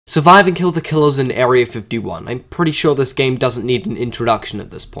Survive and kill the killers in Area 51. I'm pretty sure this game doesn't need an introduction at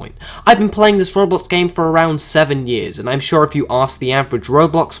this point. I've been playing this Roblox game for around 7 years, and I'm sure if you ask the average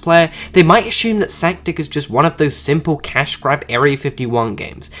Roblox player, they might assume that saktk is just one of those simple cash grab Area 51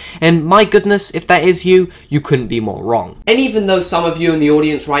 games. And my goodness, if that is you, you couldn't be more wrong. And even though some of you in the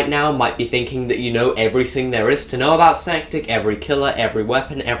audience right now might be thinking that you know everything there is to know about saktk, every killer, every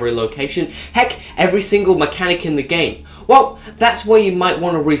weapon, every location, heck, every single mechanic in the game, well, that's where you might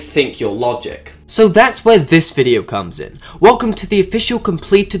want to rethink your logic. So that's where this video comes in. Welcome to the official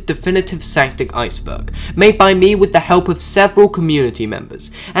completed definitive saktk Iceberg, made by me with the help of several community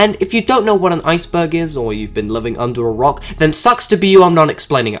members. And if you don't know what an iceberg is, or you've been living under a rock, then sucks to be you, I'm not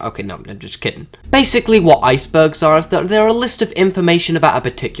explaining it. Okay, no, I'm just kidding. Basically what icebergs are is that they're a list of information about a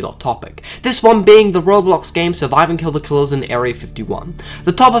particular topic. This one being the Roblox game Survive and Kill the Killers in Area 51.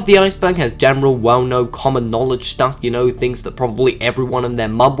 The top of the iceberg has general, well-known, common knowledge stuff, you know, things that probably everyone and their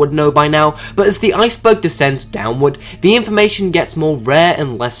mum would know by now, but as the iceberg descends downward, the information gets more rare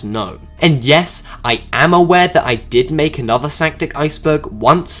and less known. And yes, I am aware that I did make another saktk Iceberg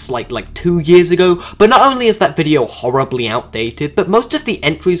once, like 2 years ago, but not only is that video horribly outdated, but most of the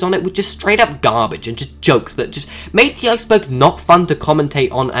entries on it were just straight up garbage and just jokes that just made the iceberg not fun to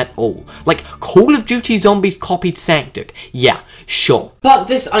commentate on at all. Like, Call of Duty Zombies copied saktk, yeah, sure. But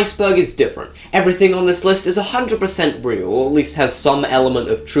this iceberg is different. Everything on this list is 100% real, or at least has some element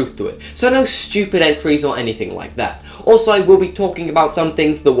of truth to it, so no stupid entries or anything like that. Also, I will be talking about some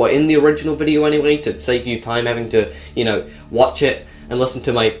things that were in the original video anyway, to save you time having to, you know, watch it and listen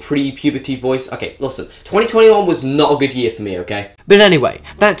to my pre-puberty voice. Okay, listen, 2021 was not a good year for me, okay? But anyway,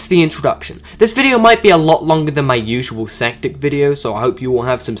 that's the introduction. This video might be a lot longer than my usual saktk video, so I hope you all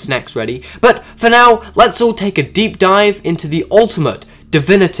have some snacks ready. But for now, let's all take a deep dive into the ultimate,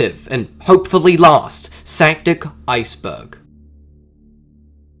 definitive, and hopefully last saktk Iceberg.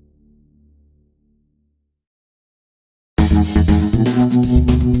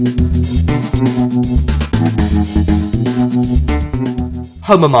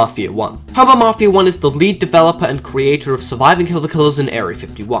 Mafia 1. Mafia 1 is the lead developer and creator of Survive and Kill the Killers in Area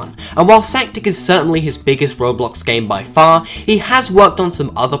 51, and while saktk is certainly his biggest Roblox game by far, he has worked on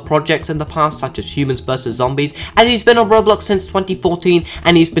some other projects in the past such as Humans vs Zombies, as he's been on Roblox since 2014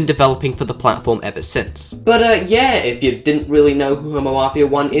 and he's been developing for the platform ever since. But yeah, if you didn't really know who Mafia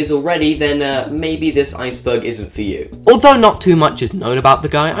 1 is already, then maybe this iceberg isn't for you. Although not too much is known about the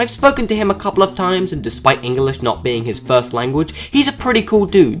guy, I've spoken to him a couple of times, and despite English not being his first language, he's a pretty cool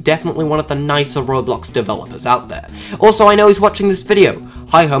dude, definitely one of the nicer Roblox developers out there. Also, I know he's watching this video.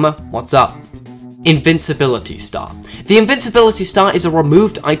 Hi Homer, what's up? Invincibility Star. The Invincibility Star is a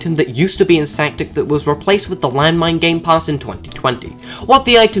removed item that used to be in saktk that was replaced with the Landmine Game Pass in 2020. What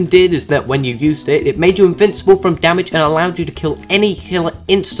the item did is that when you used it, it made you invincible from damage and allowed you to kill any killer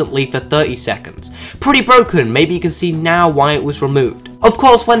instantly for 30 seconds. Pretty broken, maybe you can see now why it was removed. Of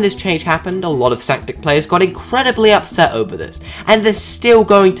course, when this change happened, a lot of saktk players got incredibly upset over this, and they're still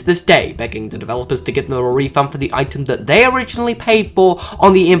going to this day, begging the developers to give them a refund for the item that they originally paid for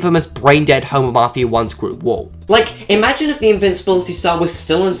on the infamous brain-dead Mafia 1's group wall. Like, imagine if the Invincibility Star was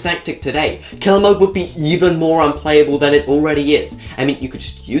still in saktk today. Killer mode would be even more unplayable than it already is. I mean, you could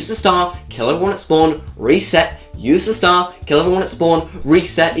just use the star, kill everyone at spawn, reset, use the star, kill everyone at spawn,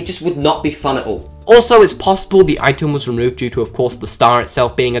 reset, it just would not be fun at all. Also, it's possible the item was removed due to, of course, the star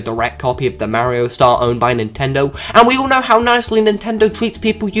itself being a direct copy of the Mario star owned by Nintendo, and we all know how nicely Nintendo treats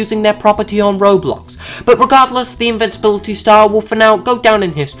people using their property on Roblox. But regardless, the Invincibility Star will for now go down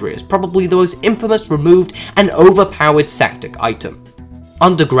in history as probably the most infamous, removed, and overpowered saktk item.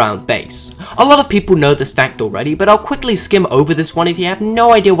 Underground base. A lot of people know this fact already, but I'll quickly skim over this one if you have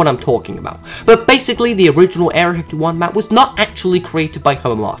no idea what I'm talking about. But basically, the original Area 51 map was not actually created by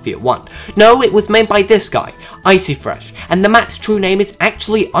Mafia 1. No, it was made by this guy, Icy Fresh, and the map's true name is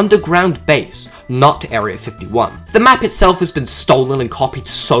actually Underground Base, not Area 51. The map itself has been stolen and copied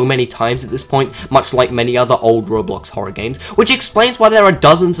so many times at this point, much like many other old Roblox horror games, which explains why there are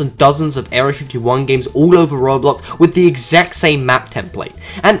dozens and dozens of Area 51 games all over Roblox with the exact same map template.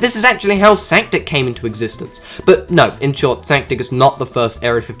 And this is actually how saktk came into existence. But no, in short, saktk is not the first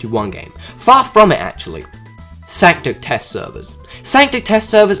Area 51 game. Far from it, actually. saktk test servers. saktk test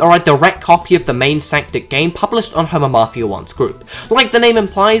servers are a direct copy of the main saktk game published on Mafia 1's group. Like the name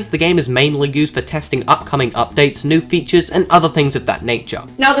implies, the game is mainly used for testing upcoming updates, new features, and other things of that nature.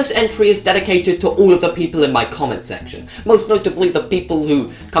 Now this entry is dedicated to all of the people in my comment section, most notably the people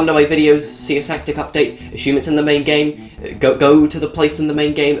who come to my videos, see a saktk update, assume it's in the main game, go to the place in the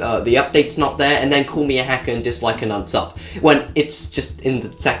main game, the update's not there, and then call me a hacker and dislike and unsub, when it's just in the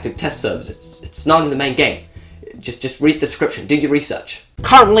saktk test servers, it's not in the main game. just read the description, do your research.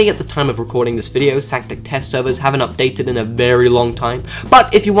 Currently, at the time of recording this video, saktk test servers haven't updated in a very long time,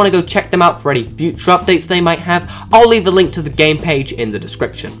 but if you want to go check them out for any future updates they might have, I'll leave a link to the game page in the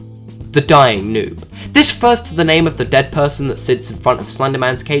description. The Dying Noob. This refers to the name of the dead person that sits in front of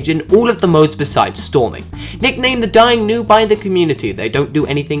Slenderman's cage in all of the modes besides storming. Nicknamed the Dying Noob by the community, they don't do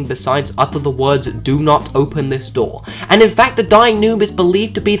anything besides utter the words "do not open this door," and in fact the Dying Noob is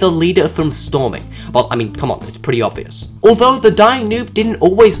believed to be the leader from storming. Well, I mean, come on, it's pretty obvious. Although the Dying Noob didn't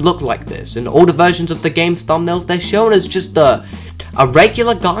always look like this, in older versions of the game's thumbnails they're shown as just a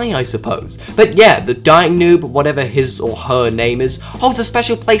regular guy, I suppose. But yeah, the Dying Noob, whatever his or her name is, holds a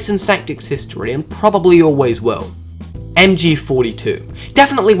special place in saktk's history and probably always will. MG42.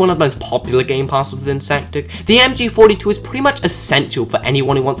 Definitely one of the most popular game passes within saktk, the MG42 is pretty much essential for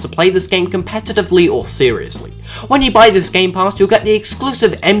anyone who wants to play this game competitively or seriously. When you buy this game pass, you'll get the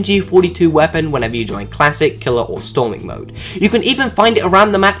exclusive MG42 weapon whenever you join Classic, Killer or Storming mode. You can even find it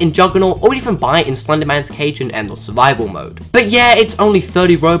around the map in Juggernaut or even buy it in Slenderman's Cage in Endless Survival mode. But yeah, it's only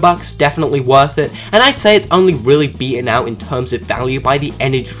 30 Robux, definitely worth it, and I'd say it's only really beaten out in terms of value by the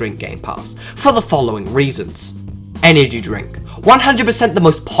Energy Drink game pass, for the following reasons. Energy Drink. 100% the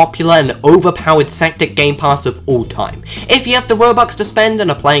most popular and overpowered saktk game pass of all time. If you have the Robux to spend and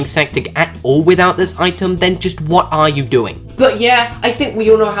are playing saktk at all without this item, then just what are you doing? But yeah, I think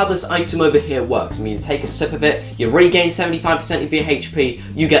we all know how this item over here works. I mean, you take a sip of it, you regain 75% of your HP,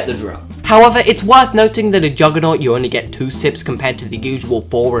 you get the drill. However, it's worth noting that in Juggernaut you only get 2 sips compared to the usual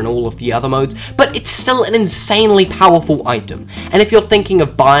 4 in all of the other modes, but it's still an insanely powerful item. And if you're thinking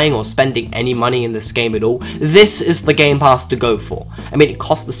of buying or spending any money in this game at all, this is the game pass to go for. I mean, it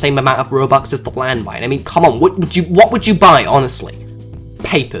costs the same amount of Robux as the landmine. I mean, come on, what would you buy, honestly?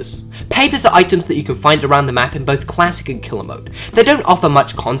 Papers. Papers are items that you can find around the map in both Classic and Killer mode. They don't offer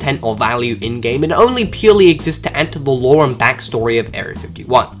much content or value in-game and only purely exist to add to the lore and backstory of Area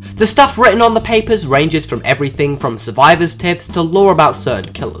 51. The stuff written on the papers ranges from everything from survivors tips to lore about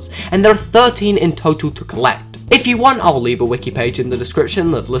certain killers, and there are 13 in total to collect. If you want, I'll leave a wiki page in the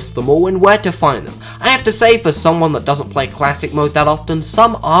description that lists them all and where to find them. I have to say, for someone that doesn't play Classic mode that often,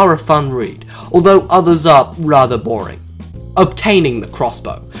 some are a fun read, although others are rather boring. Obtaining the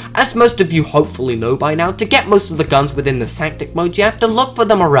crossbow. As most of you hopefully know by now, to get most of the guns within the saktk mode you have to look for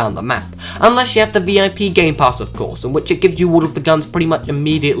them around the map. Unless you have the VIP game pass of course, in which it gives you all of the guns pretty much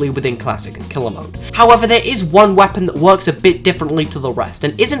immediately within Classic and Killer mode. However, there is one weapon that works a bit differently to the rest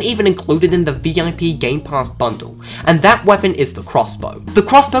and isn't even included in the VIP game pass bundle, and that weapon is the crossbow. The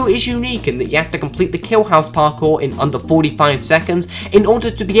crossbow is unique in that you have to complete the kill house parkour in under 45 seconds in order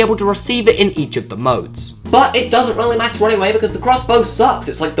to be able to receive it in each of the modes. But it doesn't really matter anyway because the crossbow sucks.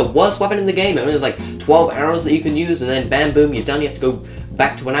 It's like the worst weapon in the game. I mean, there's like 12 arrows that you can use and then bam boom, you're done. You have to go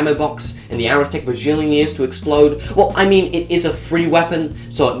back to an ammo box and the arrows take a bajillion years to explode. Well, I mean, it is a free weapon,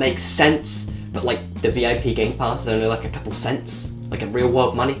 so it makes sense, but like the VIP game pass is only like a couple cents, like in real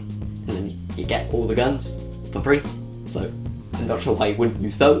world money, and then you get all the guns for free. So I'm not sure why you wouldn't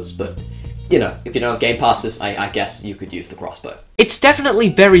use those, but you know, if you don't have game passes, I guess you could use the crossbow. It's definitely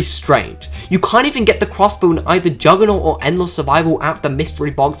very strange. You can't even get the crossbow in either Juggernaut or Endless Survival out of the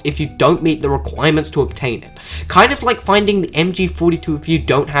mystery box if you don't meet the requirements to obtain it. Kind of like finding the MG42 if you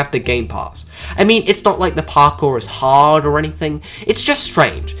don't have the game pass. I mean, it's not like the parkour is hard or anything, it's just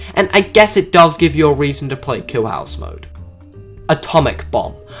strange, and I guess it does give you a reason to play Kill House mode. Atomic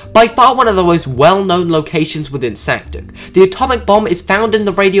Bomb. By far one of the most well-known locations within saktk. The atomic bomb is found in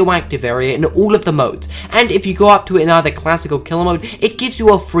the radioactive area in all of the modes, and if you go up to it in either Classic or Killer mode, it gives you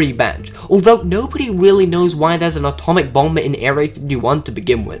a free badge, although nobody really knows why there's an atomic bomb in Area 51 to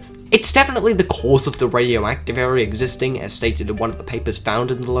begin with. It's definitely the cause of the radioactive area existing, as stated in one of the papers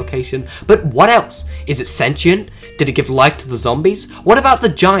found in the location, but what else? Is it sentient? Did it give life to the zombies? What about the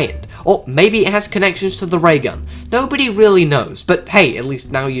giant? Or maybe it has connections to the ray gun. Nobody really knows, but hey, at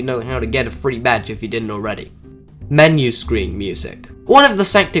least now you know how to get a free badge if you didn't already. Menu screen music. One of the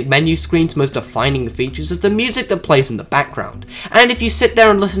saktk menu screen's most defining features is the music that plays in the background, and if you sit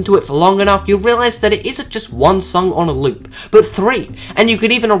there and listen to it for long enough, you'll realize that it isn't just one song on a loop, but 3, and you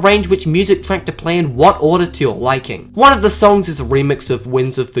can even arrange which music track to play in what order to your liking. One of the songs is a remix of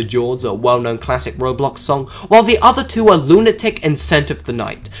Winds of the Fjords, a well-known classic Roblox song, while the other 2 are Lunatic and Scent of the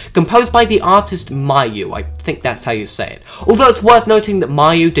Night, composed by the artist Mayu, I think that's how you say it. Although it's worth noting that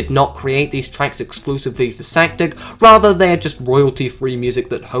Mayu did not create these tracks exclusively for saktk, rather they are just royalty-free music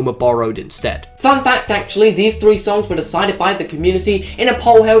that Homer borrowed instead. Fun fact actually, these 3 songs were decided by the community in a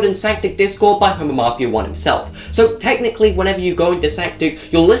poll held in saktk Discord by Homer Mafia 1 himself. So technically whenever you go into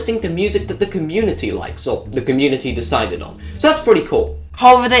saktk, you're listening to music that the community likes, or the community decided on. So that's pretty cool.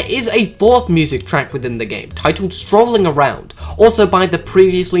 However, there is a fourth music track within the game, titled Strolling Around, also by the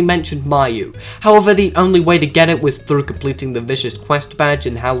previously mentioned Mayu. However, the only way to get it was through completing the Vicious Quest badge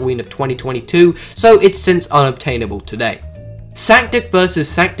in Halloween of 2022, so it's since unobtainable today. saktk vs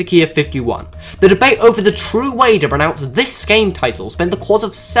saktk 51. The debate over the true way to pronounce this game title has been the cause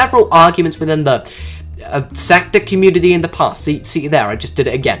of several arguments within the saktk community in the past. See there, I just did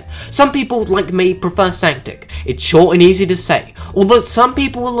it again. Some people, like me, prefer saktk. It's short and easy to say, although some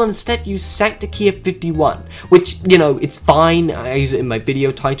people will instead use saktk 51, which, you know, it's fine. I use it in my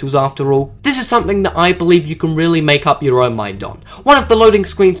video titles after all. This is something that I believe you can really make up your own mind on. One of the loading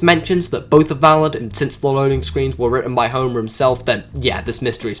screens mentions that both are valid, and since the loading screens were written by Homer himself, then yeah, this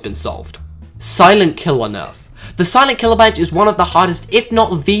mystery's been solved. Silent Killer Nerf. The Silent Killer badge is one of the hardest, if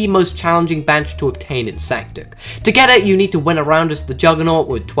not the most challenging badge to obtain in saktk. To get it, you need to win a round as the Juggernaut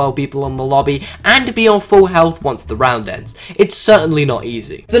with 12 people in the lobby, and be on full health once the round ends. It's certainly not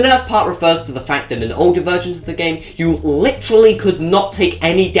easy. The nerf part refers to the fact that in older versions of the game, you literally could not take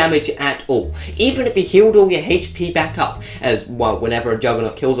any damage at all, even if you healed all your HP back up, as, well, whenever a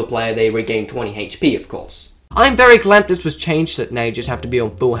Juggernaut kills a player, they regain 20 HP, of course. I'm very glad this was changed, that now you just have to be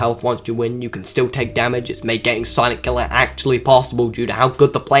on full health once you win. You can still take damage. It's made getting Silent Killer actually possible due to how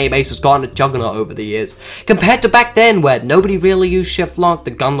good the player base has gotten at Juggernaut over the years. Compared to back then, where nobody really used shift lock,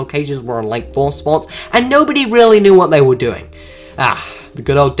 the gun locations were on like 4 spots, and nobody really knew what they were doing. Ah, the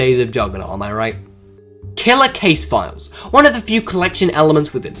good old days of Juggernaut, am I right? Killer Case Files, one of the few collection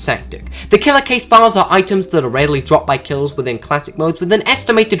elements within saktk. The Killer Case Files are items that are rarely dropped by killers within classic modes with an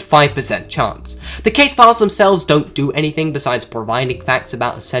estimated 5% chance. The case files themselves don't do anything besides providing facts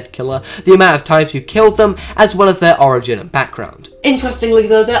about a said killer, the amount of times you killed them, as well as their origin and background. Interestingly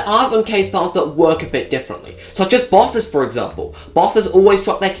though, there are some case files that work a bit differently, such as bosses for example. Bosses always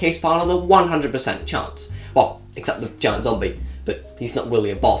drop their case file on a 100% chance. Well, except the giant zombie, but he's not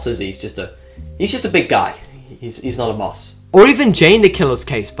really a boss, is he? He's just a big guy. He's not a boss. Or even Jane the Killer's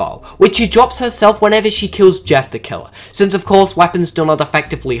case file, which she drops herself whenever she kills Jeff the Killer, since of course weapons do not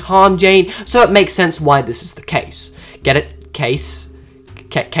effectively harm Jane, so it makes sense why this is the case. Get it? Case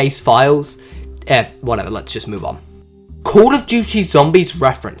files? Whatever, let's just move on. Call of Duty Zombies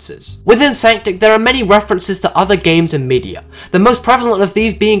references. Within saktk, there are many references to other games and media, the most prevalent of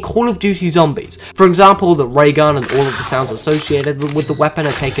these being Call of Duty Zombies. For example, the ray gun and all of the sounds associated with the weapon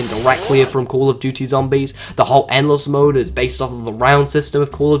are taken directly from Call of Duty Zombies. The whole endless mode is based off of the round system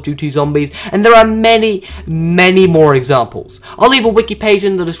of Call of Duty Zombies, and there are many, many more examples. I'll leave a wiki page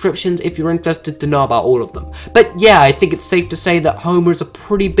in the descriptions if you're interested to know about all of them. But yeah, I think it's safe to say that Homer is a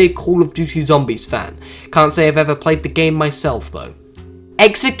pretty big Call of Duty Zombies fan. Can't say I've ever played the game myself though.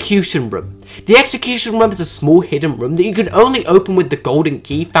 Execution Room. The Execution Room is a small hidden room that you can only open with the golden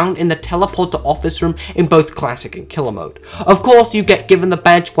key found in the teleport to office room in both classic and killer mode. Of course, you get given the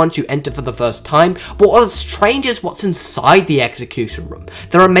badge once you enter for the first time, but what's strange is what's inside the Execution Room.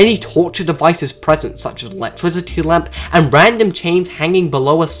 There are many torture devices present, such as electricity lamp and random chains hanging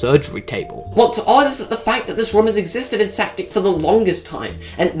below a surgery table. What's odd is that the fact that this room has existed in saktk for the longest time,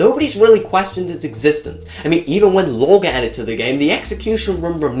 and nobody's really questioned its existence. I mean, even when lore got added to the game, the Execution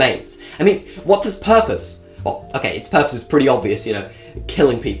Room remains. I mean, what's its purpose? Well, okay, its purpose is pretty obvious, you know,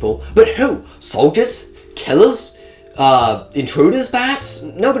 killing people. But who? Soldiers? Killers? Intruders, perhaps?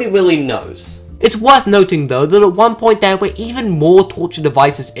 Nobody really knows. It's worth noting, though, that at one point there were even more torture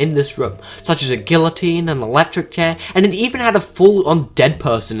devices in this room, such as a guillotine, an electric chair, and it even had a full-on dead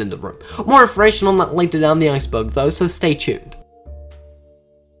person in the room. More information on that later down the iceberg, though, so stay tuned.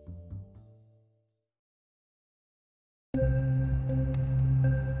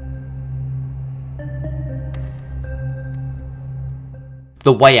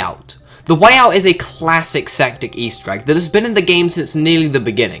 The Way Out. The Way Out is a classic saktk Easter egg that has been in the game since nearly the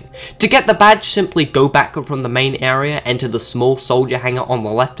beginning. To get the badge, simply go back from the main area, enter the small soldier hangar on the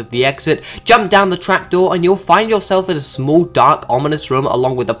left of the exit, jump down the trapdoor, and you'll find yourself in a small, dark, ominous room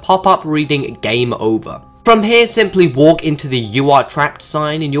along with a pop-up reading Game Over. From here, simply walk into the "You Are Trapped"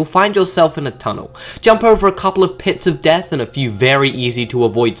 sign and you'll find yourself in a tunnel. Jump over a couple of pits of death and a few very easy to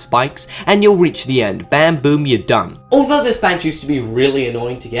avoid spikes, and you'll reach the end. Bam, boom, you're done. Although this badge used to be really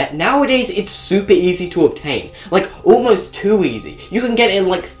annoying to get, nowadays it's super easy to obtain. Like, almost too easy. You can get it in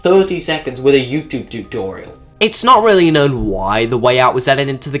like 30 seconds with a YouTube tutorial. It's not really known why the Way Out was added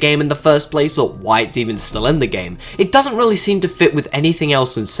into the game in the first place, or why it's even still in the game. It doesn't really seem to fit with anything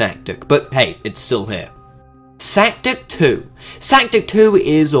else in saktk, but hey, it's still here. saktk 2. saktk 2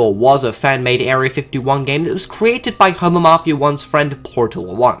 is or was a fan-made Area 51 game that was created by Homo Mafia 1's friend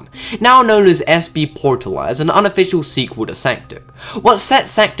Portaler 1, now known as SB Portaler, as an unofficial sequel to saktk. What set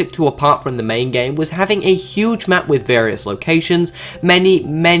saktk 2 apart from the main game was having a huge map with various locations,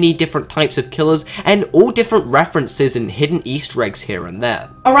 many different types of killers, and all different references and hidden Easter eggs here and there.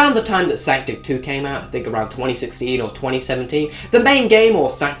 Around the time that saktk 2 came out, I think around 2016 or 2017, the main game, or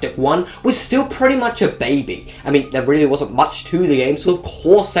saktk 1, was still pretty much a baby. I mean, there really wasn't much to the game, so of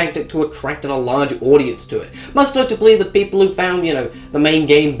course saktk 2 attracted a large audience to it. Most notably the people who found, the main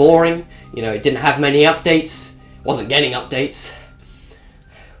game boring, it didn't have many updates, wasn't getting updates.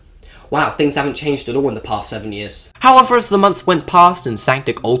 Wow, things haven't changed at all in the past 7 years. However, as the months went past and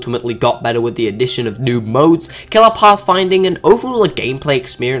saktk ultimately got better with the addition of new modes, killer pathfinding, and overall a gameplay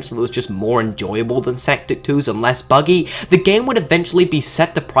experience that was just more enjoyable than saktk 2's and less buggy, the game would eventually be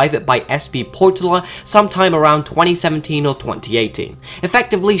set to private by SB Portaler sometime around 2017 or 2018,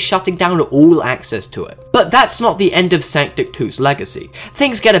 effectively shutting down all access to it. But that's not the end of saktk 2's legacy.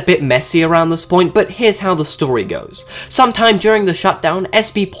 Things get a bit messy around this point, but here's how the story goes. Sometime during the shutdown,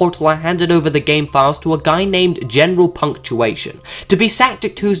 SB Portaler handed over the game files to a guy named General Punctuation to be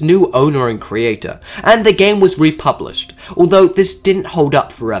saktk 2's new owner and creator, and the game was republished, although this didn't hold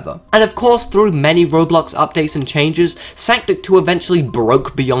up forever. And of course, through many Roblox updates and changes, saktk 2 eventually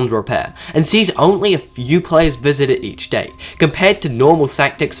broke beyond repair, and sees only a few players visit it each day, compared to normal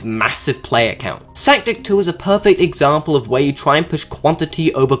saktk's massive player count. saktk 2 is a perfect example of where you try and push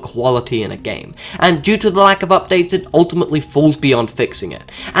quantity over quality in a game, and due to the lack of updates, it ultimately falls beyond fixing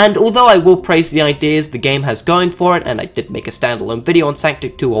it. And although I will praise the ideas the game has going for it, and I did make a standalone video on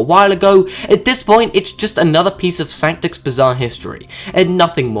saktk 2 a while ago, at this point it's just another piece of saktk's bizarre history, and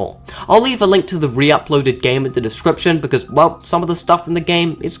nothing more. I'll leave a link to the re-uploaded game in the description because, well, some of the stuff in the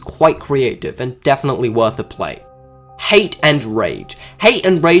game is quite creative and definitely worth a play. Hate and rage. Hate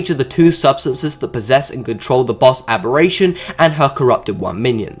and rage are the two substances that possess and control the boss Aberration and her corrupted one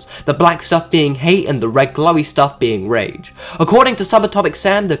minions, the black stuff being hate and the red glowy stuff being rage. According to Subatomic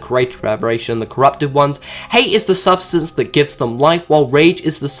Sam, the creator of Aberration and the corrupted ones, hate is the substance that gives them life, while rage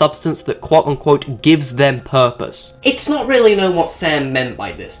is the substance that quote-unquote gives them purpose. It's not really known what Sam meant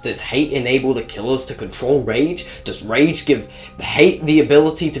by this. Does hate enable the killers to control rage? Does rage give hate the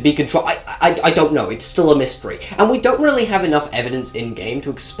ability to be controlled? I don't know, it's still a mystery, and we don't really have enough evidence in-game to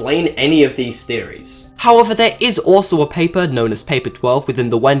explain any of these theories. However, there is also a paper, known as Paper 12, within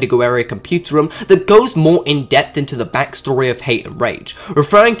the Wendigo area computer room that goes more in-depth into the backstory of hate and rage,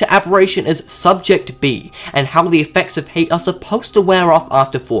 referring to Aberration as Subject B, and how the effects of hate are supposed to wear off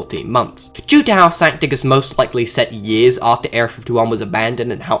after 14 months. Due to how saktk is most likely set years after Area 51 was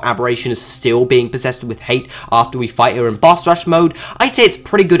abandoned and how Aberration is still being possessed with hate after we fight her in boss rush mode, I'd say it's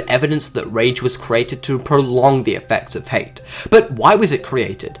pretty good evidence that rage was created to prolong the effects of hate. But why was it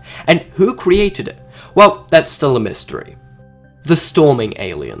created? And who created it? Well, that's still a mystery. The Storming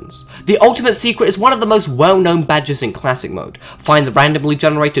Aliens. The ultimate secret is one of the most well-known badges in classic mode. Find the randomly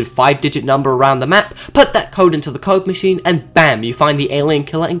generated 5-digit number around the map, put that code into the code machine, and bam, you find the alien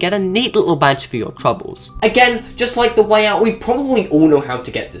killer and get a neat little badge for your troubles. Again, just like the way out, we probably all know how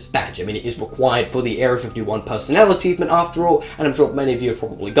to get this badge. I mean, it is required for the Area 51 personnel achievement after all, and I'm sure many of you have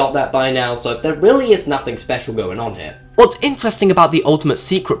probably got that by now, so there really is nothing special going on here. What's interesting about the Ultimate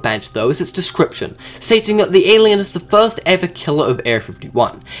Secret badge though is its description, stating that the alien is the first ever killer of Area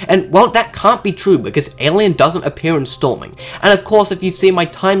 51. And well, that can't be true because Alien doesn't appear in Storming. And of course, if you've seen my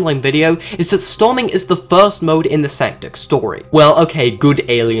timeline video, is that Storming is the first mode in the saktk story. Well, okay, good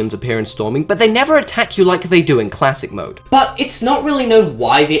aliens appear in Storming, but they never attack you like they do in Classic mode. But it's not really known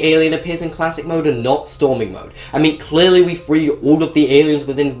why the alien appears in Classic mode and not Storming mode. I mean, clearly we freed all of the aliens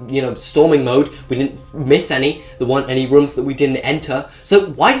within, Storming mode. We didn't miss any. There weren't any rooms that we didn't enter, so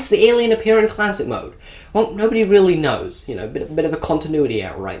why does the alien appear in classic mode? Well, nobody really knows, bit of a continuity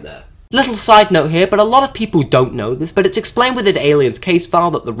error right there. Little side note here, but a lot of people don't know this, but it's explained within Alien's case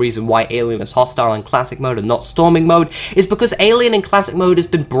file that the reason why Alien is hostile in classic mode and not Storming mode is because Alien in classic mode has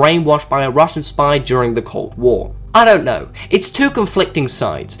been brainwashed by a Russian spy during the Cold War. I don't know, it's two conflicting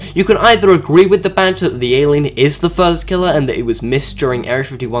sides. You can either agree with the badge that the alien is the first killer and that it was missed during Area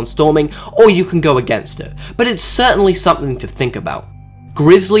 51 Storming, or you can go against it, but it's certainly something to think about.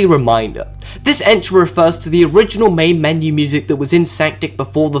 Grizzly Reminder. This entry refers to the original main menu music that was in saktk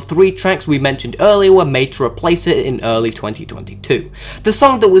before the 3 tracks we mentioned earlier were made to replace it in early 2022. The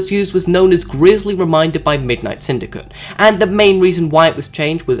song that was used was known as Grizzly Reminder by Midnight Syndicate, and the main reason why it was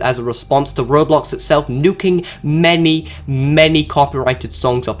changed was as a response to Roblox itself nuking many copyrighted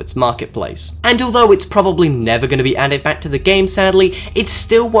songs off its marketplace. And although it's probably never going to be added back to the game sadly, it's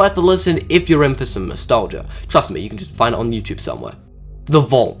still worth a listen if you're in for some nostalgia. Trust me, you can just find it on YouTube somewhere. The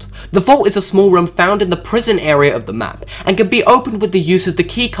Vault. The Vault is a small room found in the prison area of the map, and can be opened with the use of the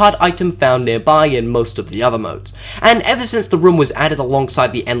keycard item found nearby in most of the other modes. And ever since the room was added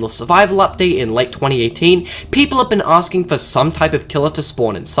alongside the Endless Survival update in late 2018, people have been asking for some type of killer to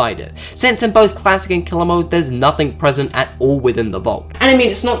spawn inside it, since in both Classic and Killer mode there's nothing present at all within the Vault. And I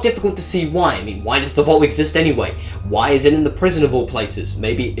mean, it's not difficult to see why. I mean, why does the Vault exist anyway? Why is it in the prison of all places?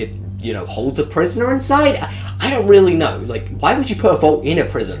 Maybe it, you know, holds a prisoner inside? I don't really know. Like, why would you put a vault in a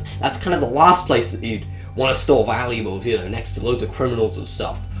prison? That's kind of the last place that you'd want to store valuables, you know, next to loads of criminals and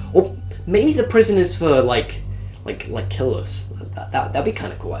stuff. Or maybe the prison is for, like killers. That'd be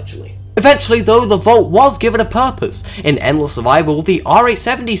kind of cool, actually. Eventually, though, the vault was given a purpose. In Endless Survival, the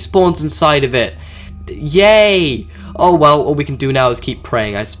R870 spawns inside of it. Yay! Oh well, all we can do now is keep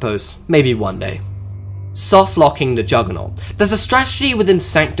praying, I suppose. Maybe one day. Soft locking the Juggernaut. There's a strategy within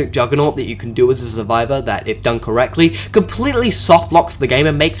saktk Juggernaut that you can do as a survivor that, if done correctly, completely soft locks the game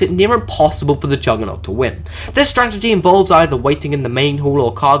and makes it near impossible for the Juggernaut to win. This strategy involves either waiting in the main hall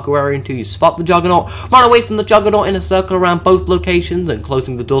or cargo area until you spot the Juggernaut, run away from the Juggernaut in a circle around both locations and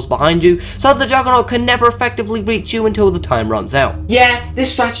closing the doors behind you so the Juggernaut can never effectively reach you until the time runs out. Yeah,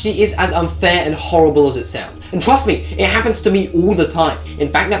 this strategy is as unfair and horrible as it sounds. And trust me, it happens to me all the time. In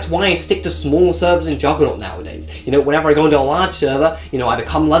fact, that's why I stick to small servers in Juggernaut nowadays. You know, whenever I go into a large server, you know, I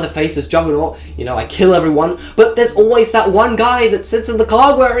become Leatherface as Juggernaut, you know, I kill everyone, but there's always that one guy that sits in the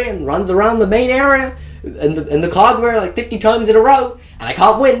cargo area and runs around the main area and the cargo area like 50 times in a row, and I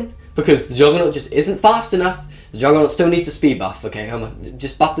can't win because the Juggernaut just isn't fast enough. The Juggernaut still needs a speed buff, okay?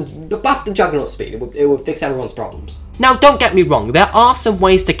 Just buff the Juggernaut speed. It would fix everyone's problems. Now, don't get me wrong, there are some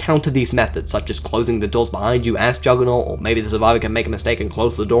ways to counter these methods, such as closing the doors behind you as Juggernaut, or maybe the survivor can make a mistake and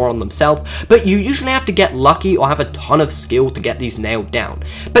close the door on themselves, but you usually have to get lucky or have a ton of skill to get these nailed down.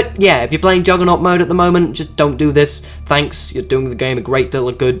 But yeah, if you're playing Juggernaut mode at the moment, just don't do this. Thanks, you're doing the game a great deal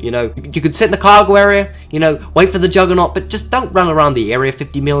of good, you know. You could sit in the cargo area, you know, wait for the Juggernaut, but just don't run around the area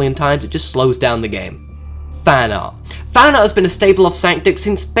 50 million times, it just slows down the game. Fan art. Fan art has been a staple of saktk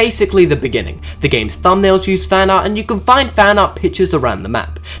since basically the beginning. The game's thumbnails use fan art, and you can find fan art pictures around the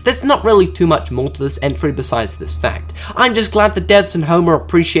map. There's not really too much more to this entry besides this fact. I'm just glad the devs and Homer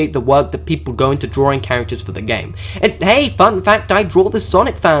appreciate the work that people go into drawing characters for the game. And hey, fun fact, I draw this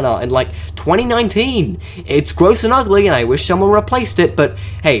Sonic fan art in like 2019. It's gross and ugly, and I wish someone replaced it, but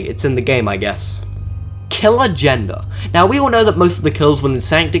hey, it's in the game, I guess. Killer gender. Now, we all know that most of the kills within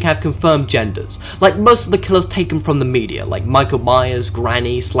saktk have confirmed genders. Like, most of the killers taken from the media, like Michael Myers,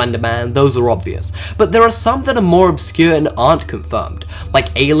 Granny, Slenderman, those are obvious. But there are some that are more obscure and aren't confirmed. Like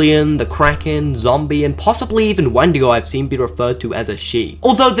Alien, the Kraken, Zombie, and possibly even Wendigo I've seen be referred to as a she.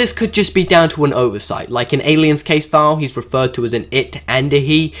 Although this could just be down to an oversight, like in Alien's case file, he's referred to as an it and a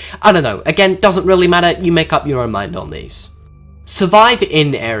he. I don't know, again, doesn't really matter, you make up your own mind on these. Survive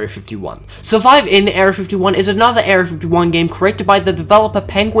in Area 51. Survive in Area 51 is another Area 51 game created by the developer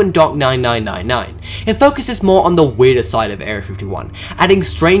Penguin Doc 9999. It focuses more on the weirder side of Area 51, adding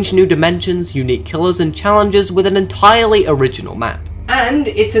strange new dimensions, unique killers, and challenges with an entirely original map. And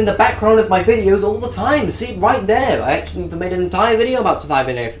it's in the background of my videos all the time. See, right there. I actually made an entire video about Survive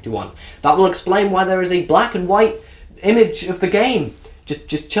in Area 51. That will explain why there is a black and white image of the game.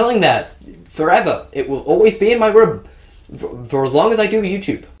 Just chilling there forever. It will always be in my room. For as long as I do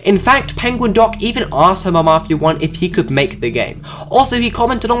YouTube. In fact, Penguin Doc even asked Homo Mafia 1 if he could make the game. Also, he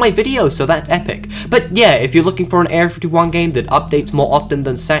commented on my video, so that's epic. But yeah, if you're looking for an Area 51 game that updates more often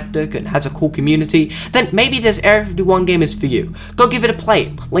than saktk and has a cool community, then maybe this Area 51 game is for you. Go give it a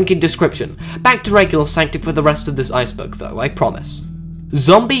play, link in description. Back to regular saktk for the rest of this Iceberg though, I promise.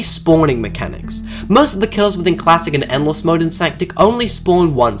 Zombie spawning mechanics. Most of the kills within Classic and Endless mode in saktk only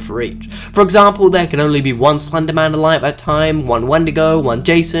spawn one for each. For example, there can only be one Slenderman alive at a time, one Wendigo, one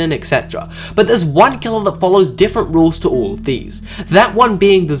Jason, etc. But there's one killer that follows different rules to all of these. That one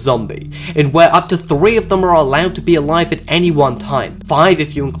being the zombie, in where up to 3 of them are allowed to be alive at any one time. 5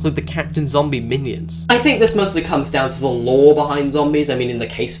 if you include the Captain Zombie minions. I think this mostly comes down to the lore behind zombies. I mean, in the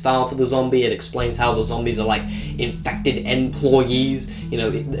case file for the zombie, it explains how the zombies are like infected employees. You know,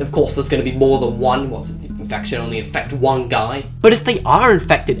 of course there's going to be more than one. What's it? infection only affect one guy? But if they are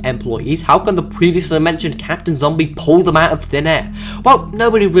infected employees, how can the previously mentioned Captain Zombie pull them out of thin air? Well,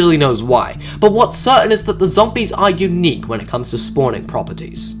 nobody really knows why, but what's certain is that the zombies are unique when it comes to spawning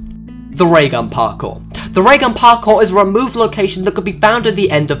properties. The Raygun Parkour. The Raygun Parkour is a removed location that could be found at the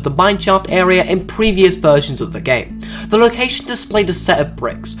end of the mineshaft area in previous versions of the game. The location displayed a set of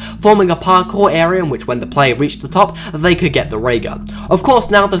bricks, forming a parkour area in which when the player reached the top, they could get the ray gun. Of course,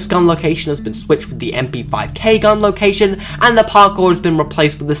 now this gun location has been switched with the MP5K gun location, and the parkour has been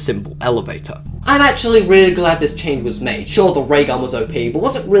replaced with a simple elevator. I'm actually really glad this change was made. Sure, the ray gun was OP, but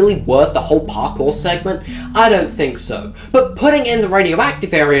was it really worth the whole parkour segment? I don't think so. But putting in the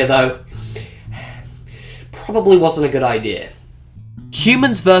radioactive area though, probably wasn't a good idea.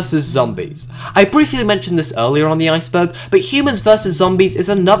 Humans vs Zombies. I briefly mentioned this earlier on the Iceberg, but Humans vs Zombies is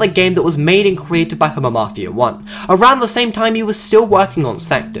another game that was made and created by Homo Mafia 1, around the same time he was still working on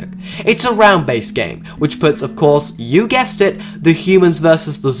saktk. It's a round-based game, which puts, of course, you guessed it, the humans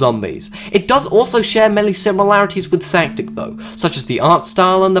versus the zombies. It does also share many similarities with saktk though, such as the art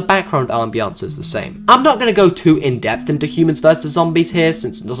style and the background ambiance is the same. I'm not going to go too in-depth into Humans vs Zombies here,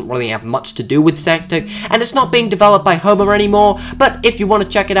 since it doesn't really have much to do with saktk, and it's not being developed by Homo anymore, but if you want to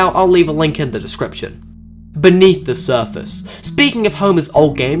check it out, I'll leave a link in the description. Beneath the Surface. Speaking of Homer's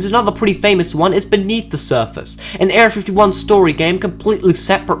old games, another pretty famous one is Beneath the Surface, an Area 51 story game completely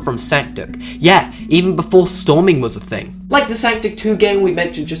separate from saktk. Yeah, even before storming was a thing. Like the saktk 2 game we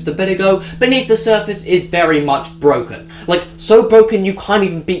mentioned just a bit ago, Beneath the Surface is very much broken. Like, so broken you can't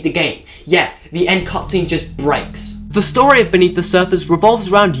even beat the game. Yeah, the end cutscene just breaks. The story of Beneath the Surface revolves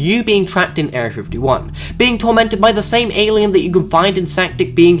around you being trapped in Area 51, being tormented by the same alien that you can find in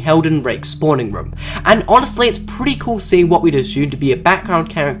saktk being held in Rake's spawning room, and honestly it's pretty cool seeing what we'd assume to be a background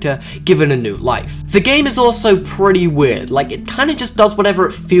character given a new life. The game is also pretty weird, like it kinda just does whatever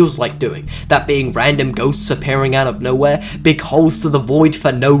it feels like doing, that being random ghosts appearing out of nowhere, big holes to the void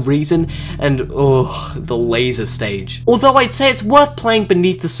for no reason, and the laser stage. Although I'd say it's worth playing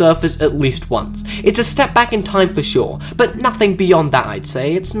Beneath the Surface at least once. It's a step back in time for sure, but nothing beyond that I'd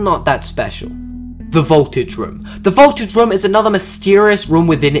say, it's not that special. The Voltage Room. The Voltage Room is another mysterious room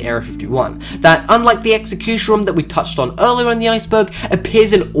within Area 51 that, unlike the Execution Room that we touched on earlier in the Iceberg,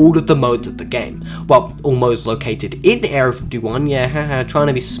 appears in all of the modes of the game. Well, all modes located in Area 51, yeah, haha, trying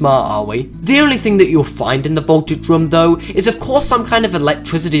to be smart are we? The only thing that you'll find in the Voltage Room though, is of course some kind of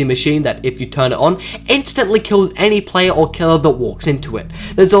electricity machine that, if you turn it on, instantly kills any player or killer that walks into it.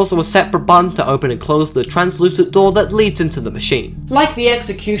 There's also a separate button to open and close the translucent door that leads into the machine. Like the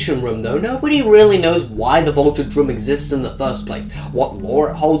Execution Room though, nobody really knows why the Voltage Room exists in the first place, what lore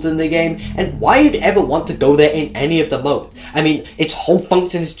it holds in the game, and why you'd ever want to go there in any of the modes. I mean, its whole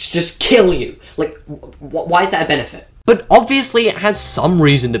function is to just kill you. Like, why is that a benefit? But obviously it has some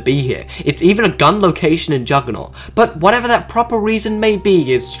reason to be here. It's even a gun location in Juggernaut, but whatever that proper reason may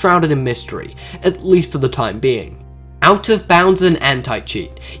be is shrouded in mystery, at least for the time being. Out of Bounds and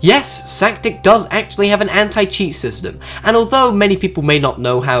anti-cheat. Yes, saktk does actually have an anti-cheat system, and although many people may not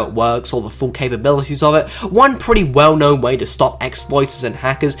know how it works or the full capabilities of it, one pretty well-known way to stop exploiters and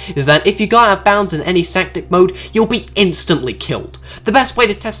hackers is that if you go out of bounds in any saktk mode, you'll be instantly killed. The best way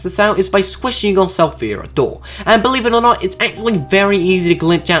to test this out is by squishing yourself via a door, and believe it or not, it's actually very easy to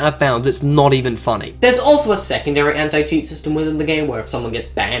glitch out of bounds, it's not even funny. There's also a secondary anti-cheat system within the game where if someone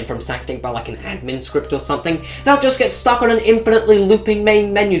gets banned from saktk by like an admin script or something, they'll just get stuck on an infinitely looping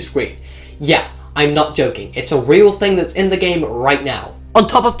main menu screen. Yeah, I'm not joking, it's a real thing that's in the game right now. On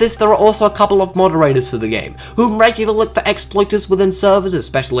top of this, there are also a couple of moderators for the game, who regularly look for exploiters within servers,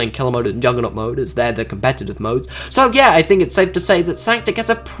 especially in Killer Mode and Juggernaut mode, as they're the competitive modes. So yeah, I think it's safe to say that saktk has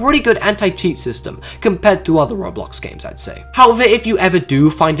a pretty good anti-cheat system, compared to other Roblox games, I'd say. However, if you ever do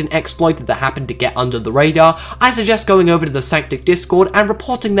find an exploit that happened to get under the radar, I suggest going over to the saktk Discord and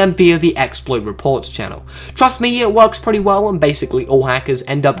reporting them via the Exploit Reports channel. Trust me, it works pretty well, and basically all hackers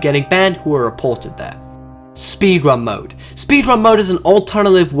end up getting banned who are reported there. Speedrun mode. Speedrun mode is an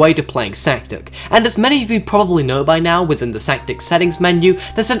alternative way to playing saktk, and as many of you probably know by now, within the saktk settings menu,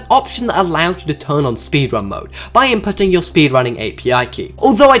 there's an option that allows you to turn on speedrun mode by inputting your speedrunning API key.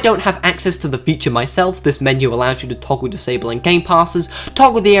 Although I don't have access to the feature myself, this menu allows you to toggle disabling game passes,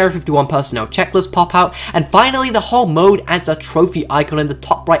 toggle the Area 51 personnel checklist pop out, and finally the whole mode adds a trophy icon in the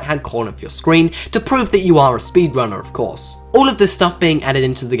top right hand corner of your screen to prove that you are a speedrunner, of course. All of this stuff being added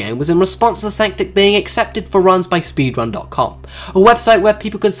into the game was in response to saktk being accepted for runs by speedrun.com, a website where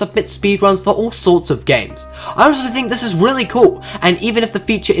people can submit speedruns for all sorts of games. I honestly think this is really cool, and even if the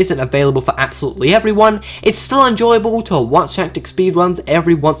feature isn't available for absolutely everyone, it's still enjoyable to watch saktk speedruns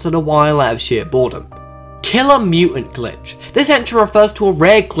every once in a while out of sheer boredom. Killer Mutant Glitch. This entry refers to a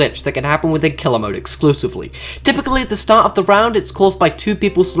rare glitch that can happen within killer mode exclusively. Typically at the start of the round, it's caused by two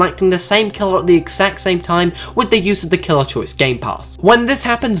people selecting the same killer at the exact same time with the use of the Killer Choice Game Pass. When this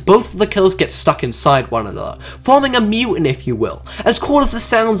happens, both of the killers get stuck inside one another, forming a mutant if you will. As cool as this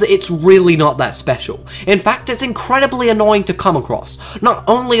sounds, it's really not that special. In fact, it's incredibly annoying to come across. Not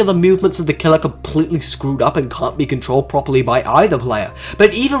only are the movements of the killer completely screwed up and can't be controlled properly by either player,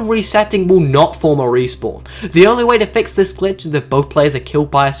 but even resetting will not form a respawn. The only way to fix this glitch is if both players are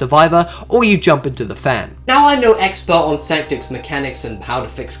killed by a survivor, or you jump into the fan. Now, I'm no expert on saktk mechanics and how to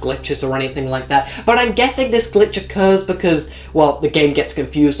fix glitches or anything like that, but I'm guessing this glitch occurs because, well, the game gets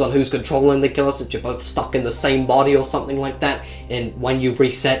confused on who's controlling the killer since you're both stuck in the same body or something like that, and when you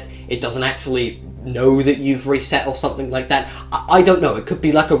reset, it doesn't actually know that you've reset or something like that. I don't know, it could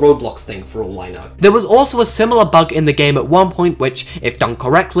be like a Roblox thing for all I know. There was also a similar bug in the game at one point which, if done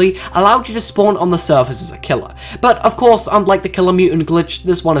correctly, allowed you to spawn on the surface as a killer. But of course, unlike the Killer Mutant glitch,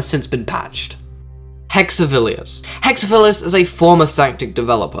 this one has since been patched. Hexavilius. Hexavilius is a former saktk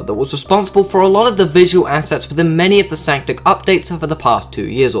developer that was responsible for a lot of the visual assets within many of the saktk updates over the past 2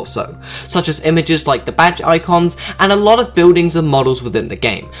 years or so, such as images like the badge icons and a lot of buildings and models within the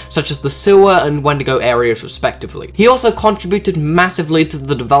game, such as the sewer and Wendigo areas respectively. He also contributed massively to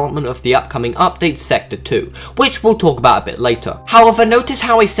the development of the upcoming update Sector 2, which we'll talk about a bit later. However, notice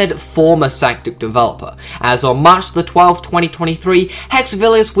how I said former saktk developer, as on March the 12th, 2023,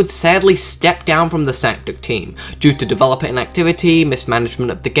 Hexavilius would sadly step down from the saktk team due to developer inactivity,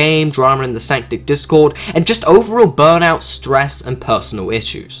 mismanagement of the game, drama in the saktk Discord, and just overall burnout, stress, and personal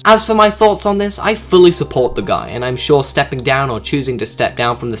issues. As for my thoughts on this, I fully support the guy, and I'm sure stepping down or choosing to step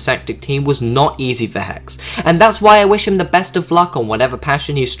down from the saktk team was not easy for Hex, and that's why I wish him the best of luck on whatever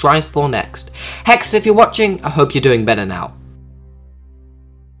passion he strives for next. Hex, if you're watching, I hope you're doing better now.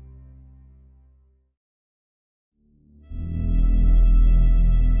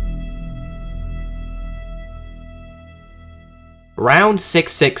 Round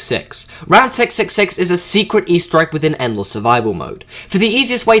 666. Round 666 is a secret Easter egg within Endless Survival mode. For the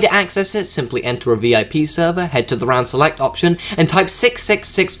easiest way to access it, simply enter a VIP server, head to the round select option, and type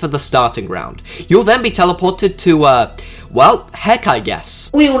 666 for the starting round. You'll then be teleported to, well, heck I guess.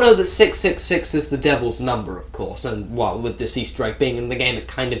 We all know that 666 is the devil's number, of course, and, well, with this Easter egg being in the game, it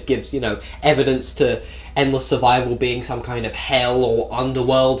kind of gives, you know, evidence to Endless Survival being some kind of hell or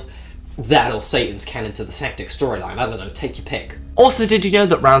underworld. That or Satan's canon to the saktk storyline, I don't know, take your pick. Also, did you know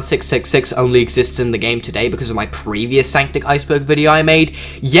that round 666 only exists in the game today because of my previous saktk Iceberg video I made?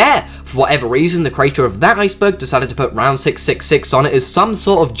 Yeah, for whatever reason, the creator of that Iceberg decided to put round 666 on it as some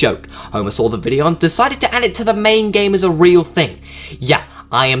sort of joke. Homer saw the video and decided to add it to the main game as a real thing. Yeah,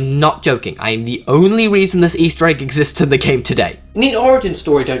 I am not joking, I am the only reason this Easter egg exists in the game today. Neat origin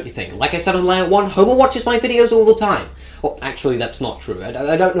story, don't you think? Like I said on layer 1, Homer watches my videos all the time. Well, actually, that's not true. I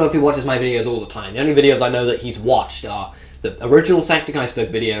don't know if he watches my videos all the time. The only videos I know that he's watched are the original saktk Iceberg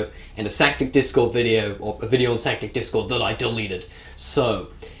video and a saktk Discord video, or a video on saktk Discord that I deleted. So,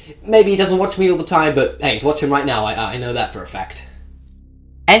 maybe he doesn't watch me all the time, but hey, he's watching right now. I know that for a fact.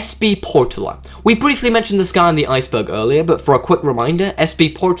 SB Portula. We briefly mentioned this guy in the Iceberg earlier, but for a quick reminder,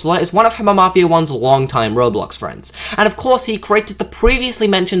 SB Portula is one of Hammer Mafia 1's longtime Roblox friends, and of course he created the previously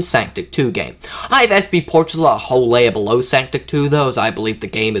mentioned saktk 2 game. I have SB Portula a whole layer below saktk 2 though, as I believe the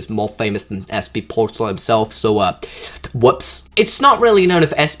game is more famous than SB Portula himself, so whoops. It's not really known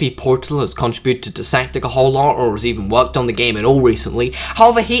if SB Portula has contributed to saktk a whole lot or has even worked on the game at all recently.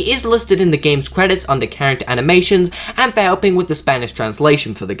 However, he is listed in the game's credits under character animations and for helping with the Spanish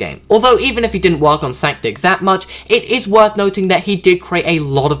translation for the game. Although even if he didn't work on saktk that much, it is worth noting that he did create a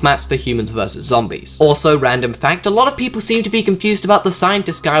lot of maps for humans vs zombies. Also, random fact, a lot of people seem to be confused about the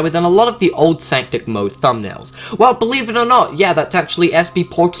scientist guy within a lot of the old saktk mode thumbnails. Well, believe it or not, yeah, that's actually SB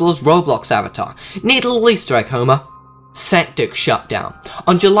Portula's Roblox avatar. Neat little Easter egg, Homer. saktk shutdown.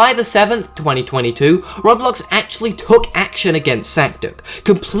 On July the 7th, 2022, Roblox actually took action against saktk,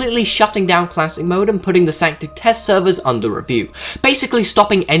 completely shutting down classic mode and putting the saktk test servers under review, basically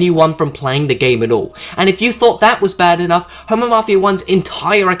stopping anyone from playing the game at all. And if you thought that was bad enough, Hammer Mafia 1's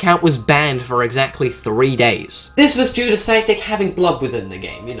entire account was banned for exactly 3 days. This was due to saktk having blood within the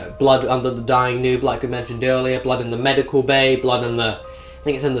game, you know, blood under the dying noob like we mentioned earlier, blood in the medical bay, blood in the, I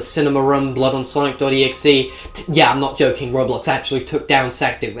think it's in the cinema room, blood on Sonic.exe. Yeah, I'm not joking, Roblox actually took down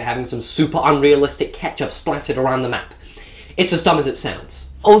saktk by having some super unrealistic ketchup splattered around the map. It's as dumb as it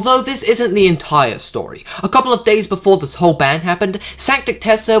sounds. Although this isn't the entire story, a couple of days before this whole ban happened, saktk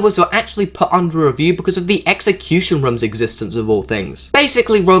test servers were actually put under review because of the execution room's existence of all things.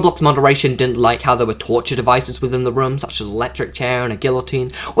 Basically, Roblox moderation didn't like how there were torture devices within the room, such as an electric chair and a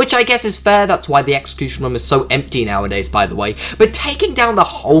guillotine, which I guess is fair, that's why the execution room is so empty nowadays, by the way, but taking down the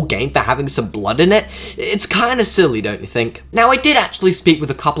whole game for having some blood in it, it's kinda silly, don't you think? Now, I did actually speak with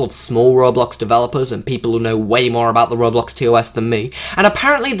a couple of small Roblox developers and people who know way more about the Roblox TOS than me, and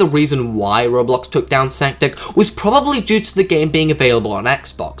apparently the reason why Roblox took down saktk was probably due to the game being available on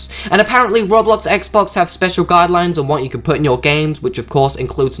Xbox, and apparently Roblox Xbox have special guidelines on what you can put in your games, which of course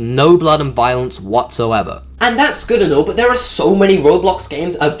includes no blood and violence whatsoever. And that's good and all, but there are so many Roblox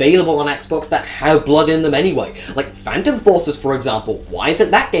games available on Xbox that have blood in them anyway. Like Phantom Forces, for example. Why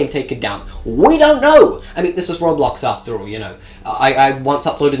isn't that game taken down? We don't know! I mean, this is Roblox after all, you know. I once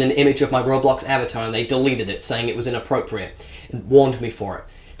uploaded an image of my Roblox avatar and they deleted it, saying it was inappropriate. And warned me for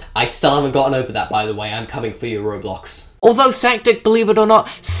it. I still haven't gotten over that, by the way. I'm coming for you, Roblox. Although saktk, believe it or not,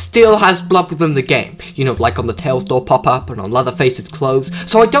 still has blood within the game. You know, like on the Tails door pop-up and on Leatherface's clothes.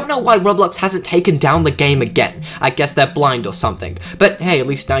 So I don't know why Roblox hasn't taken down the game again. I guess they're blind or something. But hey, at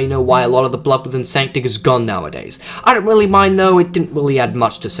least now you know why a lot of the blood within saktk is gone nowadays. I don't really mind though, it didn't really add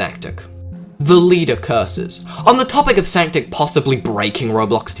much to saktk. The leader curses. On the topic of saktk possibly breaking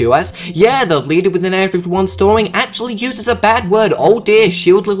Roblox TOS, yeah, the leader within Area 51 storing actually uses a bad word. Oh dear,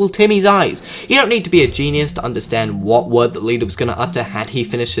 shield little Timmy's eyes. You don't need to be a genius to understand what word the leader was gonna utter had he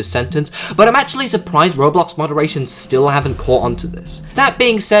finished his sentence, but I'm actually surprised Roblox moderation still haven't caught on to this. That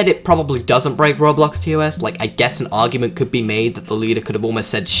being said, it probably doesn't break Roblox TOS, like I guess an argument could be made that the leader could have almost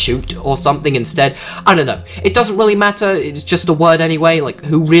said shoot or something instead. I don't know, it doesn't really matter, it's just a word anyway, like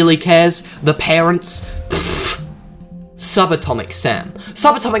who really cares? The parents? Pfft. Subatomic Sam.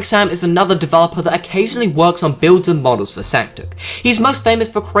 Subatomic Sam is another developer that occasionally works on builds and models for saktk. He's most famous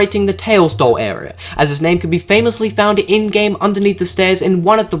for creating the Tails doll area, as his name can be famously found in-game underneath the stairs in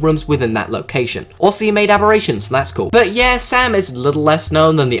one of the rooms within that location. Also he made Aberrations, so that's cool. But yeah, Sam is a little less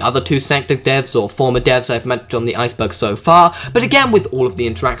known than the other two saktk devs or former devs I've mentioned on the Iceberg so far, but again with all of the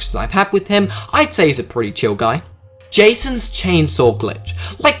interactions I've had with him, I'd say he's a pretty chill guy. Jason's Chainsaw Glitch.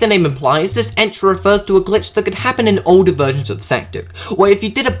 Like the name implies, this entry refers to a glitch that could happen in older versions of saktk, where if you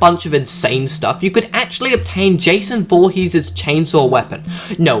did a bunch of insane stuff, you could actually obtain Jason Voorhees' chainsaw weapon.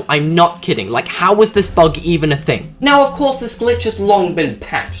 No, I'm not kidding, like how was this bug even a thing? Now of course this glitch has long been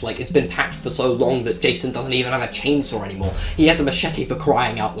patched, like it's been patched for so long that Jason doesn't even have a chainsaw anymore. He has a machete for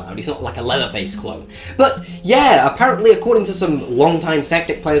crying out loud, he's not like a Leatherface clone. But yeah, apparently according to some long-time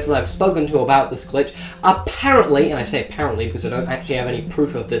saktk players that I've spoken to about this glitch, apparently, and I say apparently because I don't actually have any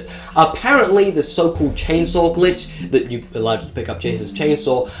proof of this, apparently the so-called chainsaw glitch that you allowed you to pick up Jason's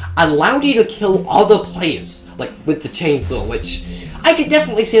chainsaw allowed you to kill other players, like with the chainsaw, which I could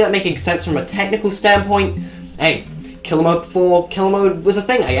definitely see that making sense from a technical standpoint. Hey, killer mode before killer mode was a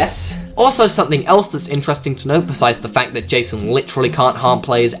thing, I guess. Also, something else that's interesting to note, besides the fact that Jason literally can't harm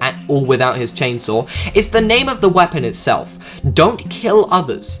players at all without his chainsaw, is the name of the weapon itself. Don't kill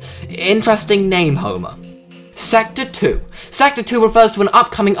others. Interesting name, Homer. Sector 2. Sector 2 refers to an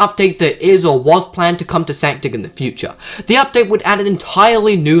upcoming update that is or was planned to come to saktk in the future. The update would add an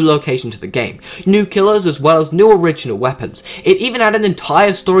entirely new location to the game, new killers as well as new original weapons. It even had an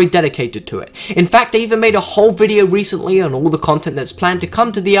entire story dedicated to it. In fact, I even made a whole video recently on all the content that's planned to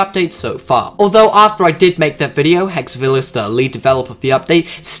come to the update so far. Although after I did make that video, Hexvillis, the lead developer of the update,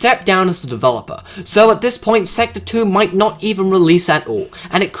 stepped down as the developer. So at this point, Sector 2 might not even release at all,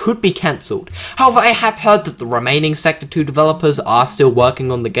 and it could be cancelled. However, I have heard that the remaining Sector 2 developers are still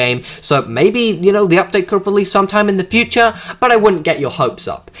working on the game, so maybe, you know, the update could release sometime in the future, but I wouldn't get your hopes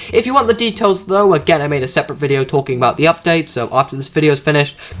up. If you want the details though, again I made a separate video talking about the update, so after this video is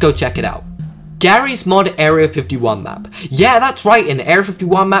finished, go check it out. Garry's Mod Area 51 map. Yeah, that's right, an Area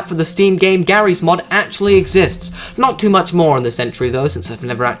 51 map for the Steam game Garry's Mod actually exists. Not too much more on this entry though, since I've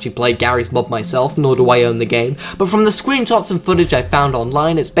never actually played Garry's Mod myself, nor do I own the game, but from the screenshots and footage I found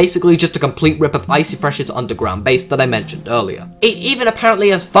online, it's basically just a complete rip of Icy Fresh's underground base that I mentioned earlier. It even apparently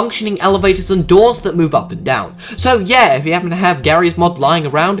has functioning elevators and doors that move up and down. So yeah, if you happen to have Garry's Mod lying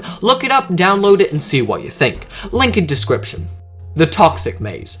around, look it up, download it, and see what you think. Link in description. The Toxic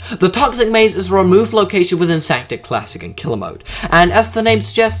Maze. The Toxic Maze is a removed location within saktk Classic and Killer Mode, and as the name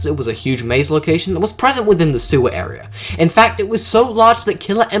suggests, it was a huge maze location that was present within the sewer area. In fact, it was so large that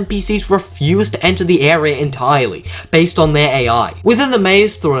killer NPCs refused to enter the area entirely, based on their AI. Within the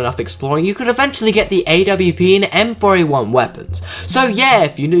maze, through enough exploring, you could eventually get the AWP and M4A1 weapons. So yeah,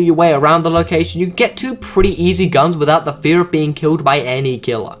 if you knew your way around the location, you could get two pretty easy guns without the fear of being killed by any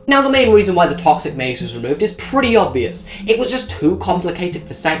killer. Now, the main reason why the Toxic Maze was removed is pretty obvious. It was just too complicated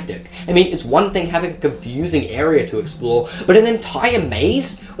for saktk. I mean, it's one thing having a confusing area to explore, but an entire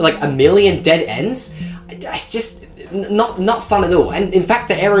maze with like a million dead ends? It's just not fun at all. And in fact,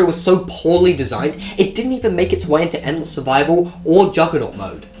 the area was so poorly designed, it didn't even make its way into Endless Survival or Juggernaut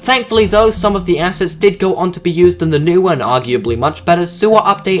mode. Thankfully though, some of the assets did go on to be used in the new and arguably much better sewer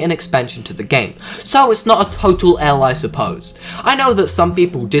update and expansion to the game, so it's not a total L, I suppose. I know that some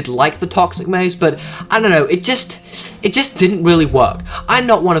people did like the toxic maze, but I don't know, it just didn't really work. I'm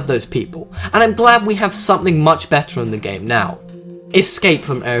not one of those people, and I'm glad we have something much better in the game now. Escape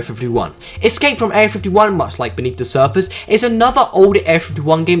from Area 51. Escape from Area 51, much like Beneath the Surface, is another old Area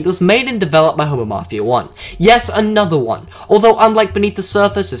 51 game that was made and developed by Homomafia 1. Yes, another one. Although unlike Beneath the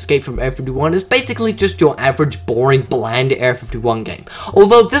Surface, Escape from Area 51 is basically just your average, boring, bland Area 51 game.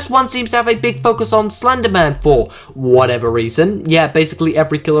 Although this one seems to have a big focus on Slender Man for whatever reason. Yeah, basically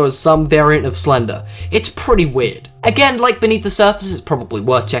every killer is some variant of Slender. It's pretty weird. Again, like Beneath the Surface, it's probably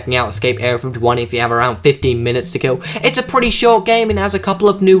worth checking out Escape Area 51 if you have around 15 minutes to kill. It's a pretty short game and has a couple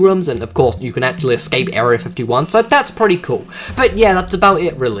of new rooms, and of course you can actually escape Area 51, so that's pretty cool. But yeah, that's about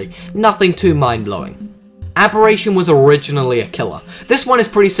it really. Nothing too mind-blowing. Aberration was originally a killer. This one is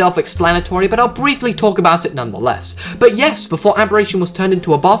pretty self-explanatory, but I'll briefly talk about it nonetheless. But yes, before Aberration was turned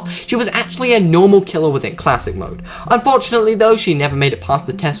into a boss, she was actually a normal killer within Classic mode. Unfortunately though, she never made it past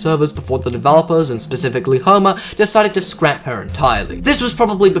the test servers before the developers, and specifically Homer, decided to scrap her entirely. This was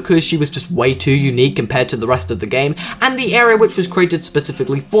probably because she was just way too unique compared to the rest of the game, and the area which was created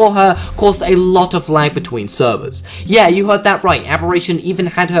specifically for her caused a lot of lag between servers. Yeah, you heard that right, Aberration even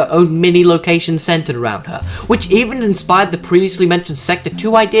had her own mini location centered around her, which even inspired the previously mentioned Sector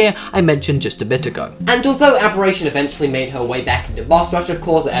 2 idea I mentioned just a bit ago. And although Aberration eventually made her way back into Boss Rush, of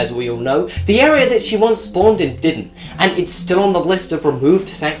course, as we all know, the area that she once spawned in didn't, and it's still on the list of removed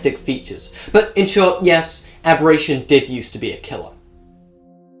saktk features. But in short, yes, Aberration did used to be a killer.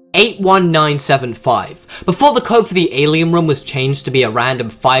 81975. Before the code for the alien room was changed to be a random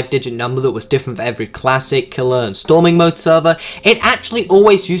 5-digit number that was different for every classic, killer, and storming mode server, it actually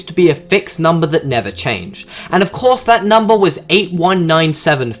always used to be a fixed number that never changed. And of course that number was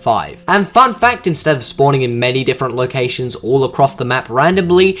 81975. And fun fact, instead of spawning in many different locations all across the map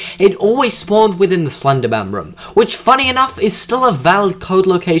randomly, it always spawned within the Slenderman room, which funny enough is still a valid code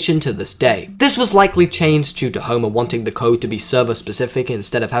location to this day. This was likely changed due to Homer wanting the code to be server specific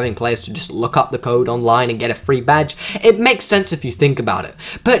instead of having players to just look up the code online and get a free badge. It makes sense if you think about it.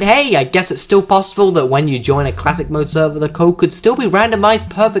 But hey, I guess it's still possible that when you join a classic mode server, the code could still be randomized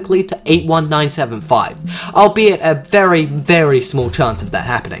perfectly to 81975, albeit a very, very small chance of that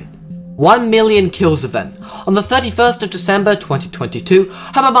happening. 1 million kills event. On the 31st of December 2022,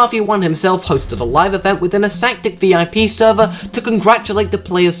 Homomafia 1 himself hosted a live event within a saktk VIP server to congratulate the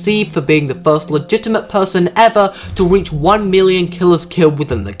player Seeb for being the first legitimate person ever to reach 1 million killers killed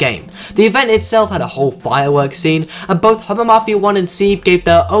within the game. The event itself had a whole fireworks scene, and both Homomafia 1 and Seeb gave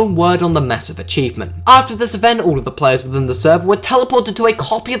their own word on the massive achievement. After this event, all of the players within the server were teleported to a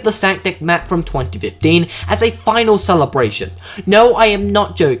copy of the saktk map from 2015 as a final celebration. No, I am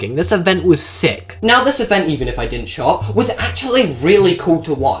not joking, this event was sick. Now this event, even if I didn't show up, was actually really cool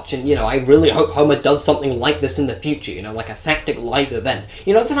to watch, and you know, I really hope Homer does something like this in the future, you know, like a saktk live event.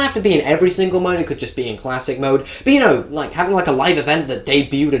 You know, it doesn't have to be in every single mode, it could just be in classic mode, but you know, like having like a live event that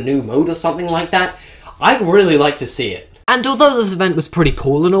debuted a new mode or something like that, I'd really like to see it. And although this event was pretty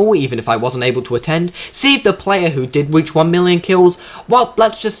cool and all, even if I wasn't able to attend, Seeb, the player who did reach 1 million kills, well,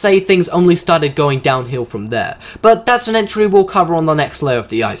 let's just say things only started going downhill from there. But that's an entry we'll cover on the next layer of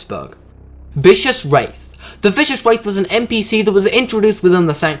the iceberg. Vicious Wraith. The Vicious Wraith was an NPC that was introduced within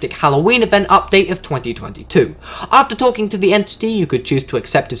the saktk Halloween event update of 2022. After talking to the entity, you could choose to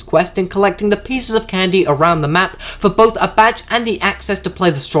accept his quest in collecting the pieces of candy around the map for both a badge and the access to play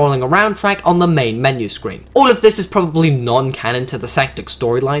the strolling around track on the main menu screen. All of this is probably non-canon to the saktk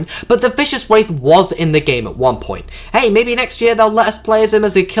storyline, but the Vicious Wraith was in the game at one point. Hey, maybe next year they'll let us play as him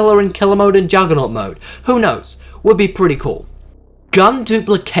as a killer in killer mode and juggernaut mode. Who knows? Would be pretty cool. Gun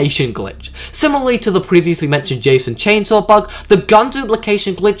duplication glitch. Similarly to the previously mentioned Jason chainsaw bug, the gun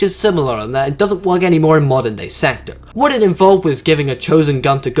duplication glitch is similar in that it doesn't work anymore in modern day saktk. What it involved was giving a chosen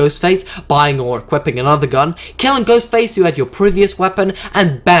gun to Ghostface, buying or equipping another gun, killing Ghostface who had your previous weapon,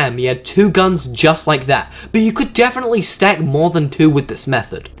 and bam, you had 2 guns just like that. But you could definitely stack more than 2 with this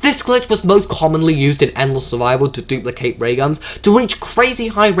method. This glitch was most commonly used in Endless Survival to duplicate ray guns to reach crazy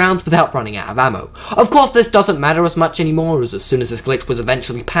high rounds without running out of ammo. Of course, this doesn't matter as much anymore, as soon as this glitch was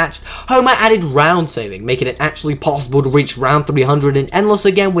eventually patched, Homer added round saving, making it actually possible to reach round 300 in Endless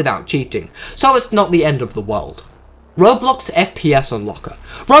again without cheating, so it's not the end of the world. Roblox FPS Unlocker.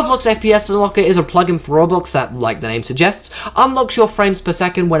 Roblox FPS Unlocker is a plugin for Roblox that, like the name suggests, unlocks your frames per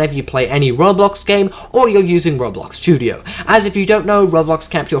second whenever you play any Roblox game or you're using Roblox Studio. As if you don't know, Roblox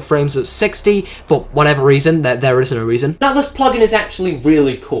caps your frames at 60 for whatever reason, there isn't a reason. Now this plugin is actually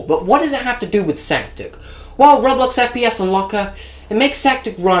really cool, but what does it have to do with saktk? Well, Roblox FPS Unlocker, it makes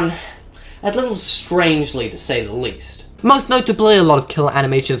saktk run a little strangely, to say the least. Most notably, a lot of kill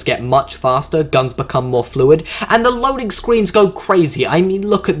animations get much faster, guns become more fluid, and the loading screens go crazy. I mean,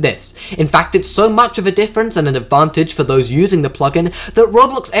 look at this. In fact, it's so much of a difference and an advantage for those using the plugin that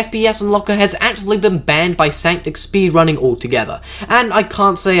Roblox FPS Unlocker has actually been banned by saktk speedrunning altogether, and I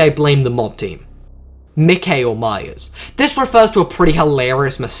can't say I blame the mod team. Michael Myers. This refers to a pretty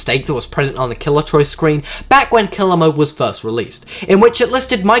hilarious mistake that was present on the killer choice screen back when killer mode was first released, in which it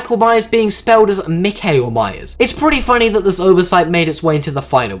listed Michael Myers being spelled as Michael Myers. It's pretty funny that this oversight made its way into the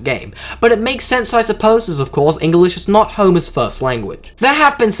final game, but it makes sense I suppose, as of course English is not Homer's first language. There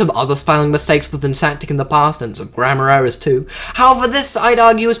have been some other spelling mistakes within saktk in the past, and some grammar errors too. However, this I'd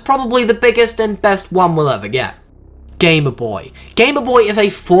argue is probably the biggest and best one we'll ever get. Gamer Boy. Gamer Boy is a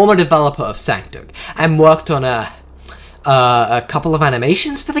former developer of saktk, and worked on a couple of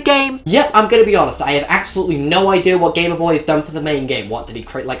animations for the game. Yep, I'm gonna be honest, I have absolutely no idea what Gamer Boy has done for the main game. What, did he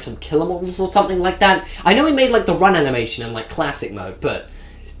create like some killer models or something like that? I know he made like the run animation in like classic mode, but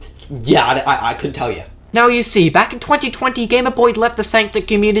yeah, I couldn't tell you. Now you see, back in 2020, Gamer Boy left the saktk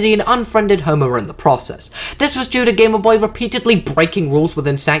community and unfriended Homer in the process. This was due to Gamer Boy repeatedly breaking rules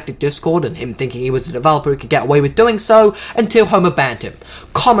within saktk Discord and him thinking he was a developer who could get away with doing so, until Homer banned him.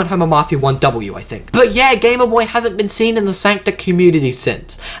 Common Homer Mafia 1W, I think. But yeah, Gamer Boy hasn't been seen in the saktk community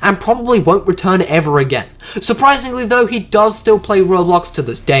since, and probably won't return ever again. Surprisingly though, he does still play Roblox to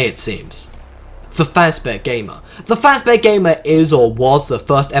this day, it seems. The Fazbear Gamer. The Fazbear Gamer is or was the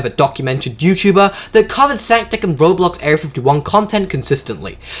first ever documented YouTuber that covered saktk and Roblox Area 51 content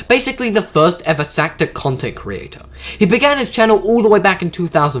consistently. Basically the first ever saktk content creator. He began his channel all the way back in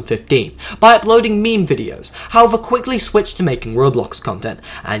 2015 by uploading meme videos, however quickly switched to making Roblox content,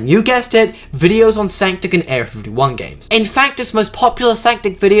 and you guessed it, videos on saktk and Area 51 games. In fact, his most popular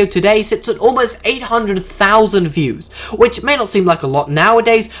saktk video today sits at almost 800,000 views, which may not seem like a lot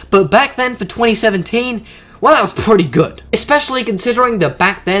nowadays, but back then for 2017, well, that was pretty good. Especially considering that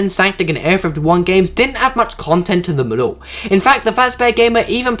back then, saktk and Area 51 games didn't have much content to them at all. In fact, the Fazbear Gamer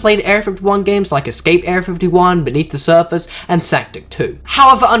even played Area 51 games like Escape Area 51, Beneath the Surface, and saktk 2.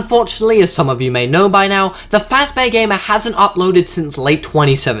 However, unfortunately, as some of you may know by now, the Fazbear Gamer hasn't uploaded since late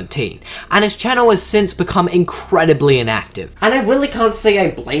 2017, and his channel has since become incredibly inactive. And I really can't say I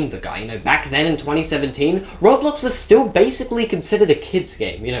blame the guy, you know, back then in 2017, Roblox was still basically considered a kid's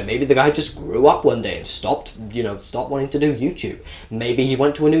game. You know, maybe the guy just grew up one day and stopped wanting to do YouTube. Maybe he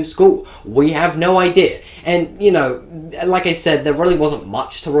went to a new school. We have no idea. And, you know, like I said, there really wasn't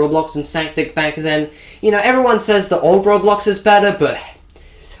much to Roblox and saktk back then. You know, everyone says that old Roblox is better, but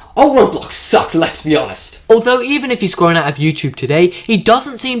old Roblox sucked, let's be honest. Although even if he's grown out of YouTube today, he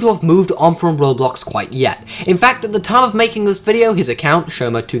doesn't seem to have moved on from Roblox quite yet. In fact, at the time of making this video, his account,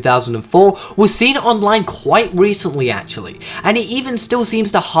 Shoma2004, was seen online quite recently actually, and he even still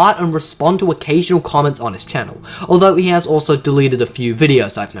seems to heart and respond to occasional comments on his channel, although he has also deleted a few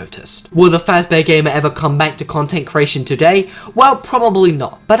videos I've noticed. Will the Fazbear Gamer ever come back to content creation today? Well, probably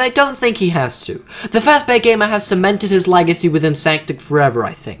not, but I don't think he has to. The Fazbear Gamer has cemented his legacy within saktk forever,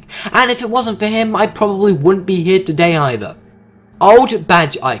 I think. And if it wasn't for him, I probably wouldn't be here today either. Old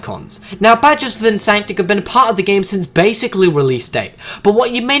badge icons. Now, badges within saktk have been a part of the game since basically release date, but what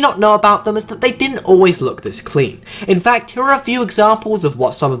you may not know about them is that they didn't always look this clean. In fact, here are a few examples of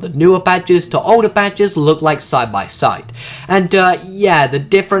what some of the newer badges to older badges look like side by side. And yeah, the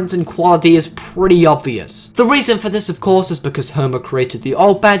difference in quality is pretty obvious. The reason for this, of course, is because Homer created the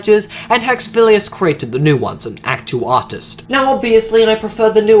old badges and Hexphilius created the new ones, an actual artist. Now, obviously, I prefer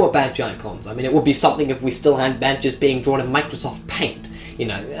the newer badge icons. I mean, it would be something if we still had badges being drawn in Microsoft Paint, you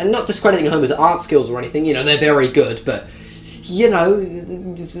know, and not discrediting Homer's art skills or anything, you know, they're very good, but, you know,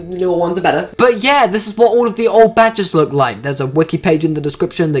 the newer ones are better. But yeah, this is what all of the old badges look like. There's a wiki page in the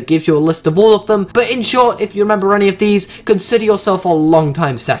description that gives you a list of all of them, but in short, if you remember any of these, consider yourself a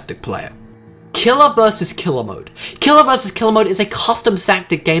long-time saktk player. Killer vs. Killer Mode. Killer vs. Killer Mode is a custom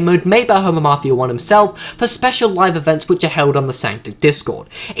saktk game mode made by Homer Mafia 1 himself for special live events which are held on the saktk Discord.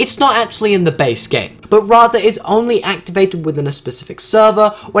 It's not actually in the base game, but rather is only activated within a specific server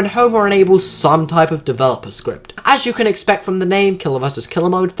when Homer enables some type of developer script. As you can expect from the name, Killer vs. Killer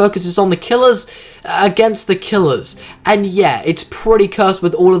mode focuses on the killers against the killers, and yeah, it's pretty cursed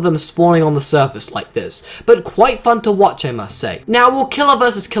with all of them spawning on the surface like this, but quite fun to watch, I must say. Now, will Killer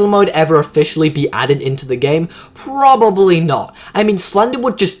vs. Killer mode ever officially be added into the game? Probably not. I mean, Slender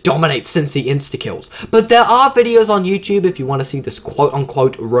would just dominate since he insta-kills, but there are videos on YouTube if you want to see this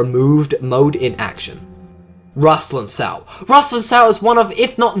quote-unquote removed mode in action. Rustle and Sal. Rustle and Sal is one of,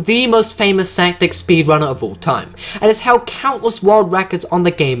 if not the most famous saktk speedrunner of all time, and has held countless world records on the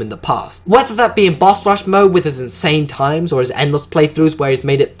game in the past. Whether that be in boss rush mode with his insane times, or his endless playthroughs where he's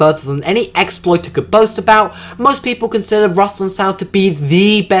made it further than any exploiter could boast about, most people consider Rustle and Sal to be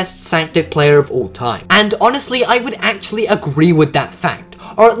the best saktk player of all time. And honestly, I would actually agree with that fact.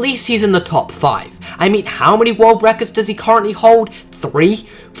 Or at least he's in the top 5. I mean, how many world records does he currently hold? 3?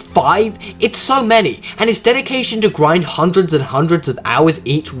 5? It's so many, and his dedication to grind hundreds and hundreds of hours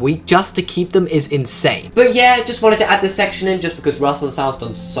each week just to keep them is insane. But yeah, just wanted to add this section in just because Rustle and Sal's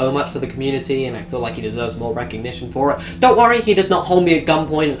done so much for the community and I feel like he deserves more recognition for it. Don't worry, he did not hold me at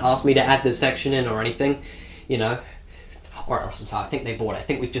gunpoint and ask me to add this section in or anything, you know. Alright, Rustle and Sal, I think they bought it. I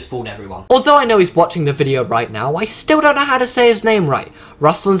think we've just fooled everyone. Although I know he's watching the video right now, I still don't know how to say his name right.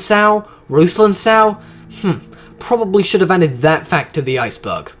 Rustle and Sal? Rustle and Sal? Probably should have added that fact to the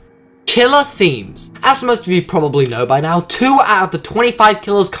iceberg. Killer themes. As most of you probably know by now, 2 out of the 25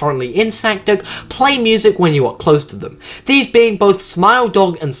 killers currently in saktk play music when you are close to them, these being both Smile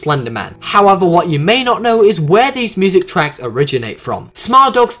Dog and Slender Man. However, what you may not know is where these music tracks originate from.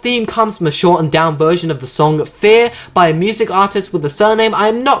 Smile Dog's theme comes from a shortened down version of the song Fear by a music artist with a surname I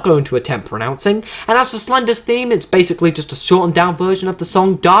am not going to attempt pronouncing, and as for Slender's theme, it's basically just a shortened down version of the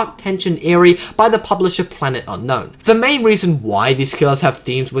song Dark Tension Eerie by the publisher Planet Unknown. The main reason why these killers have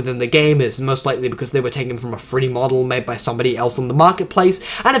themes within the game is most likely because they were taken from a free model made by somebody else on the marketplace,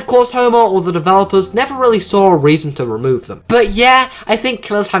 and of course Homer or the developers never really saw a reason to remove them. But yeah, I think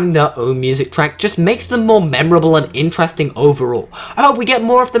killers having their own music track just makes them more memorable and interesting overall. I hope we get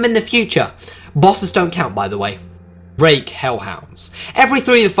more of them in the future. Bosses don't count, by the way. Rake Hellhounds. Every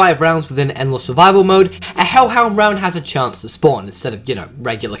 3 to 5 rounds within Endless Survival mode, a Hellhound round has a chance to spawn instead of, you know,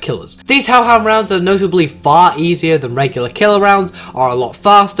 regular killers. These Hellhound rounds are notably far easier than regular killer rounds, are a lot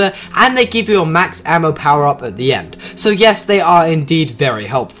faster, and they give you a max ammo power up at the end. So yes, they are indeed very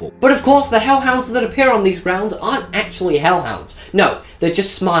helpful. But of course, the Hellhounds that appear on these rounds aren't actually Hellhounds. No, they're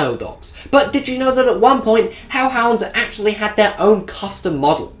just Smile Dogs. But did you know that at one point, Hellhounds actually had their own custom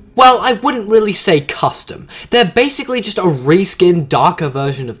model? Well, I wouldn't really say custom. They're basically just a reskinned, darker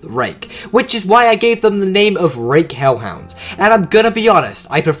version of the Rake, which is why I gave them the name of Rake Hellhounds. And I'm gonna be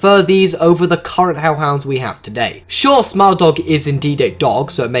honest, I prefer these over the current Hellhounds we have today. Sure, Smile Dog is indeed a dog,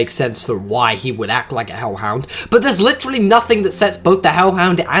 so it makes sense for why he would act like a Hellhound, but there's literally nothing that sets both the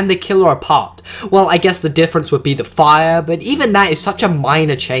Hellhound and the killer apart. Well, I guess the difference would be the fire, but even that is such a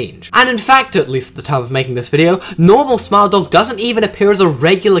minor change. And in fact, at least at the time of making this video, normal Smile Dog doesn't even appear as a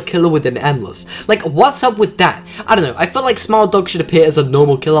regular killer within Endless. Like, what's up with that? I don't know, I feel like Smile Dog should appear as a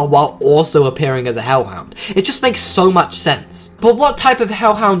normal killer while also appearing as a Hellhound. It just makes so much sense. But what type of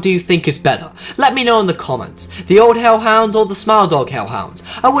Hellhound do you think is better? Let me know in the comments. The old Hellhounds or the Smile Dog Hellhounds?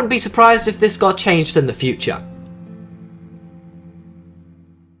 I wouldn't be surprised if this got changed in the future.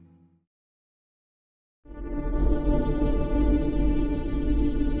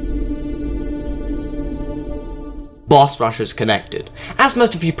 Boss Rushers connected. As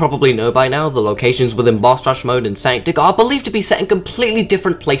most of you probably know by now, the locations within Boss Rush mode in saktk are believed to be set in completely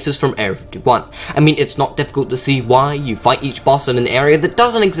different places from Area 51. I mean, it's not difficult to see why you fight each boss in an area that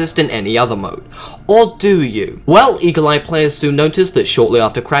doesn't exist in any other mode. Or do you? Well, eagle-eyed players soon noticed that shortly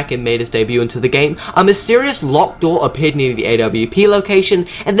after Kraken made his debut into the game, a mysterious locked door appeared near the AWP location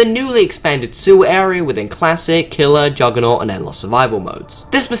in the newly expanded sewer area within Classic, Killer, Juggernaut, and Endless Survival modes.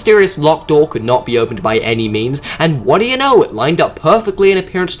 This mysterious locked door could not be opened by any means, and what do you know, it lined up perfectly in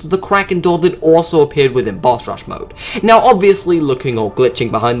appearance to the Kraken door that also appeared within Boss Rush mode. Now obviously looking or glitching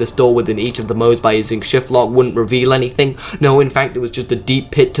behind this door within each of the modes by using shift lock wouldn't reveal anything. No, in fact it was just a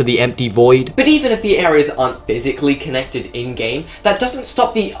deep pit to the empty void. But even if the areas aren't physically connected in-game, that doesn't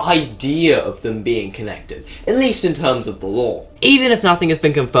stop the idea of them being connected, at least in terms of the lore. Even if nothing has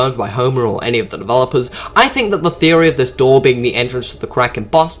been confirmed by Homer or any of the developers, I think that the theory of this door being the entrance to the Kraken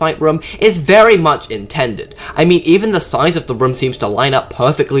boss fight room is very much intended. I mean, even the size of the room seems to line up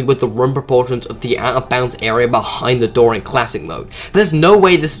perfectly with the room proportions of the out-of-bounds area behind the door in Classic mode. There's no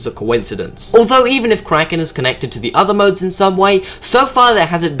way this is a coincidence. Although even if Kraken is connected to the other modes in some way, so far there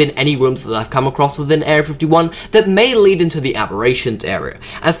hasn't been any rooms that I've come across within Area 51 that may lead into the Aberrations area,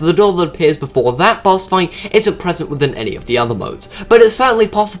 as the door that appears before that boss fight isn't present within any of the other modes. modes, but it's certainly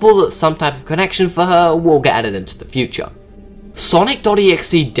possible that some type of connection for her will get added into the future.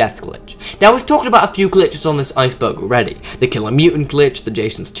 Sonic.exe death glitch. Now we've talked about a few glitches on this iceberg already, the Killer Mutant glitch, the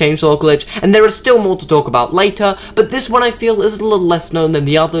Jason's Chainsaw glitch, and there is still more to talk about later, but this one I feel is a little less known than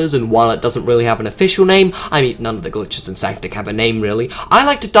the others, and while it doesn't really have an official name, I mean none of the glitches in saktk have a name really, I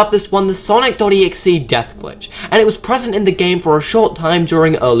like to dub this one the Sonic.exe death glitch, and it was present in the game for a short time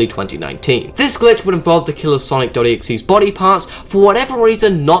during early 2019. This glitch would involve the killer's Sonic.exe's body parts for whatever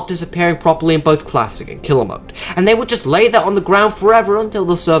reason not disappearing properly in both classic and killer mode, and they would just lay there on the ground forever until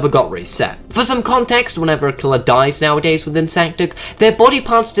the server got reset. For some context, whenever a killer dies nowadays within saktk, their body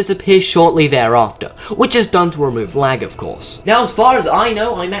parts disappear shortly thereafter, which is done to remove lag of course. Now as far as I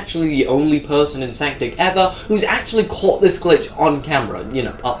know, I'm actually the only person in saktk ever who's actually caught this glitch on camera, you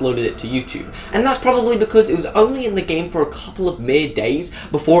know, uploaded it to YouTube, and that's probably because it was only in the game for a couple of mere days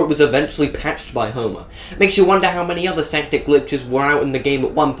before it was eventually patched by Homer. Makes you wonder how many other saktk glitches were out in the game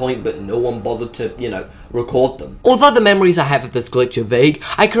at one point but no one bothered to, you know, record them. Although the memories I have of this glitch are vague,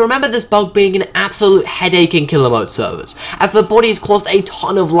 I can remember this bug being an absolute headache in killer mode servers, as the bodies caused a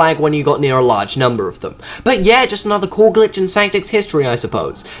ton of lag when you got near a large number of them. But yeah, just another cool glitch in saktk's history I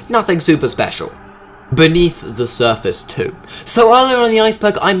suppose. Nothing super special. Beneath the Surface 2. So earlier on the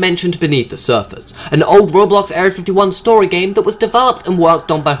iceberg I mentioned Beneath the Surface, an old Roblox Area 51 story game that was developed and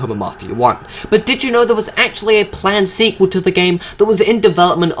worked on by Homer Mafia 1. But did you know there was actually a planned sequel to the game that was in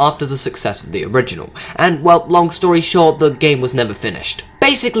development after the success of the original? And well, long story short, the game was never finished.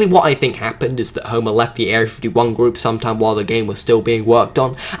 Basically what I think happened is that Homer left the Area 51 group sometime while the game was still being worked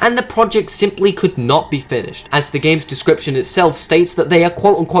on, and the project simply could not be finished, as the game's description itself states that they are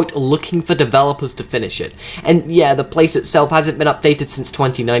quote-unquote looking for developers to finish it. And yeah, the place itself hasn't been updated since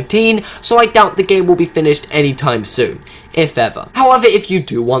 2019, so I doubt the game will be finished anytime soon, if ever. However, if you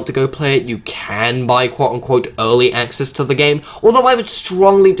do want to go play it, you can buy quote-unquote early access to the game, although I would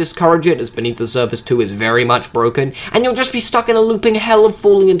strongly discourage it as Beneath the Surface 2 is very much broken, and you'll just be stuck in a looping hell of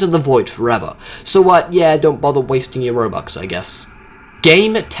falling into the void forever. So yeah, don't bother wasting your Robux, I guess.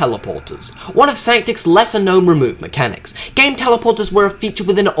 Game teleporters. One of saktk's lesser known remove mechanics. Game teleporters were a feature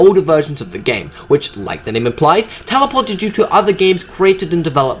within older versions of the game, which, like the name implies, teleported you to other games created and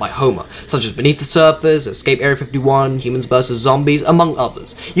developed by Homer, such as Beneath the Surface, Escape Area 51, Humans vs. Zombies, among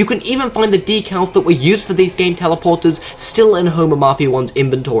others. You can even find the decals that were used for these game teleporters still in Homer Mafia 1's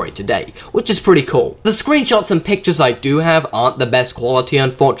inventory today, which is pretty cool. The screenshots and pictures I do have aren't the best quality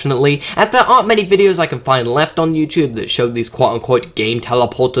unfortunately, as there aren't many videos I can find left on YouTube that show these quote-unquote game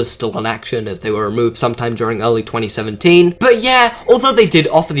teleporters still in action, as they were removed sometime during early 2017. But yeah, although they did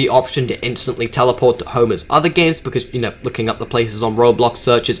offer the option to instantly teleport to Homer's other games because, you know, looking up the places on Roblox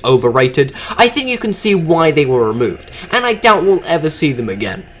search is overrated, I think you can see why they were removed, and I doubt we'll ever see them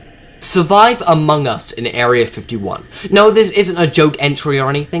again. Survive Among Us in Area 51. No, this isn't a joke entry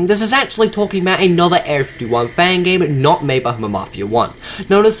or anything, this is actually talking about another Area 51 fan game not made by Homer Mafia 1,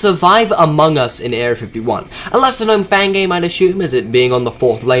 known as Survive Among Us in Area 51. A lesser known fan game I'd assume, as it being on the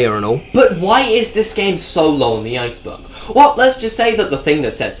 4th layer and all. But why is this game so low on the iceberg? Well, let's just say that the thing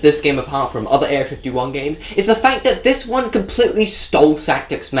that sets this game apart from other Area 51 games is the fact that this one completely stole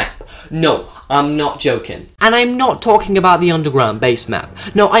saktk's map. No, I'm not joking. And I'm not talking about the underground base map.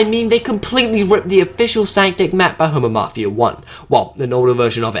 No, I mean they completely ripped the official saktk map by Homer Mafia 1. Well, an older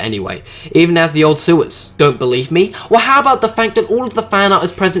version of it anyway. Even as the old sewers. Don't believe me? Well, how about the fact that all of the fan art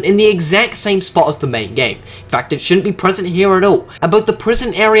is present in the exact same spot as the main game? In fact, it shouldn't be present here at all. And both the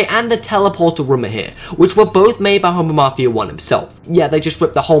prison area and the teleporter room are here, which were both made by Homer Mafia 1 himself. Yeah, they just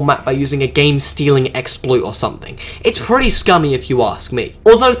ripped the whole map by using a game-stealing exploit or something. It's pretty scummy if you ask me.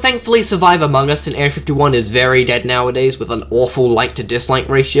 Although thankfully Survive Among Us in Area 51 is very dead nowadays with an awful like to dislike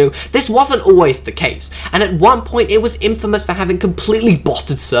ratio, this wasn't always the case, and at one point it was infamous for having completely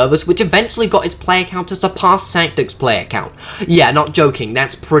botted servers which eventually got its player count to surpass saktk's player count. Yeah, not joking,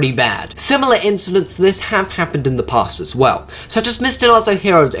 that's pretty bad. Similar incidents to this have happened in the past as well, such as Mr. Not So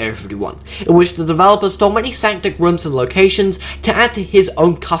Hero's Area 51, in which the developer stole many saktkk rooms and locations to add to his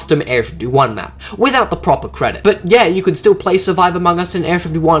own custom Area 51 map, without the proper credit. But yeah, you can still play Survive Among Us in Area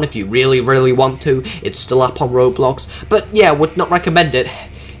 51 if you really want to. It's still up on Roblox, but yeah, would not recommend it.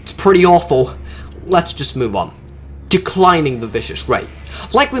 It's pretty awful. Let's just move on. Declining the Vicious Wraith.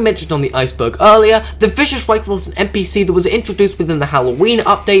 Like we mentioned on the Iceberg earlier, the Vicious Wraith was an NPC that was introduced within the Halloween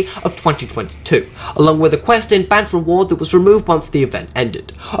update of 2022, along with a quest and badge reward that was removed once the event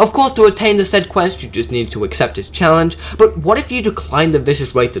ended. Of course, to attain the said quest, you just needed to accept his challenge, but what if you declined the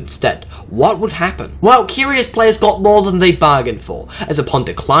Vicious Wraith instead? What would happen? Well, curious players got more than they bargained for, as upon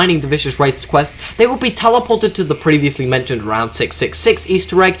declining the Vicious Wraith's quest, they would be teleported to the previously mentioned Round 666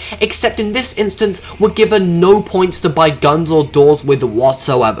 Easter egg, except in this instance were given no points to buy guns or doors with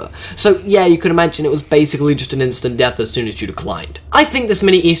whatsoever. So yeah, you can imagine it was basically just an instant death as soon as you declined. I think this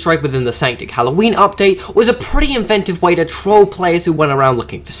mini Easter egg within the saktk Halloween update was a pretty inventive way to troll players who went around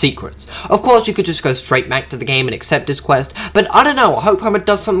looking for secrets. Of course, you could just go straight back to the game and accept his quest, but I don't know, I hope Homer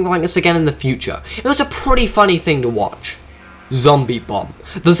does something like this again in the future. It was a pretty funny thing to watch. Zombie Bomb.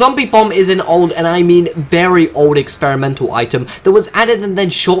 The Zombie Bomb is an old, and I mean very old, experimental item that was added and then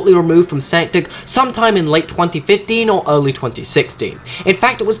shortly removed from saktk sometime in late 2015 or early 2016. In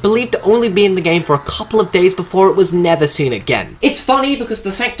fact, it was believed to only be in the game for a couple of days before it was never seen again. It's funny because the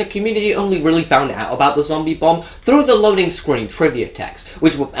saktk community only really found out about the Zombie Bomb through the loading screen trivia text,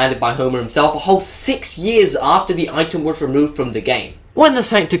 which were added by Homer himself a whole 6 years after the item was removed from the game. When the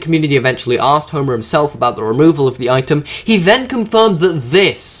saktk community eventually asked Homer himself about the removal of the item, he then confirmed that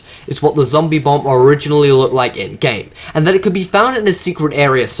this is what the Zombie Bomb originally looked like in-game, and that it could be found in a secret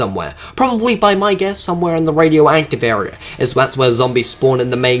area somewhere, probably by my guess somewhere in the radioactive area, as that's where zombies spawn in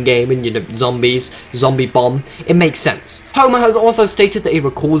the main game and, you know, zombies, Zombie Bomb, it makes sense. Homer has also stated that he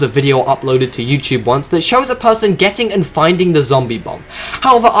recalls a video uploaded to YouTube once that shows a person getting and finding the Zombie Bomb.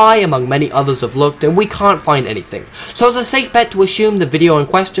 However, I, among many others, have looked and we can't find anything, so it's a safe bet to assume the video in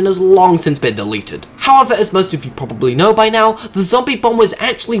question has long since been deleted. However, as most of you probably know by now, the Zombie Bomb was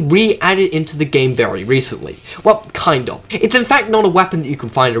actually re-added into the game very recently. Well, kind of. It's in fact not a weapon that you can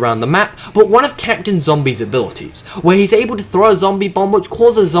find around the map, but one of Captain Zombie's abilities, where he's able to throw a zombie bomb which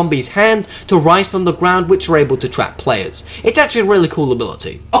causes zombies' hands to rise from the ground, which are able to trap players. It's actually a really cool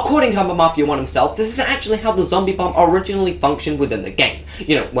ability. According to Homer Mafia 1 himself, this is actually how the Zombie Bomb originally functioned within the game,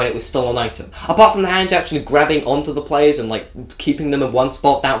 you know, when it was still an item. Apart from the hands actually grabbing onto the players and like keeping them in one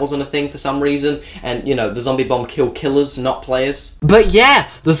spot, that wasn't a thing for some reason, and you know, the Zombie Bomb killed killers, not players. But yeah,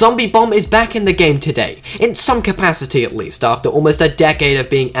 the Zombie Bomb is back in the game today, in some capacity at least, after almost a decade of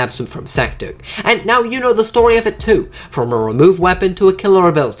being absent from saktk. And now you know the story of it too, from a removed weapon to a killer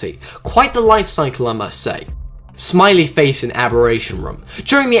ability. Quite the life cycle, I must say. Smiley face in Aberration Room.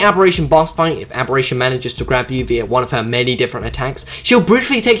 During the Aberration boss fight, if Aberration manages to grab you via one of her many different attacks, she'll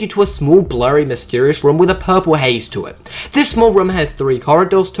briefly take you to a small, blurry, mysterious room with a purple haze to it. This small room has 3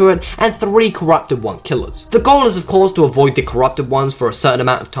 corridors to it, and 3 Corrupted 1 killers. The goal is of course to avoid the Corrupted ones for a certain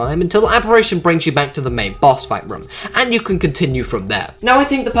amount of time until Aberration brings you back to the main boss fight room, and you can continue from there. Now I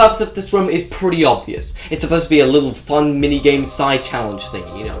think the purpose of this room is pretty obvious. It's supposed to be a little fun minigame side challenge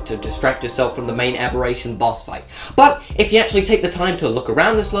thingy, you know, to distract yourself from the main Aberration boss fight. But if you actually take the time to look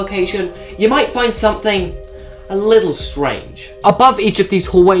around this location, you might find something a little strange. Above each of these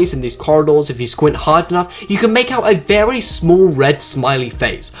hallways and these corridors, if you squint hard enough, you can make out a very small red smiley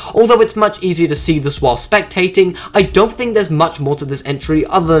face. Although it's much easier to see this while spectating, I don't think there's much more to this entry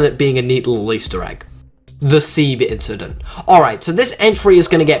other than it being a neat little Easter egg. The Seeb incident. Alright, so this entry is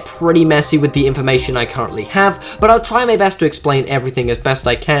going to get pretty messy with the information I currently have, but I'll try my best to explain everything as best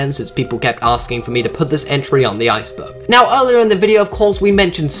I can since people kept asking for me to put this entry on the Iceberg. Now earlier in the video, of course, we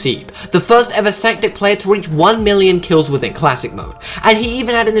mentioned Seeb, the first ever saktk player to reach 1 million kills within classic mode, and he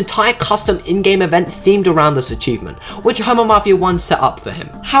even had an entire custom in-game event themed around this achievement, which Homer Mafia 1 set up for him.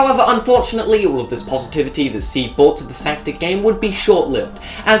 However, unfortunately, all of this positivity that Seeb brought to the saktk game would be short-lived,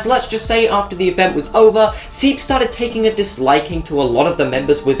 as let's just say after the event was over, Seeb started taking a disliking to a lot of the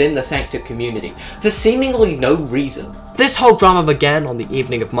members within the saktk community, for seemingly no reason. This whole drama began on the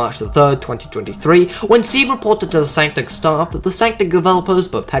evening of March the 3rd, 2023, when Seeb reported to the saktk staff that the saktk developers,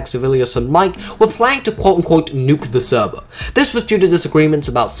 both Hexavilius and Mike, were planning to quote-unquote nuke the server. This was due to disagreements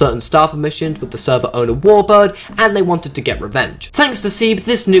about certain staff permissions with the server owner Warbird, and they wanted to get revenge. Thanks to Seeb,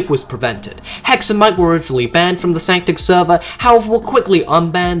 this nuke was prevented. Hex and Mike were originally banned from the saktk server, however were quickly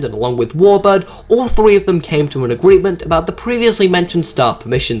unbanned, and along with Warbird, all 3 of them came to an agreement about the previously mentioned staff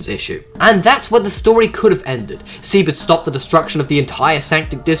permissions issue. And that's where the story could have ended. Seeb had stopped the destruction of the entire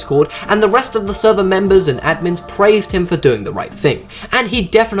saktk Discord, and the rest of the server members and admins praised him for doing the right thing, and he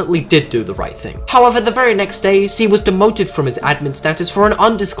definitely did do the right thing. However, the very next day, Seeb was demoted from his admin status for an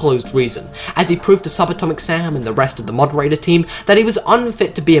undisclosed reason, as he proved to Subatomic Sam and the rest of the moderator team that he was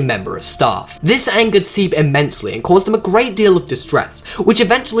unfit to be a member of staff. This angered Seeb immensely and caused him a great deal of distress, which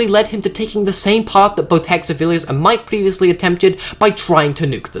eventually led him to taking the same path that both Hexavilius and Mike previously attempted by trying to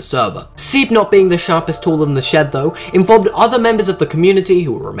nuke the server. Seeb not being the sharpest tool in the shed though, informed other members of the community,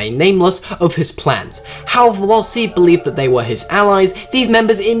 who will remain nameless, of his plans. However, while Seeb believed that they were his allies, these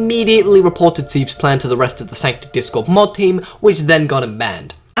members immediately reported Seeb's plan to the rest of the saktk Discord mod team, which then got him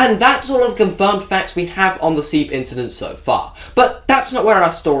banned. And that's all of the confirmed facts we have on the Seeb incident so far. But that's not where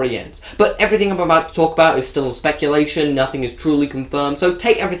our story ends. But everything I'm about to talk about is still speculation, nothing is truly confirmed, so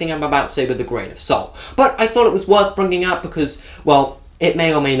take everything I'm about to say with a grain of salt. But I thought it was worth bringing up because, well, it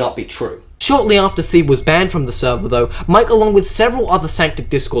may or may not be true. Shortly after Seeb was banned from the server though, Mike along with several other saktk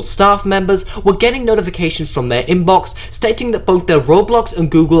Discord staff members were getting notifications from their inbox stating that both their Roblox and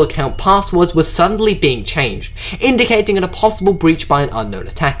Google account passwords were suddenly being changed, indicating a possible breach by an unknown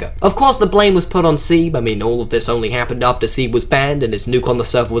attacker. Of course the blame was put on Seeb. I mean, all of this only happened after Seeb was banned and his nuke on the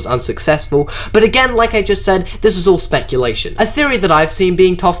server was unsuccessful, but again, like I just said, this is all speculation. A theory that I've seen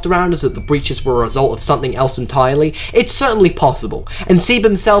being tossed around is that the breaches were a result of something else entirely. It's certainly possible, and Seeb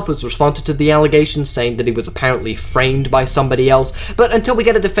himself has responded to the allegations saying that he was apparently framed by somebody else, but until we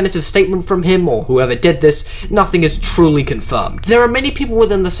get a definitive statement from him or whoever did this, nothing is truly confirmed. There are many people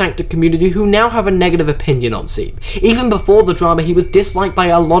within the saktk community who now have a negative opinion on Seeb. Even before the drama, he was disliked by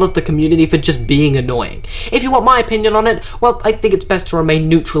a lot of the community for just being annoying. If you want my opinion on it, well, I think it's best to remain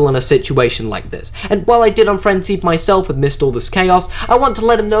neutral in a situation like this, and while I did unfriend Seeb myself amidst all this chaos, I want to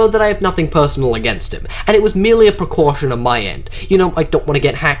let him know that I have nothing personal against him, and it was merely a precaution on my end. You know, I don't want to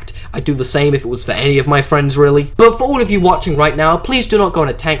get hacked. I'd do the same if it was for any of my friends really. But for all of you watching right now, please do not go and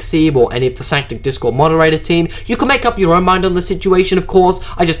attack Seeb or any of the saktk Discord moderator team. You can make up your own mind on the situation, of course.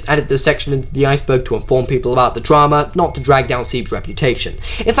 I just added this section into the Iceberg to inform people about the drama, not to drag down Seeb's reputation.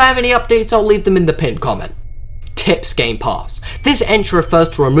 If I have any updates, I'll leave them in the pinned comment. Tips Game Pass. This entry refers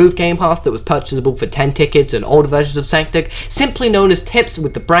to a removed Game Pass that was purchasable for 10 tickets in older versions of saktk, simply known as tips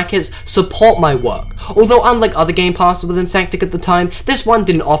with the brackets, support my work. Although unlike other Game Passes within saktk at the time, this one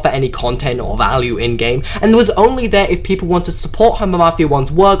didn't offer any content or value in-game, and was only there if people want to support Humber Mafia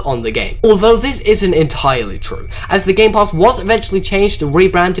 1's work on the game. Although this isn't entirely true, as the Game Pass was eventually changed and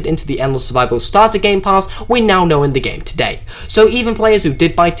rebranded into the Endless Survival Starter Game Pass we now know in the game today. So even players who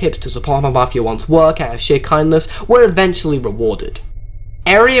did buy tips to support Humber Mafia 1's work out of sheer kindness were eventually rewarded.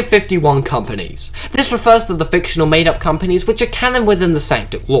 Area 51 companies. This refers to the fictional made-up companies which are canon within the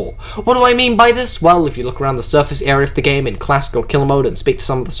saktk lore. What do I mean by this? Well, if you look around the surface area of the game in classic or killer mode and speak to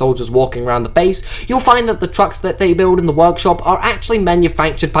some of the soldiers walking around the base, you'll find that the trucks that they build in the workshop are actually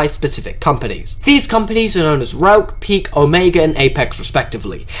manufactured by specific companies. These companies are known as Rauk, Peak, Omega, and Apex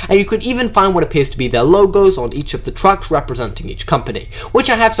respectively, and you could even find what appears to be their logos on each of the trucks representing each company,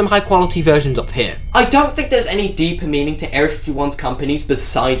 which I have some high quality versions of here. I don't think there's any deeper meaning to Area 51's companies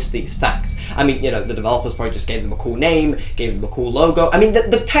besides these facts. I mean, you know, the developers probably just gave them a cool name, gave them a cool logo. I mean,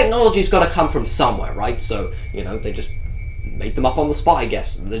 the technology's got to come from somewhere, right? So, you know, they just made them up on the spot, I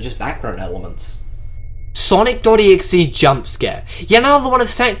guess. They're just background elements. Sonic.exe jump scare, yet another one of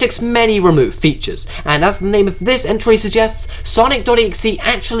saktk's many removed features, and as the name of this entry suggests, Sonic.exe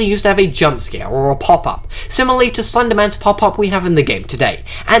actually used to have a jump scare or a pop-up, similarly to Slenderman's pop-up we have in the game today,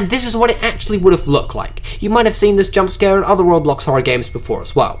 and this is what it actually would have looked like. You might have seen this jump scare in other Roblox horror games before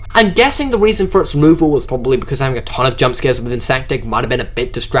as well. I'm guessing the reason for its removal was probably because having a ton of jump scares within saktk might have been a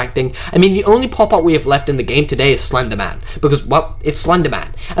bit distracting. I mean, the only pop-up we have left in the game today is Slenderman, because, well, it's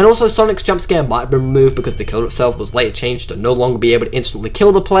Slenderman, and also Sonic's jump scare might have been removed because the killer itself was later changed to no longer be able to instantly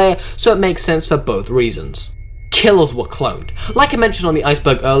kill the player, so it makes sense for both reasons. Killers were cloned. Like I mentioned on the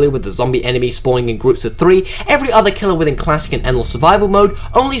Iceberg earlier with the zombie enemies spawning in groups of 3, every other killer within Classic and Endless Survival mode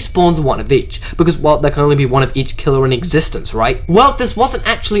only spawns one of each, because, well, there can only be one of each killer in existence, right? Well, this wasn't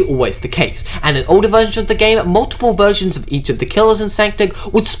actually always the case, and in older versions of the game, multiple versions of each of the killers in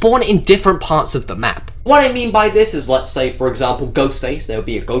saktk would spawn in different parts of the map. What I mean by this is, let's say, for example, Ghostface. There'll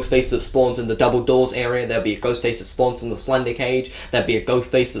be a Ghostface that spawns in the double doors area, there'll be a Ghostface that spawns in the Slender Cage, there'll be a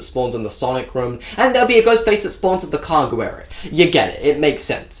Ghostface that spawns in the Sonic Room, and there'll be a Ghostface that spawns in the cargo area. You get it, it makes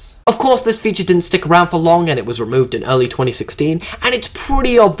sense. Of course, this feature didn't stick around for long and it was removed in early 2016, and it's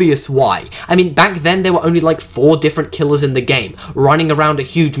pretty obvious why. I mean, back then there were only like 4 different killers in the game, running around a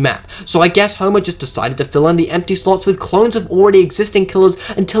huge map, so I guess Homer just decided to fill in the empty slots with clones of already existing killers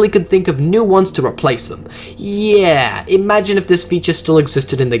until he could think of new ones to replace them. Yeah, imagine if this feature still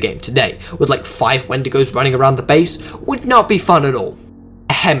existed in the game today, with like 5 Wendigos running around the base. Would not be fun at all.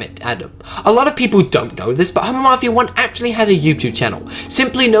 Adam. A lot of people don't know this, but Humber Mafia 1 actually has a YouTube channel,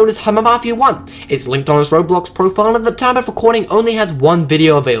 simply known as Humber Mafia 1. It's linked on his Roblox profile, and at the time of recording only has 1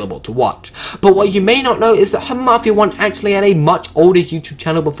 video available to watch. But what you may not know is that Humber Mafia 1 actually had a much older YouTube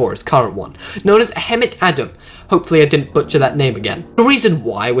channel before his current one, known as Adam. Hopefully I didn't butcher that name again. The reason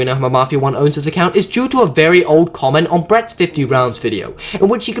why we know Homer Mafia 1 owns his account is due to a very old comment on Brett's 50 rounds video, in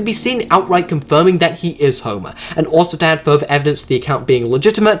which he could be seen outright confirming that he is Homer, and also to add further evidence to the account being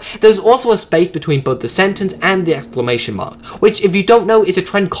legitimate, there's also a space between both the sentence and the exclamation mark, which if you don't know is a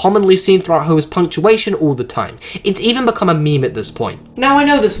trend commonly seen throughout Homer's punctuation all the time. It's even become a meme at this point. Now I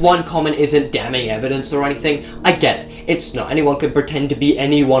know this one comment isn't damning evidence or anything, I get it, it's not, anyone can pretend to be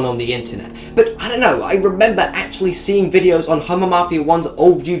anyone on the internet, but I don't know, I remember actually seeing videos on Homer Mafia 1's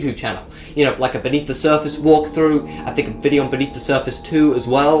old YouTube channel, you know, like a Beneath the Surface walkthrough, I think a video on Beneath the Surface 2 as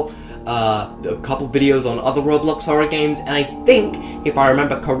well, a couple videos on other Roblox horror games, and I think, if I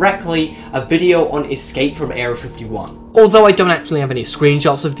remember correctly, a video on Escape from Area 51. Although I don't actually have any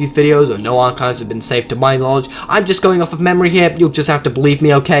screenshots of these videos, or no archives have been saved to my knowledge, I'm just going off of memory here, you'll just have to believe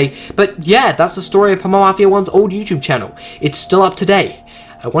me, okay? But yeah, that's the story of Homer Mafia 1's old YouTube channel. It's still up today.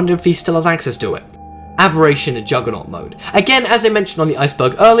 I wonder if he still has access to it. Aberration in Juggernaut mode. Again, as I mentioned on the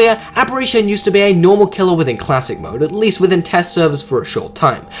Iceberg earlier, Aberration used to be a normal killer within Classic mode, at least within test servers for a short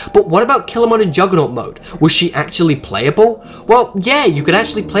time. But what about killer mode in Juggernaut mode? Was she actually playable? Well, yeah, you could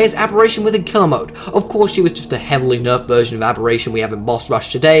actually play as Aberration within killer mode. Of course, she was just a heavily nerfed version of Aberration we have in Boss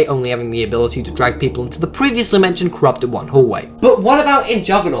Rush today, only having the ability to drag people into the previously mentioned Corrupted 1 hallway. But what about in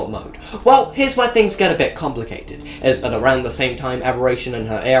Juggernaut mode? Well, here's where things get a bit complicated, as at around the same time Aberration and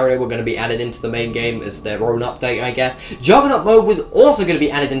her area were going to be added into the main game as their own update, I guess. Juggernaut mode was also going to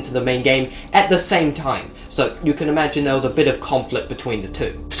be added into the main game at the same time, so you can imagine there was a bit of conflict between the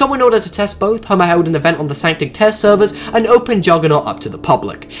two. So in order to test both, Homer held an event on the saktk test servers and opened Juggernaut up to the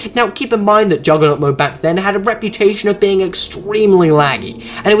public. Now keep in mind that Juggernaut mode back then had a reputation of being extremely laggy,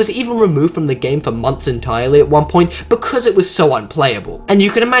 and it was even removed from the game for months entirely at one point because it was so unplayable. And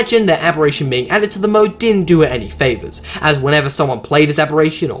you can imagine that Aberration being added to the mode didn't do it any favours, as whenever someone played as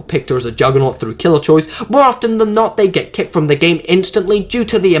Aberration or picked her as a Juggernaut through killer choice, more often than not they get kicked from the game instantly due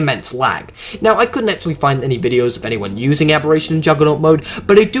to the immense lag. Now I couldn't actually find any videos of anyone using Aberration in Juggernaut mode,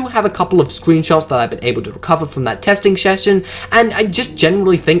 but I do have a couple of screenshots that I've been able to recover from that testing session, and I just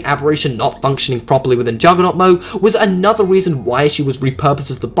generally think Aberration not functioning properly within Juggernaut mode was another reason why she was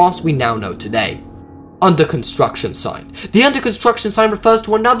repurposed as the boss we now know today. Under construction sign. The under construction sign refers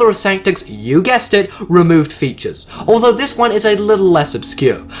to another of saktk, you guessed it, removed features, although this one is a little less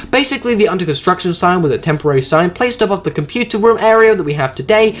obscure. Basically, the under construction sign was a temporary sign placed above the computer room area that we have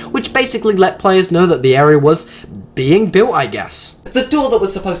today, which basically let players know that the area was being built, I guess. The door that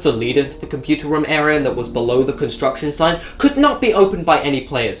was supposed to lead into the computer room area and that was below the construction sign could not be opened by any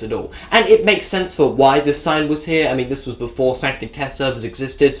players at all, and it makes sense for why this sign was here. I mean, this was before saktk test servers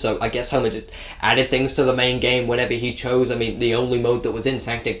existed, so I guess Homer just added things to the main game whenever he chose. I mean, the only mode that was in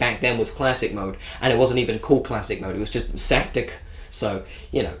saktk back then was Classic mode, and it wasn't even called Classic mode, it was just saktk. So,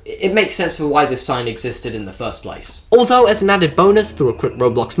 you know, it makes sense for why this sign existed in the first place. Although, as an added bonus, through a quick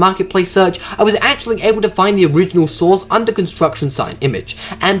Roblox marketplace search, I was actually able to find the original source under construction sign image,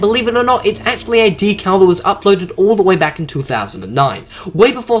 and believe it or not, it's actually a decal that was uploaded all the way back in 2009,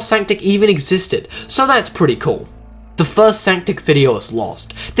 way before saktk even existed, so that's pretty cool. The first saktk video is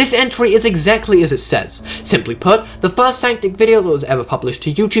lost. This entry is exactly as it says. Simply put, the first saktk video that was ever published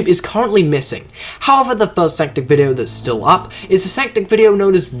to YouTube is currently missing. However, the first saktk video that's still up is a saktk video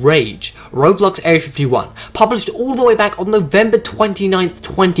known as Rage, Roblox Area 51, published all the way back on November 29th,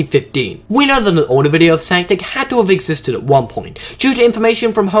 2015. We know that an older video of saktk had to have existed at one point, due to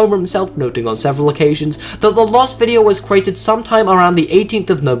information from Homer himself noting on several occasions that the lost video was created sometime around the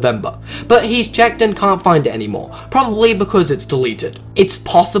 18th of November, but he's checked and can't find it anymore, probably because it's deleted. It's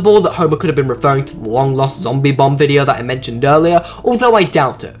possible that Homer could have been referring to the long-lost zombie bomb video that I mentioned earlier, although I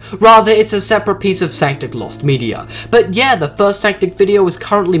doubt it. Rather, it's a separate piece of saktk lost media. But yeah, the first saktk video is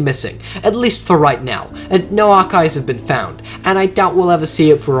currently missing, at least for right now, and no archives have been found, and I doubt we'll ever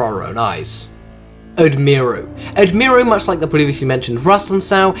see it for our own eyes. Admiru. Admiru, much like the previously mentioned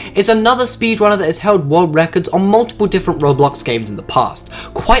Ruslan, is another speedrunner that has held world records on multiple different Roblox games in the past.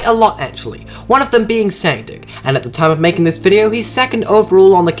 Quite a lot actually, one of them being saktk, and at the time of making this video he's second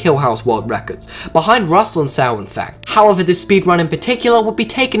overall on the Kill House world records, behind Ruslan in fact. However, this speedrun in particular would be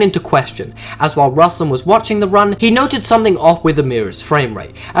taken into question, as while Ruslan was watching the run, he noted something off with Admiru's frame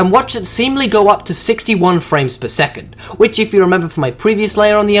rate, and watched it seemingly go up to 61 frames per second, which if you remember from my previous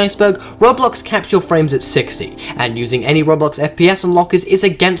layer on the Iceberg, Roblox caps your frames at 60, and using any Roblox FPS unlockers is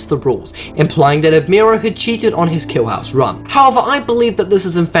against the rules, implying that Admiru had cheated on his Kill House run. However, I believe that this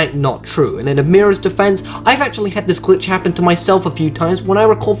is in fact not true, and in Admiru's defense, I've actually had this glitch happen to myself a few times when I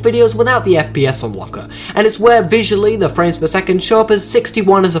record videos without the FPS unlocker, and it's where visually Usually, the frames per second show up as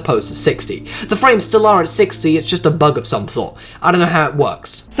 61 as opposed to 60. The frames still are at 60, it's just a bug of some sort. I don't know how it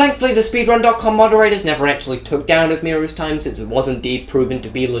works. Thankfully, the speedrun.com moderators never actually took down Admiro's time since it was indeed proven to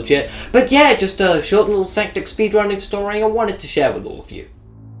be legit. But yeah, just a short little saktk speedrunning story I wanted to share with all of you.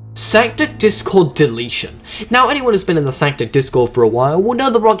 Saktk Discord deletion. Now, anyone who's been in the saktk Discord for a while will know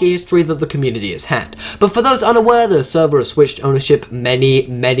the rocky history that the community has had, but for those unaware, the server has switched ownership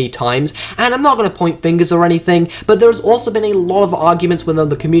many times, and I'm not going to point fingers or anything, but there's also been a lot of arguments within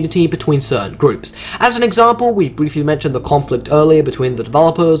the community between certain groups. As an example, we briefly mentioned the conflict earlier between the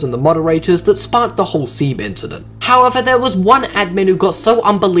developers and the moderators that sparked the whole Seeb incident. However, there was one admin who got so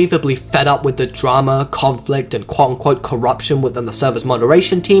unbelievably fed up with the drama, conflict, and quote-unquote corruption within the server's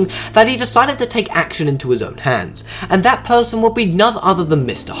moderation team that he decided to take action into his own hands, and that person would be none other than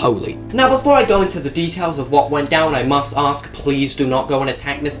Mr. Holy. Now, before I go into the details of what went down, I must ask, please do not go and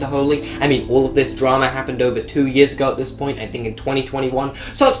attack Mr. Holy. I mean, all of this drama happened over 2 years ago at this point, I think in 2021,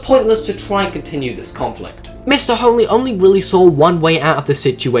 so it's pointless to try and continue this conflict. Mr. Holy only really saw one way out of the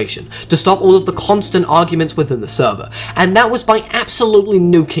situation, to stop all of the constant arguments within the server, and that was by absolutely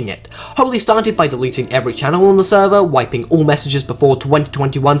nuking it. Holy started by deleting every channel on the server, wiping all messages before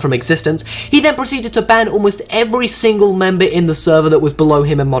 2021 from existence. He then proceeded to ban almost every single member in the server that was below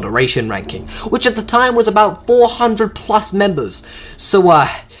him in moderation ranking, which at the time was about 400 plus members. So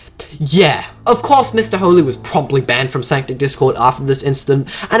yeah. Of course, Mr. Holy was promptly banned from saktk Discord after this incident,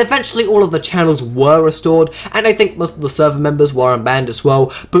 and eventually all of the channels were restored, and I think most of the server members were unbanned as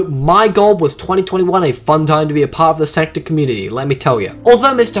well, but my god, was 2021 a fun time to be a part of the saktk community, let me tell you.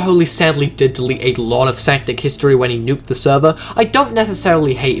 Although Mr. Holy sadly did delete a lot of saktk history when he nuked the server, I don't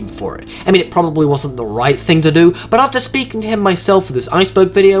necessarily hate him for it. I mean, it probably wasn't the right thing to do, but after speaking to him myself for this Iceberg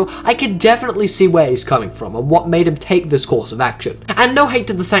video, I could definitely see where he's coming from and what made him take this course of action. And no hate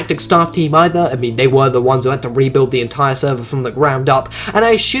to the saktk staff team either. I mean, they were the ones who had to rebuild the entire server from the ground up, and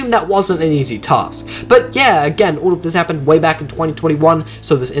I assume that wasn't an easy task. But yeah, again, all of this happened way back in 2021,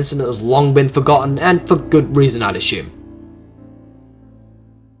 so this incident has long been forgotten, and for good reason, I'd assume.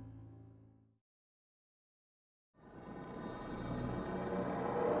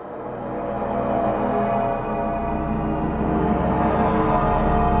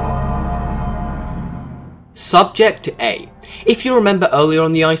 Subject A. If you remember earlier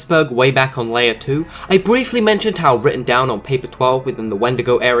on the Iceberg, way back on layer 2, I briefly mentioned how written down on paper 12 within the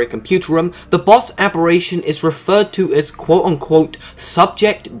Wendigo area computer room, the boss aberration is referred to as quote-unquote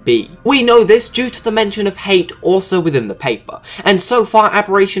Subject B. We know this due to the mention of hate also within the paper, and so far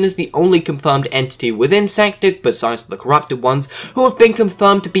aberration is the only confirmed entity within saktk, besides the corrupted ones, who have been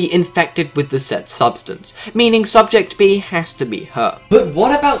confirmed to be infected with the said substance, meaning Subject B has to be her. But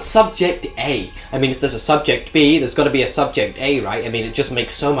what about Subject A? I mean, if there's a Subject B, there's got to be a Subject A, right? I mean, it just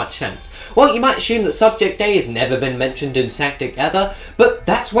makes so much sense. Well, you might assume that Subject A has never been mentioned in saktk ever, but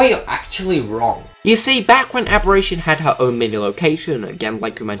that's where you're actually wrong. You see, back when Aberration had her own mini location, again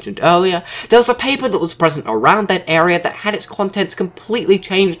like we mentioned earlier, there was a paper that was present around that area that had its contents completely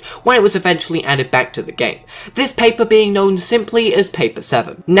changed when it was eventually added back to the game. This paper being known simply as Paper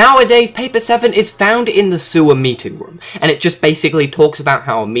 7. Nowadays, Paper 7 is found in the sewer meeting room, and it just basically talks about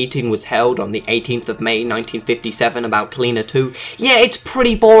how a meeting was held on the 18th of May 1957 about Cleaner 2. Yeah, it's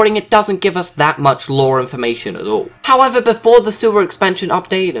pretty boring, it doesn't give us that much lore information at all. However, before the sewer expansion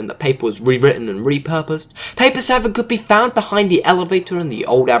update and the paper was rewritten and repurposed, Paper 7 could be found behind the elevator in the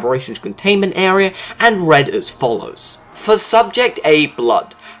old Aberrations containment area and read as follows. For Subject A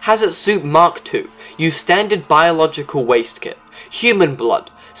blood, Hazard Suit Mark II, use standard biological waste kit. Human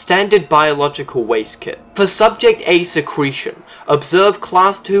blood, standard biological waste kit. For Subject A secretion, observe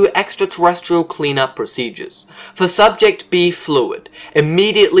Class 2 extraterrestrial cleanup procedures. For Subject B fluid,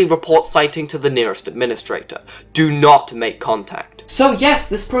 immediately report sighting to the nearest administrator. Do not make contact. So yes,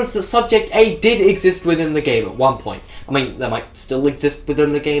 this proves that Subject A did exist within the game at one point. I mean, they might still exist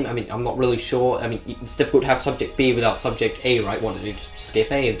within the game. I mean, I'm not really sure. I mean, it's difficult to have Subject B without Subject A, right? What, did you just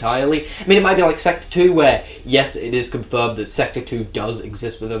skip A entirely? I mean, it might be like Sector 2, where, yes, it is confirmed that Sector 2 does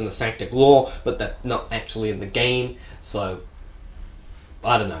exist within the saktk lore, but they're not actually in the game, so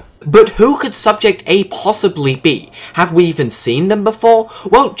I don't know. But who could Subject A possibly be? Have we even seen them before?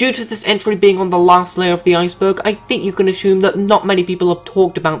 Well, due to this entry being on the last layer of the iceberg, I think you can assume that not many people have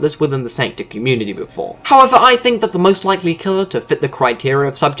talked about this within the saktk community before. However, I think that the most likely killer to fit the criteria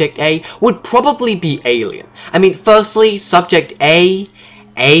of Subject A would probably be Alien. I mean, firstly, Subject A,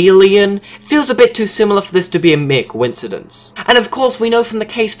 Alien feels a bit too similar for this to be a mere coincidence. And of course we know from the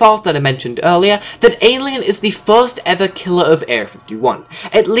case files that I mentioned earlier that Alien is the first ever killer of Area 51,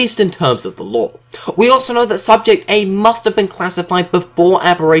 at least in terms of the lore. We also know that Subject A must have been classified before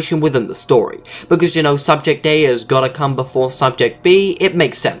Aberration within the story, because you know Subject A has gotta come before Subject B, it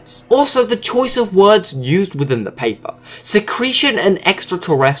makes sense. Also the choice of words used within the paper, secretion and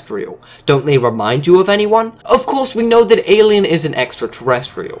extraterrestrial, don't they remind you of anyone? Of course we know that Alien is an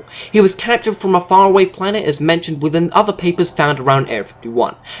extraterrestrial. He was captured from a faraway planet as mentioned within other papers found around Area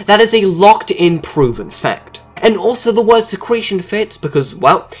 51. That is a locked in proven fact. And also the word secretion fits because,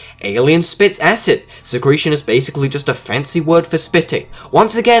 well, Alien spits acid. Secretion is basically just a fancy word for spitting.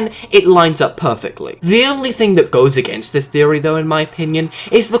 Once again, it lines up perfectly. The only thing that goes against this theory though, in my opinion,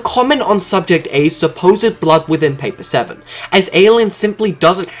 is the comment on Subject A's supposed blood within Paper 7, as Alien simply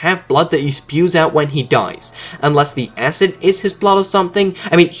doesn't have blood that he spews out when he dies. Unless the acid is his blood or something.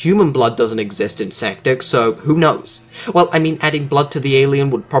 I mean, human blood doesn't exist in saktk, so who knows? Well, I mean, adding blood to the alien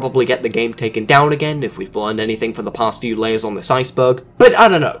would probably get the game taken down again if we've learned anything from the past few layers on this iceberg. But I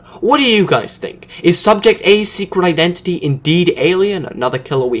don't know, what do you guys think? Is Subject A's secret identity indeed Alien, another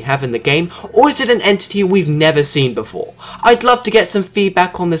killer we have in the game, or is it an entity we've never seen before? I'd love to get some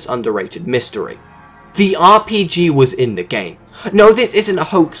feedback on this underrated mystery. The RPG was in the game. No, this isn't a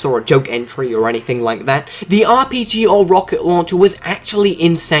hoax or a joke entry or anything like that. The RPG or rocket launcher was actually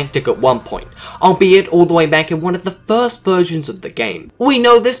in saktk at one point, albeit all the way back in one of the first versions of the game. We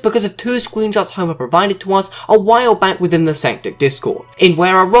know this because of two screenshots Homer provided to us a while back within the saktk Discord, in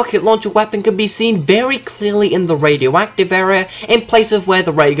where a rocket launcher weapon can be seen very clearly in the radioactive area in place of where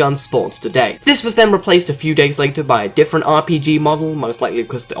the ray gun spawns today. This was then replaced a few days later by a different RPG model, most likely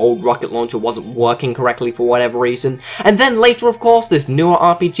because the old rocket launcher wasn't working correctly for whatever reason, and then later of course this newer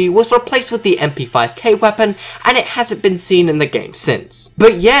RPG was replaced with the MP5K weapon, and it hasn't been seen in the game since.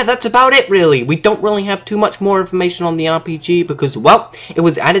 But yeah, that's about it really. We don't really have too much more information on the RPG because, well, it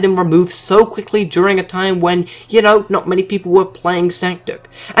was added and removed so quickly during a time when, you know, not many people were playing saktk.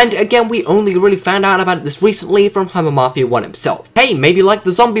 And again, we only really found out about it this recently from Homer Mafia 1 himself. Hey, maybe like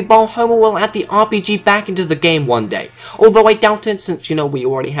the zombie bomb, Homer will add the RPG back into the game one day. Although I doubt it, since, you know, we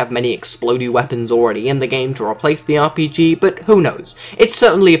already have many explodey weapons already in the game to replace the RPG, but who knows? It's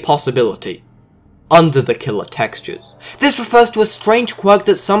certainly a possibility. Under the killer textures. This refers to a strange quirk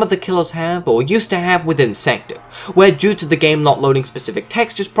that some of the killers have, or used to have within saktk, where due to the game not loading specific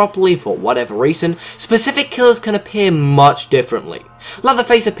textures properly for whatever reason, specific killers can appear much differently.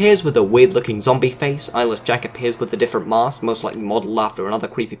 Leatherface appears with a weird looking zombie face, Eyeless Jack appears with a different mask, most likely modelled after another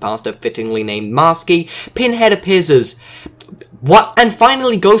creepypasta fittingly named Masky, Pinhead appears as... what? And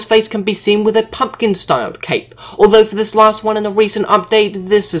finally Ghostface can be seen with a pumpkin styled cape, although for this last one in a recent update,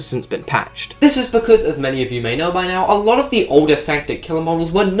 this has since been patched. This is because, as many of you may know by now, a lot of the older saktk killer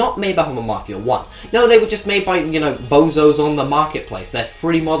models were not made by Homer Mafia 1. No, they were just made by, you know, bozos on the marketplace. They're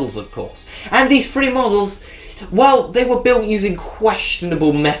free models, of course. And these free models, well, they were built using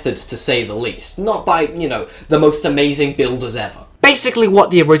questionable methods to say the least. Not by, you know, the most amazing builders ever. Basically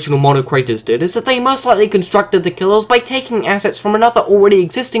what the original model creators did is that they most likely constructed the killers by taking assets from another already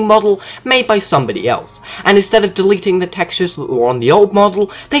existing model made by somebody else, and instead of deleting the textures that were on the old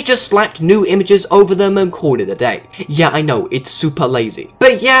model, they just slapped new images over them and called it a day. Yeah, I know, it's super lazy.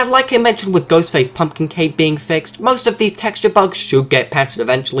 But yeah, like I mentioned with Ghostface Pumpkin Cape being fixed, most of these texture bugs should get patched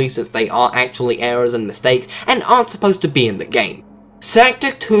eventually since they are actually errors and mistakes and aren't supposed to be in the game.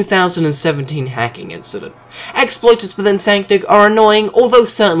 saktk 2017 hacking incident. Exploits within saktk are annoying, although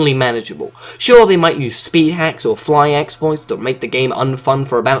certainly manageable. Sure, they might use speed hacks or fly exploits that make the game unfun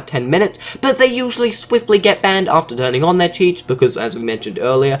for about 10 minutes, but they usually swiftly get banned after turning on their cheats because, as we mentioned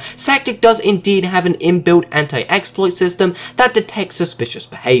earlier, saktk does indeed have an inbuilt anti-exploit system that detects suspicious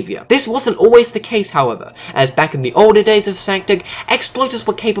behavior. This wasn't always the case, however, as back in the older days of saktk, exploiters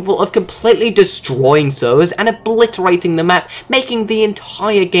were capable of completely destroying servers and obliterating the map, making the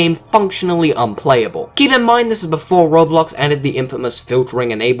entire game functionally unplayable. Keep in mind this is before Roblox added the infamous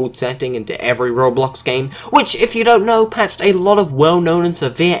filtering enabled setting into every Roblox game, which, if you don't know, patched a lot of well-known and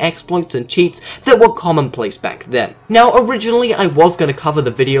severe exploits and cheats that were commonplace back then. Now, originally I was going to cover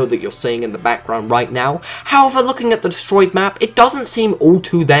the video that you're seeing in the background right now, however, looking at the destroyed map, it doesn't seem all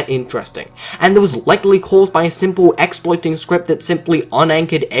too that interesting, and it was likely caused by a simple exploiting script that simply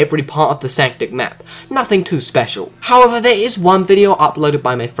unanchored every part of the saktk map. Nothing too special. However, there is one video video uploaded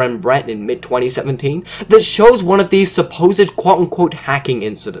by my friend Brett in mid-2017 that shows one of these supposed quote-unquote hacking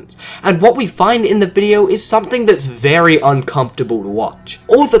incidents, and what we find in the video is something that's very uncomfortable to watch.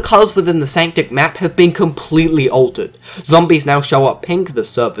 All the colours within the saktk map have been completely altered. Zombies now show up pink, the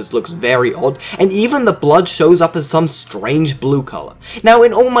surface looks very odd, and even the blood shows up as some strange blue colour. Now,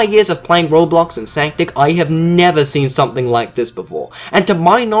 in all my years of playing Roblox and saktk, I have never seen something like this before, and to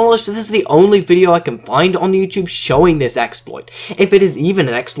my knowledge, this is the only video I can find on YouTube showing this exploit, if it is even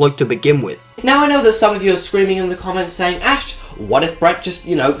an exploit to begin with. Now, I know that some of you are screaming in the comments saying, Ash, what if Brett just,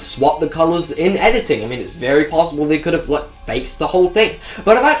 swapped the colours in editing? I mean, it's very possible they could have, faked the whole thing.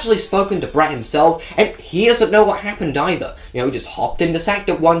 But I've actually spoken to Brett himself, and he doesn't know what happened either. He just hopped into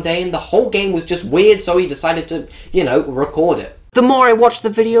saktk one day, and the whole game was just weird, so he decided to, record it. The more I watch the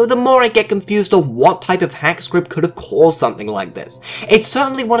video, the more I get confused on what type of hack script could have caused something like this. It's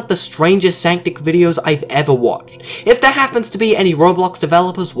certainly one of the strangest saktk videos I've ever watched. If there happens to be any Roblox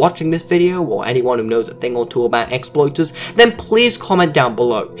developers watching this video, or anyone who knows a thing or two about exploiters, then please comment down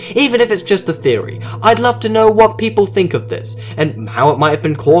below, even if it's just a theory. I'd love to know what people think of this, and how it might have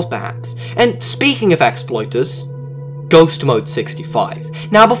been caused perhaps. And speaking of exploiters, Ghost Mode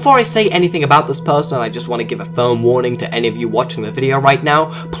 65. Now, before I say anything about this person, I just want to give a firm warning to any of you watching the video right now.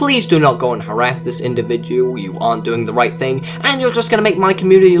 Please do not go and harass this individual. You aren't doing the right thing, and you're just going to make my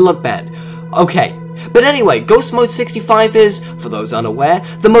community look bad. Okay. But anyway, Ghost Mode 65 is, for those unaware,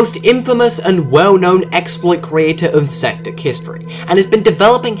 the most infamous and well-known exploit creator of saktk history, and has been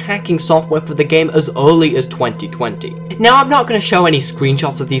developing hacking software for the game as early as 2020. Now, I'm not going to show any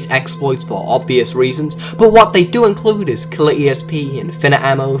screenshots of these exploits for obvious reasons, but what they do include is killer ESP, infinite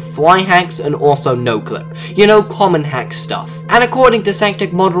ammo, fly hacks, and also no-clip. Common hack stuff. And according to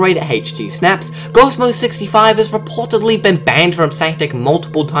saktk moderator HG Snaps, Ghost Mode 65 has reportedly been banned from saktk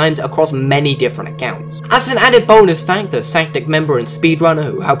multiple times across many different accounts. As an added bonus fact, the saktk member and speedrunner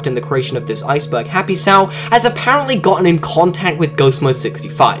who helped in the creation of this Iceberg Happy Sow has apparently gotten in contact with Ghost Mode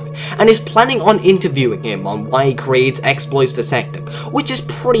 65, and is planning on interviewing him on why he creates exploits for saktk, which is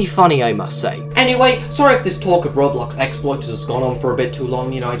pretty funny, I must say. Anyway, sorry if this talk of Roblox exploits has gone on for a bit too long.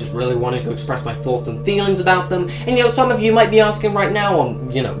 I just really wanted to express my thoughts and feelings about them, and some of you might be asking right now on,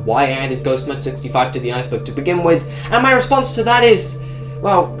 why I added Ghost Mode 65 to the Iceberg to begin with, and my response to that is,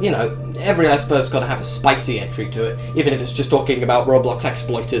 well, every Iceberg's gotta have a spicy entry to it, even if it's just talking about Roblox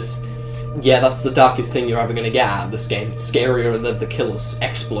exploiters. Yeah, that's the darkest thing you're ever gonna get out of this game. It's scarier than the killers,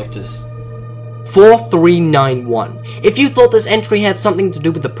 exploiters. 4391. If you thought this entry had something to do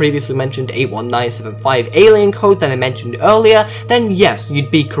with the previously mentioned 81975 alien code that I mentioned earlier, then yes,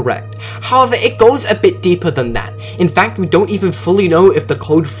 you'd be correct. However, it goes a bit deeper than that. In fact, we don't even fully know if the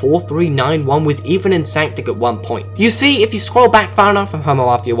code 4391 was even in saktk at one point. You see, if you scroll back far enough from Homo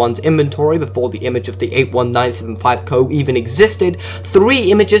Mafia 1's inventory before the image of the 81975 code even existed, 3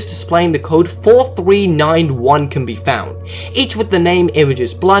 images displaying the code 4391 can be found, each with the name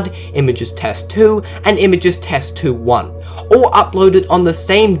Images Blood, Images Test 2, and Images Test 2.1, all uploaded on the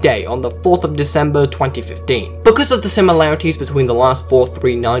same day, on the 4th of December 2015. Because of the similarities between the last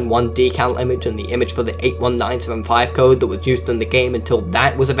 4391 decal image and the image for the 81975 code that was used in the game until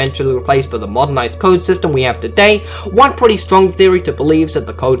that was eventually replaced for the modernized code system we have today, one pretty strong theory to believe is that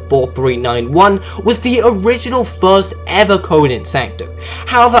the code 4391 was the original first ever code in saktk,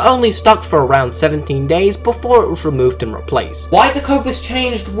 however only stuck for around 17 days before it was removed and replaced. Why the code was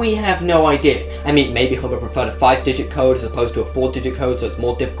changed, we have no idea. I mean, maybe Homer preferred a 5-digit code as opposed to a 4-digit code, so it's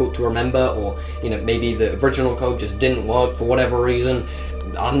more difficult to remember, or, maybe the original code just didn't work for whatever reason.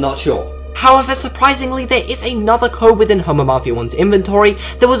 I'm not sure. However, surprisingly, there is another code within Homo Mafia 1's inventory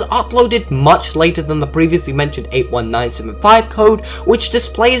that was uploaded much later than the previously mentioned 81975 code, which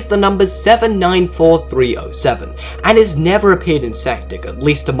displays the numbers 794307, and has never appeared in saktk, at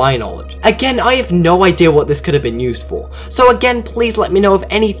least to my knowledge. Again, I have no idea what this could have been used for, so again, please let me know of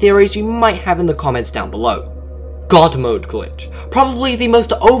any theories you might have in the comments down below. God Mode glitch. Probably the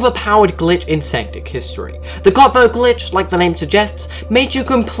most overpowered glitch in saktk history. The God Mode glitch, like the name suggests, made you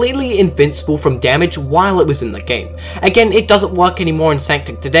completely invincible from damage while it was in the game. Again, it doesn't work anymore in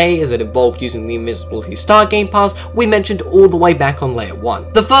saktk today, as it evolved using the Invincibility Star game pass we mentioned all the way back on layer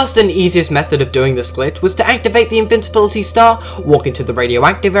 1. The first and easiest method of doing this glitch was to activate the Invincibility Star, walk into the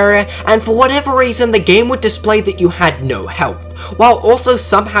radioactive area, and for whatever reason the game would display that you had no health, while also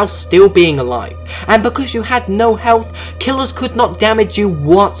somehow still being alive. And because you had no health, killers could not damage you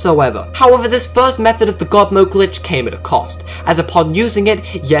whatsoever. However, this first method of the God Mode glitch came at a cost, as upon using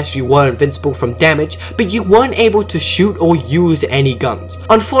it, yes, you were invincible from damage, but you weren't able to shoot or use any guns.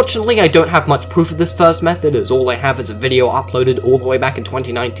 Unfortunately, I don't have much proof of this first method, as all I have is a video uploaded all the way back in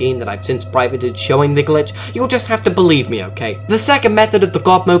 2019 that I've since privated showing the glitch. You'll just have to believe me, okay? The second method of the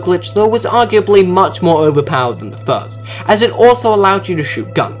God Mode glitch, though, was arguably much more overpowered than the first, as it also allowed you to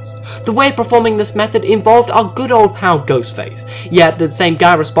shoot guns. The way of performing this method involved our good old pal Ghostface, yet the same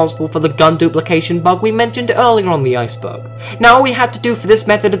guy responsible for the gun duplication bug we mentioned earlier on the Iceberg. Now all we had to do for this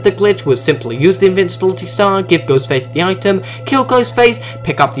method of the glitch was simply use the invincibility star, give Ghostface the item, kill Ghostface,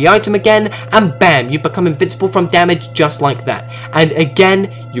 pick up the item again, and bam, you become invincible from damage just like that. And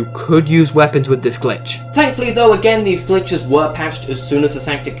again, you could use weapons with this glitch. Thankfully though, again, these glitches were patched as soon as the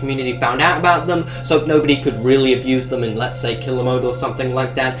saktk community found out about them, so nobody could really abuse them in, let's say, killer mode or something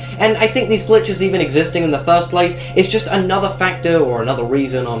like that. And I think these glitches even existing in the first place is just another factor or another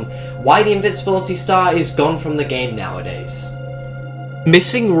reason on why the invincibility star is gone from the game nowadays.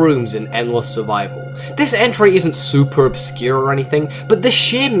 Missing rooms in endless survival. This entry isn't super obscure or anything, but the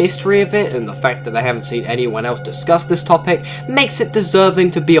sheer mystery of it and the fact that I haven't seen anyone else discuss this topic makes it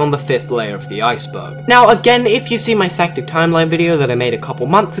deserving to be on the 5th layer of the iceberg. Now again, if you see my saktk timeline video that I made a couple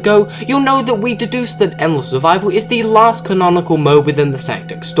months ago, you'll know that we deduced that endless survival is the last canonical mode within the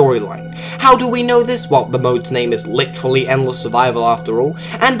saktk storyline. How do we know this? Well, the mode's name is literally endless survival after all,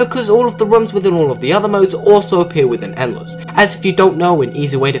 and because all of the rooms within all of the other modes also appear within endless. As if you don't know, an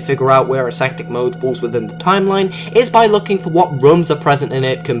easy way to figure out where a saktk mode falls within the timeline is by looking for what rooms are present in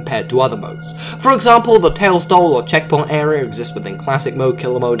it compared to other modes. For example, the Tails Doll or checkpoint area exists within classic mode,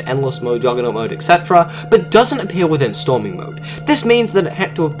 killer mode, endless mode, juggernaut mode, etc., but doesn't appear within storming mode. This means that it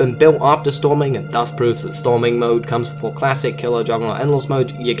had to have been built after storming, and thus proves that storming mode comes before classic, killer, juggernaut, endless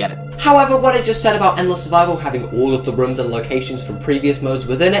mode. You get it. However, what I just said about endless survival having all of the rooms and locations from previous modes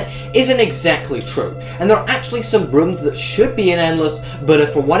within it isn't exactly true, and there are actually some rooms that should be in endless but are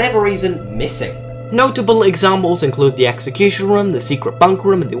for whatever reason missing. Notable examples include the execution room, the secret bunker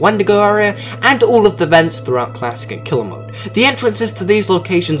room, and the Wendigo area, and all of the vents throughout classic and killer mode. The entrances to these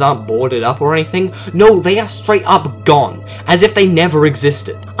locations aren't boarded up or anything, no, they are straight up gone, as if they never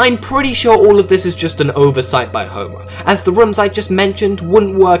existed. I'm pretty sure all of this is just an oversight by Homer, as the rooms I just mentioned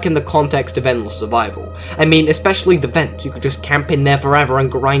wouldn't work in the context of endless survival. I mean, especially the vents, you could just camp in there forever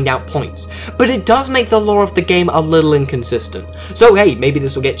and grind out points. But it does make the lore of the game a little inconsistent, so hey, maybe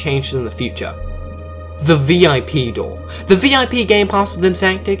this will get changed in the future. The VIP door. The VIP game pass within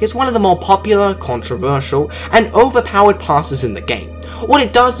saktk is one of the more popular, controversial, and overpowered passes in the game. What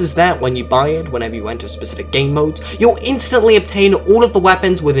it does is that when you buy it, whenever you enter specific game modes, you'll instantly obtain all of the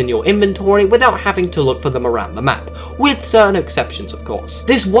weapons within your inventory without having to look for them around the map, with certain exceptions of course.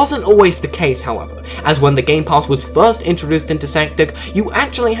 This wasn't always the case however, as when the game pass was first introduced into saktk, you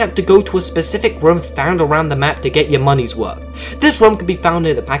actually had to go to a specific room found around the map to get your money's worth. This room can be found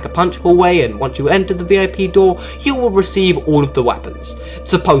in the Pack-a-Punch hallway, and once you enter the VIP door, you will receive all of the weapons.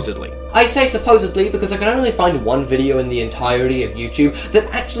 Supposedly. I say supposedly because I can only find one video in the entirety of YouTube that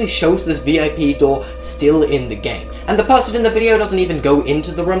actually shows this VIP door still in the game, and the person in the video doesn't even go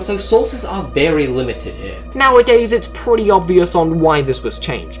into the room, so sources are very limited here. Nowadays, it's pretty obvious on why this was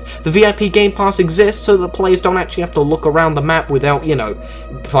changed. The VIP game pass exists so that players don't actually have to look around the map without, you know,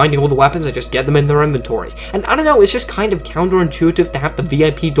 finding all the weapons and just get them in their inventory. And I don't know, it's just kind of counterintuitive to have the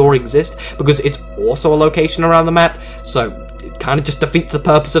VIP door exist because it's also a location around the map, so it kind of just defeats the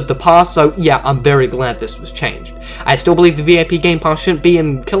purpose of the pass, so yeah, I'm very glad this was changed. I still believe the VIP game pass shouldn't be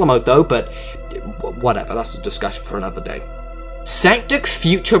in killer mode though, but whatever, that's a discussion for another day. Saktk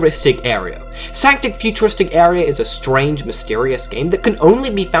Futuristic Area. Saktk Futuristic Area is a strange, mysterious game that can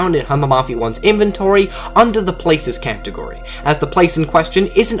only be found in Homer Mafia 1's inventory under the Places category, as the place in question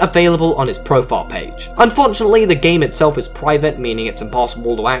isn't available on its profile page. Unfortunately, the game itself is private, meaning it's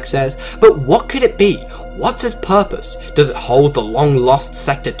impossible to access, but what could it be? What's its purpose? Does it hold the long-lost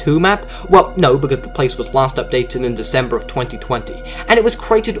Sector 2 map? Well, no, because the place was last updated in December of 2020, and it was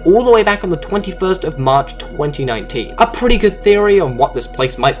created all the way back on the 21st of March 2019. A pretty good theory on what this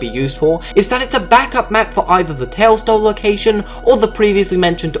place might be used for is that it's a backup map for either the Tails Doll location or the previously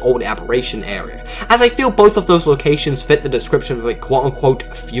mentioned Old Aberration area, as I feel both of those locations fit the description of a quote-unquote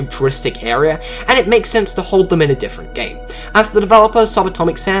futuristic area, and it makes sense to hold them in a different game. As the developer,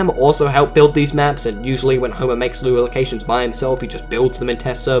 Subatomic Sam, also helped build these maps, and usually when Homer makes new locations by himself, he just builds them in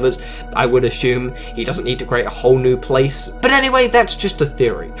test servers. I would assume he doesn't need to create a whole new place. But anyway, that's just a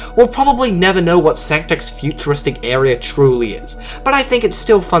theory. We'll probably never know what saktk's futuristic area truly is, but I think it's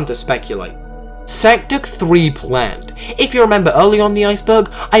still fun to speculate. saktk 3 planned. If you remember early on the Iceberg,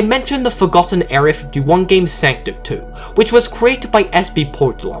 I mentioned the forgotten Area 51 game saktk 2, which was created by SB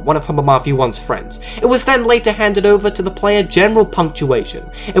Portula, one of Homomafia 1's friends. It was then later handed over to the player General Punctuation,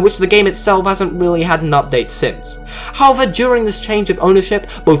 in which the game itself hasn't really had an update since. However, during this change of ownership,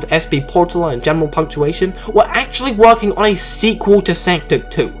 both SB Portula and General Punctuation were actually working on a sequel to saktk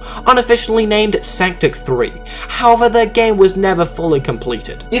 2, unofficially named saktk 3. However, their game was never fully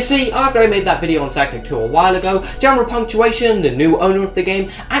completed. You see, after I made that video on saktk 2 a while ago, General Punctuation, the new owner of the game,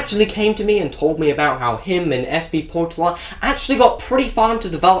 actually came to me and told me about how him and SB Portula actually got pretty far into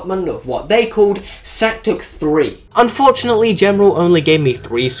development of what they called saktk 3. Unfortunately, General only gave me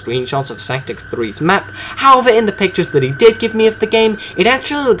 3 screenshots of saktk 3's map. However, in the pictures that he did give me of the game, it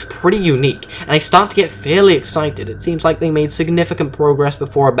actually looks pretty unique, and I start to get fairly excited. It seems like they made significant progress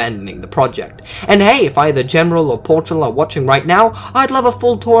before abandoning the project. And hey, if either General or Portula are watching right now, I'd love a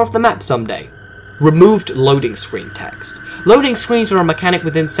full tour of the map someday. Removed loading screen text. Loading screens are a mechanic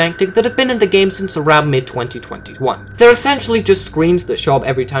within saktk that have been in the game since around mid-2021. They're essentially just screens that show up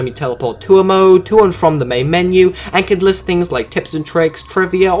every time you teleport to a mode, to and from the main menu, and can list things like tips and tricks,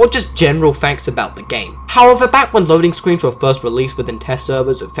 trivia, or just general facts about the game. However, back when loading screens were first released within test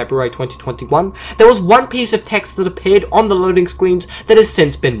servers of February 2021, there was one piece of text that appeared on the loading screens that has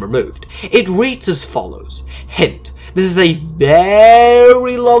since been removed. It reads as follows. Hint. This is a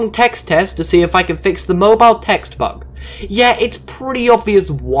very long text test to see if I can fix the mobile text bug. Yeah, it's pretty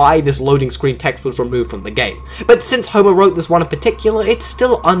obvious why this loading screen text was removed from the game, but since Homer wrote this one in particular, it's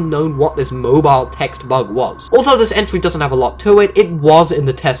still unknown what this mobile text bug was. Although this entry doesn't have a lot to it, it was in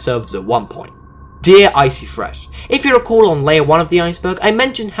the test servers at one point. Dear Icy Fresh, if you recall on layer 1 of the Iceberg, I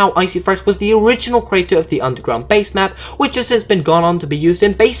mentioned how Icy Fresh was the original creator of the underground base map, which has since been gone on to be used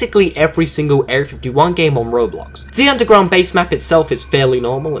in basically every single Area 51 game on Roblox. The underground base map itself is fairly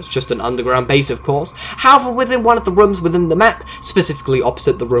normal, it's just an underground base of course. However, within one of the rooms within the map, specifically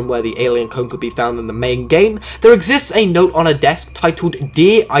opposite the room where the alien cone could be found in the main game, there exists a note on a desk titled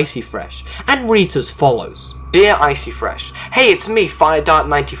Dear Icy Fresh, and reads as follows. Dear Icy Fresh, hey, it's me,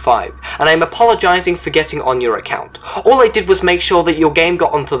 FireDart95, and I'm apologizing for getting on your account. All I did was make sure that your game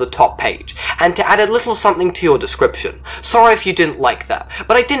got onto the top page, and to add a little something to your description. Sorry if you didn't like that,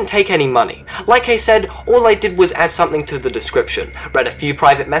 but I didn't take any money. Like I said, all I did was add something to the description, read a few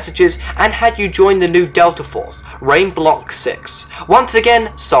private messages, and had you join the new Delta Force, Rain Block 6. Once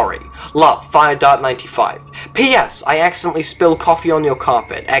again, sorry. Love, FireDart95. P.S. I accidentally spilled coffee on your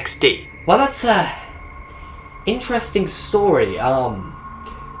carpet, XD. Well, that's interesting story,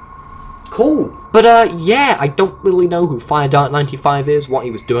 cool. But yeah, I don't really know who FireDart95 is, what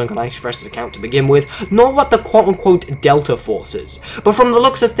he was doing on IcyFresh's account to begin with, nor what the quote-unquote Delta Force is. But from the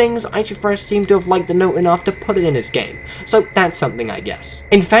looks of things, IcyFresh seemed to have liked the note enough to put it in his game, so that's something I guess.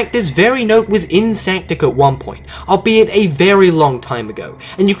 In fact, this very note was in saktk at one point, albeit a very long time ago,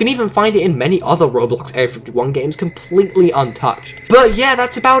 and you can even find it in many other Roblox Area 51 games completely untouched. But yeah,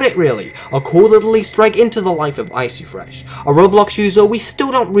 that's about it really. A cool little Easter egg into the life of IcyFresh, a Roblox user we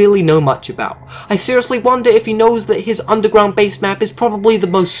still don't really know much about. I seriously wonder if he knows that his underground base map is probably the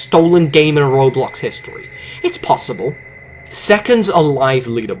most stolen game in Roblox history. It's possible. Seconds Alive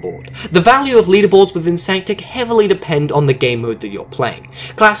leaderboard. The value of leaderboards within saktk heavily depend on the game mode that you're playing.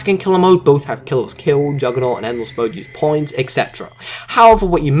 Classic and Killer mode both have Killers Killed, Juggernaut and Endless mode use points, etc. However,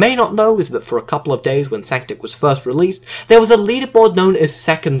 what you may not know is that for a couple of days when saktk was first released, there was a leaderboard known as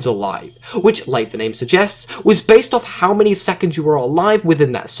Seconds Alive, which, like the name suggests, was based off how many seconds you were alive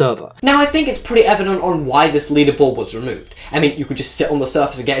within that server. Now, I think it's pretty evident on why this leaderboard was removed. I mean, you could just sit on the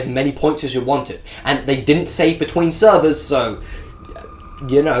surface and get as many points as you wanted, and they didn't save between servers, so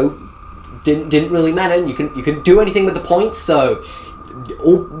you know, didn't really matter. You can do anything with the points, so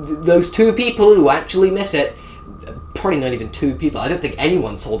all those 2 people who actually miss it, probably not even 2 people, I don't think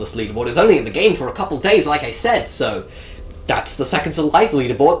anyone saw this leaderboard. It was only in the game for a couple days, like I said, so that's the Seconds Alive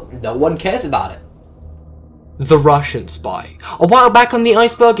leaderboard. No one cares about it. The Russian Spy. A while back on the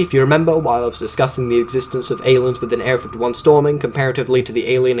Iceberg, if you remember, while I was discussing the existence of aliens within Area 51 storming comparatively to the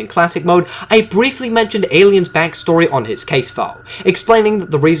alien in Classic mode, I briefly mentioned Alien's backstory on his case file, explaining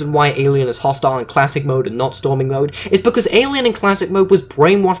that the reason why Alien is hostile in Classic mode and not storming mode is because Alien in Classic mode was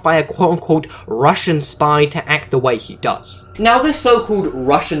brainwashed by a quote-unquote Russian spy to act the way he does. Now, this so-called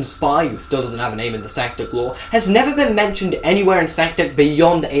Russian spy, who still doesn't have a name in the saktk lore, has never been mentioned anywhere in saktk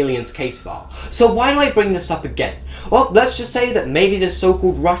beyond the alien's case file. So why do I bring this up again? Well, let's just say that maybe this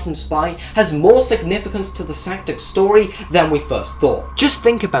so-called Russian spy has more significance to the saktk story than we first thought. Just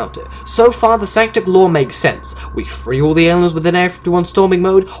think about it. So far, the saktk lore makes sense. We free all the aliens within Area 51 storming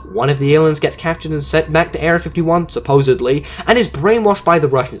mode, one of the aliens gets captured and sent back to Area 51, supposedly, and is brainwashed by the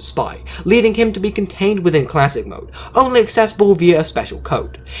Russian spy, leading him to be contained within classic mode, only accessible via a special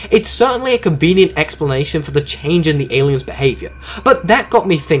code. It's certainly a convenient explanation for the change in the alien's behavior, but that got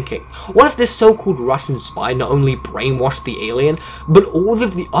me thinking, what if this so-called Russian spy not only brainwashed the alien, but all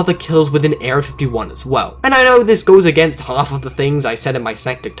of the other kills within Area 51 as well? And I know this goes against half of the things I said in my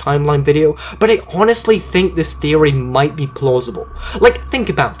saktk timeline video, but I honestly think this theory might be plausible. Like, think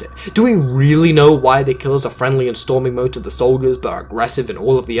about it. Do we really know why the killers are friendly in storming mode to the soldiers but are aggressive in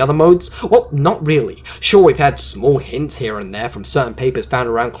all of the other modes? Well, not really. Sure, we've had small hints here and there from certain papers found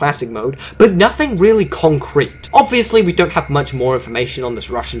around classic mode, but nothing really concrete. Obviously, we don't have much more information on this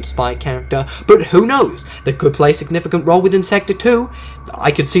Russian spy character, but who knows? They could play a significant role within Sector 2.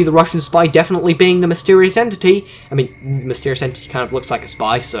 I could see the Russian spy definitely being the mysterious entity. I mean, mysterious entity kind of looks like a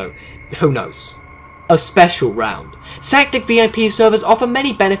spy, so who knows? A special round. saktk VIP servers offer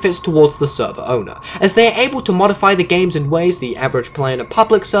many benefits towards the server owner, as they are able to modify the games in ways the average player in a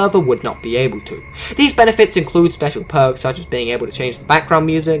public server would not be able to. These benefits include special perks such as being able to change the background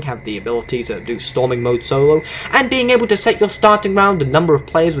music, have the ability to do storming mode solo, and being able to set your starting round and number of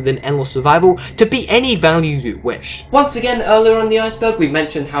players within Endless Survival to be any value you wish. Once again, earlier on the Iceberg, we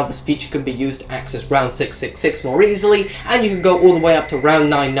mentioned how this feature can be used to access round 666 more easily, and you can go all the way up to round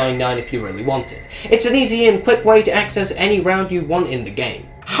 999 if you really want it. It's an easy and quick way to access any round you want in the game.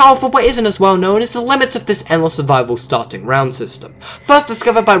 However, what isn't as well known is the limits of this Endless Survival starting round system. First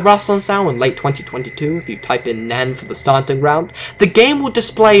discovered by Russell and Sal in late 2022, if you type in NaN for the starting round, the game will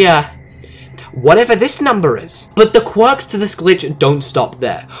display whatever this number is. But the quirks to this glitch don't stop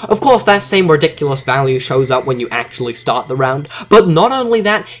there. Of course, that same ridiculous value shows up when you actually start the round, but not only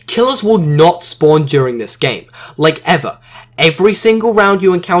that, killers will not spawn during this game. Like ever. Every single round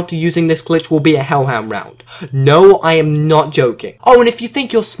you encounter using this glitch will be a Hellhound round. No, I am not joking. Oh, and if you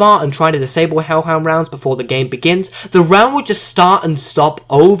think you're smart and try to disable Hellhound rounds before the game begins, the round will just start and stop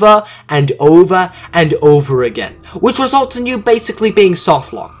over and over and over again, which results in you basically being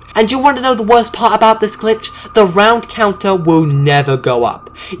soft-locked. And you want to know the worst part about this glitch? The round counter will never go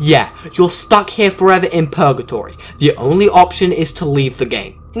up. Yeah, you're stuck here forever in purgatory. The only option is to leave the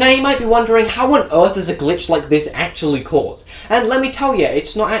game. Now you might be wondering, how on earth is a glitch like this actually caused? And let me tell you,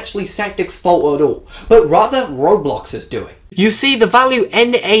 it's not actually saktk's fault at all, but rather Roblox is doing. You see, the value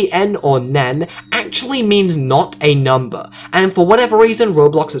NaN or NaN actually means not a number, and for whatever reason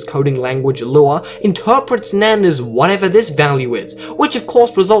Roblox's coding language Lua interprets NaN as whatever this value is, which of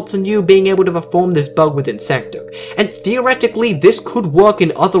course results in you being able to perform this bug within saktk, and theoretically this could work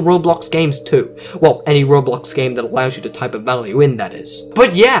in other Roblox games too. Well, any Roblox game that allows you to type a value in, that is.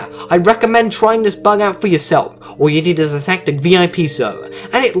 But yeah, I recommend trying this bug out for yourself. All you need is a saktk VIP server,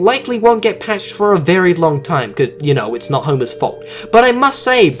 and it likely won't get patched for a very long time, because, you know, it's not Homer's fault. But I must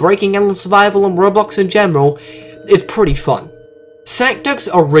say, breaking Endless Survival and Roblox in general is pretty fun. saktk's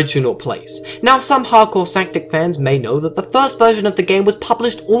original place. Now, some hardcore saktk fans may know that the first version of the game was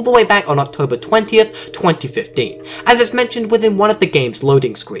published all the way back on October 20th, 2015, as it's mentioned within one of the game's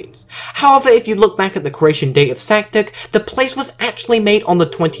loading screens. However, if you look back at the creation date of saktk, the place was actually made on the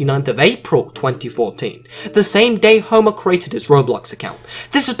 29th of April, 2014, the same day Homer created his Roblox account.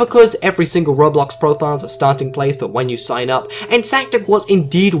 This is because every single Roblox profile is a starting place for when you sign up, and saktk was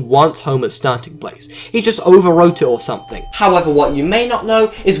indeed once Homer's starting place. He just overwrote it or something. However, what you may not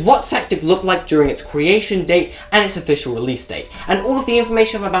know is what saktk looked like during its creation date and its official release date, and all of the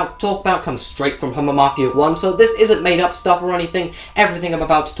information I'm about to talk about comes straight from Homer Mafia 1, so this isn't made up stuff or anything. Everything I'm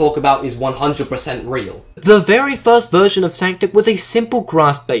about to talk about is 100% real. The very first version of saktk was a simple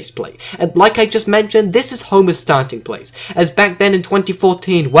grass base plate, and like I just mentioned, this is Homer's starting place, as back then in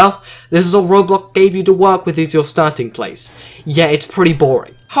 2014, well, this is all Roblox gave you to work with as your starting place. Yeah, it's pretty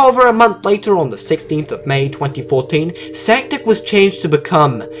boring. However, a month later, on the 16th of May 2014, saktk was changed to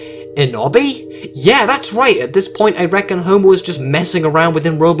become an obby? Yeah, that's right. At this point, I reckon Homer was just messing around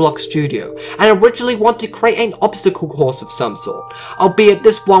within Roblox Studio, and originally wanted to create an obstacle course of some sort, albeit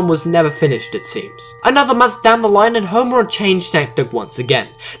this one was never finished, it seems. Another month down the line, and Homer had changed saktk once again,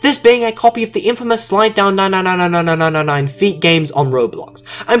 this being a copy of the infamous slide down 9999999 feet games on Roblox.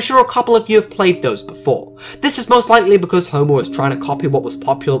 I'm sure a couple of you have played those before. This is most likely because Homer was trying to copy what was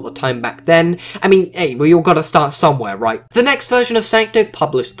popular at the time back then. I mean, hey, we all gotta start somewhere, right? The next version of saktk,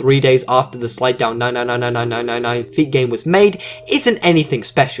 published 3 days after the slide upside down 9999999 feet game was made isn't anything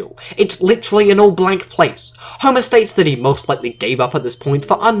special. It's literally an all blank place. Homer states that he most likely gave up at this point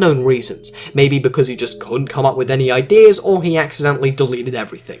for unknown reasons, maybe because he just couldn't come up with any ideas or he accidentally deleted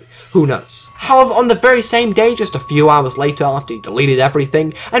everything. Who knows? However, on the very same day, just a few hours later after he deleted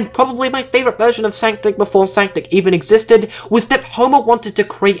everything, and probably my favourite version of saktk before saktk even existed, was that Homer wanted to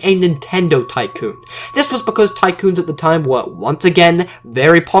create a Nintendo tycoon. This was because tycoons at the time were, once again,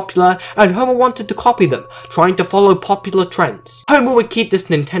 very popular, and Homer wanted to copy them, trying to follow popular trends. Homer would keep this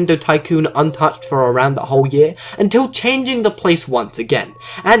Nintendo tycoon untouched for around the whole year, until changing the place once again.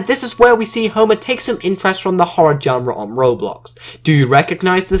 And this is where we see Homer take some interest from the horror genre on Roblox. Do you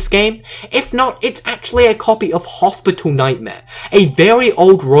recognize this game? If not, it's actually a copy of Hospital Nightmare, a very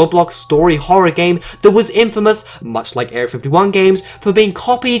old Roblox story horror game that was infamous, much like Area 51 games, for being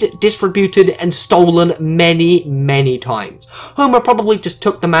copied, distributed, and stolen many times. Homer probably just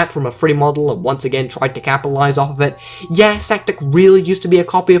took the map from a free model and once again tried to capitalize off of it. Yeah, saktk really used to be a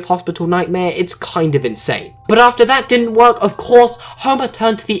copy of Hospital Nightmare, it's kind of insane. But after that didn't work, of course, Homer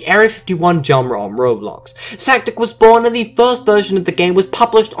turned to the Area 51 genre on Roblox. saktk was born and the first version of the game was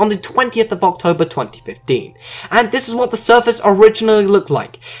published on the 20th of October 2015. And this is what the surface originally looked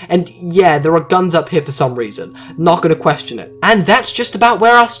like. And yeah, there are guns up here for some reason. Not gonna question it. And that's just about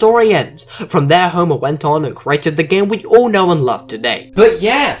where our story ends. From there, Homer went on and created the game we all know and love today. But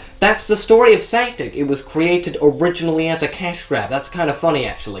yeah, that's the story of saktk. It was created originally as a cash grab. That's kind of funny,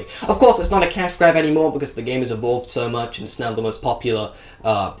 actually. Of course, it's not a cash grab anymore because the game has evolved so much and it's now the most popular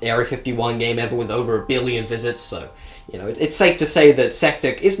Area 51 game ever with over 1 billion visits, so, you know, it's safe to say that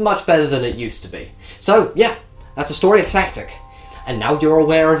saktk is much better than it used to be. So, yeah, that's the story of saktk. And now you're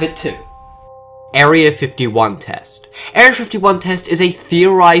aware of it too. Area 51 Test. Area 51 Test is a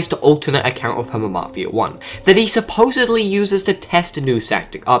theorized alternate account of Homer Mafia 1 that he supposedly uses to test new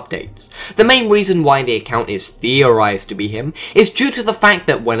saktk updates. The main reason why the account is theorized to be him is due to the fact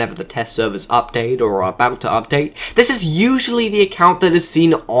that whenever the test servers update or are about to update, this is usually the account that is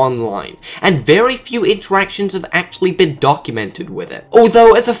seen online, and very few interactions have actually been documented with it.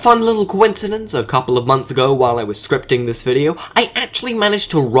 Although, as a fun little coincidence, a couple of months ago while I was scripting this video, I actually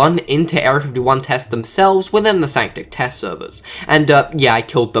managed to run into Area 51 Test themselves within the saktk test servers. And yeah, I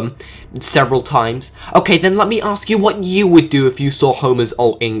killed them several times. Okay, then let me ask you what you would do if you saw Homer's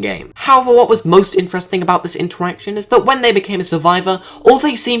ult in-game. However, what was most interesting about this interaction is that when they became a survivor, all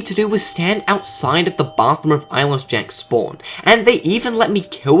they seemed to do was stand outside of the bathroom of Eyeless Jack's spawn, and they even let me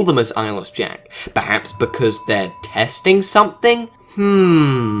kill them as Eyeless Jack. Perhaps because they're testing something?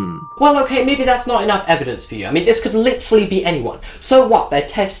 Well, okay, maybe that's not enough evidence for you. I mean, this could literally be anyone. So what? They're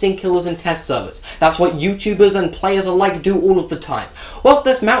testing killers and test servers. That's what YouTubers and players alike do all of the time. Well,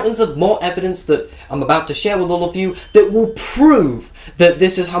 there's mountains of more evidence that I'm about to share with all of you that will prove that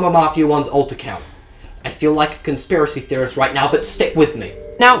this is Homer Mafia 1's alt account. I feel like a conspiracy theorist right now, but stick with me.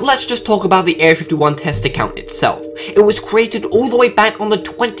 Now, let's just talk about the Area 51 test account itself. It was created all the way back on the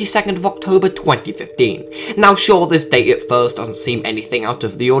 22nd of October 2015. Now sure, this date at first doesn't seem anything out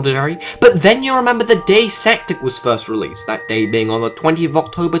of the ordinary, but then you remember the day saktk was first released, that day being on the 20th of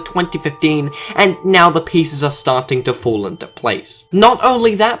October 2015, and now the pieces are starting to fall into place. Not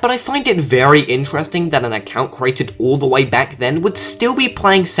only that, but I find it very interesting that an account created all the way back then would still be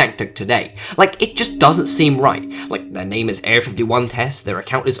playing saktk today. Like, it just doesn't seem right. Like, their name is Area 51 Test, their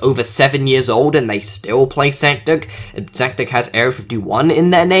account is over 7 years old and they still play saktk, and saktk has Area 51 in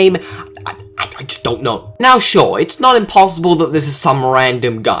their name. I just don't know. Now sure, it's not impossible that this is some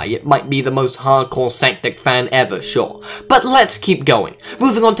random guy. It might be the most hardcore saktk fan ever, sure. But let's keep going.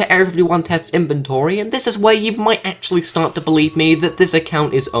 Moving on to Area 51 Test's inventory, and this is where you might actually start to believe me that this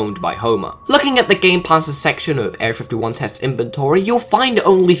account is owned by Homer. Looking at the Game Passes section of Area 51 Test's inventory, you'll find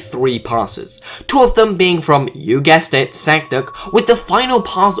only 3 passes. 2 of them being from, you guessed it, saktk, with the final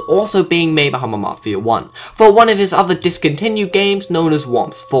pass also being made by Homer Mafia 1, for one of his other discontinued games known as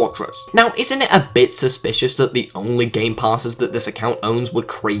Whomp's Fortress. Now, isn't it a bit suspicious that the only game passes that this account owns were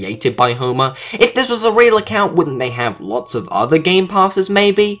created by Homer? If this was a real account, wouldn't they have lots of other game passes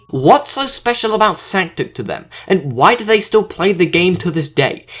maybe? What's so special about saktk to them? And why do they still play the game to this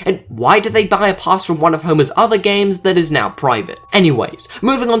day? And why do they buy a pass from one of Homer's other games that is now private? Anyways,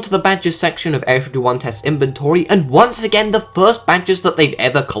 moving on to the badges section of Area 51 Test's inventory, and once again the first badges that they've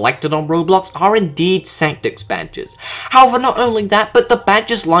ever collected on Roblox are indeed saktk's badges. However, not only that, but the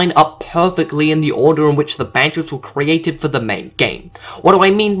badges line up perfectly chronologically in the order in which the badges were created for the main game. What do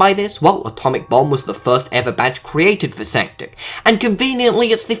I mean by this? Well, Atomic Bomb was the first ever badge created for saktk, and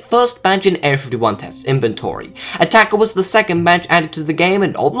conveniently it's the first badge in Area 51 Test's inventory. Attacker was the second badge added to the game,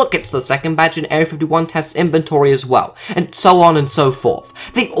 and oh look, it's the second badge in Area 51 Test's inventory as well, and so on and so forth.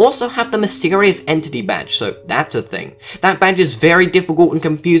 They also have the Mysterious Entity badge, so that's a thing. That badge is very difficult and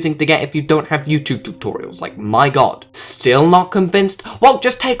confusing to get if you don't have YouTube tutorials, like my god. Still not convinced? Well,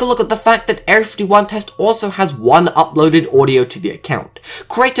 just take a look at the fact that Area 51 Test also has one uploaded audio to the account,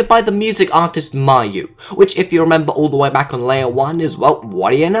 created by the music artist Mayu, which if you remember all the way back on layer 1 is, well,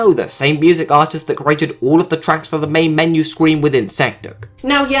 what do you know, the same music artist that created all of the tracks for the main menu screen within saktk.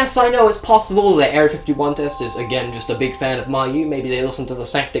 Now yes, I know it's possible that Area 51 Test is again just a big fan of Mayu, maybe they listen to the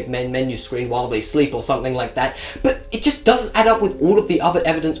saktk main menu screen while they sleep or something like that, but it just doesn't add up with all of the other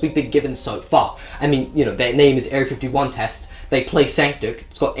evidence we've been given so far. I mean, you know, their name is Area 51 Test, they play saktk,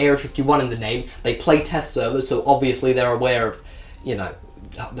 it's got Area 51 in the name, they play test servers, so obviously they're aware of, you know,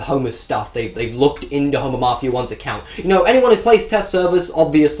 Homer's stuff. They've looked into Homer Mafia 1's account. You know, anyone who plays test servers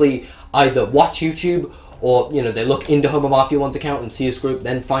obviously either watch YouTube or, you know, they look into Homer Mafia 1's account and see his group,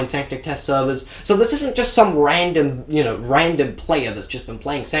 then find saktk test servers. So this isn't just some random, you know, random player that's just been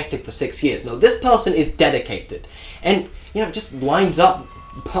playing saktk for 6 years. No, this person is dedicated. And, you know, just lines up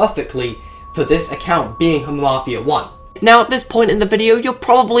perfectly for this account being Homer Mafia 1. Now, at this point in the video, you're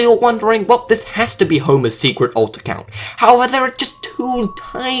probably all wondering, well, this has to be Homer's secret alt account. However, there are just two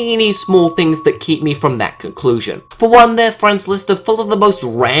tiny small things that keep me from that conclusion. For one, their friends list are full of the most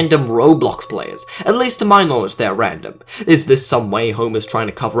random Roblox players. At least to my knowledge, they're random. Is this some way Homer's trying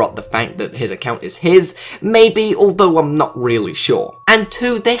to cover up the fact that his account is his? Maybe, although I'm not really sure. And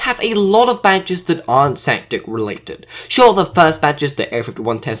two, they have a lot of badges that aren't saktk related. Sure, the first badges that Area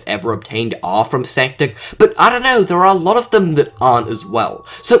 51 Test ever obtained are from saktk, but I don't know, there are a lot of them that aren't as well.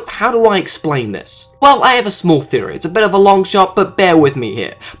 So how do I explain this? Well, I have a small theory. It's a bit of a long shot, but bear with me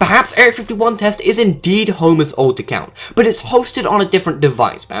here. Perhaps Area 51 Test is indeed Homer's alt account, but it's hosted on a different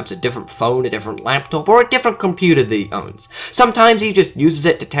device, perhaps a different phone, a different laptop, or a different computer that he owns. Sometimes he just uses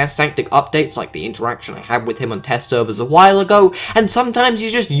it to test saktk updates, like the interaction I had with him on test servers a while ago, and sometimes he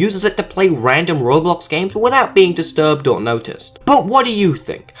just uses it to play random Roblox games without being disturbed or noticed. But what do you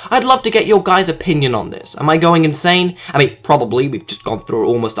think? I'd love to get your guys' opinion on this. Am I going insane? I mean, probably. We've just gone through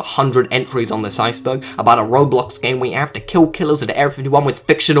almost 100 entries on this Iceberg about a Roblox game where you have to kill killers at Area 51 with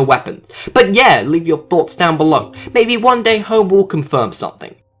fictional weapons. But yeah, leave your thoughts down below. Maybe one day Homer will confirm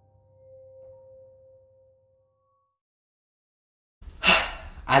something.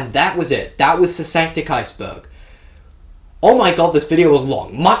 And that was it. That was the saktk Iceberg. Oh my god, this video was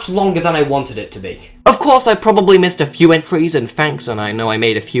long. Much longer than I wanted it to be. Of course, I probably missed a few entries, and thanks, and I know I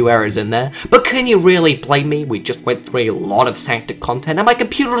made a few errors in there, but can you really blame me? We just went through a lot of saktk content, and my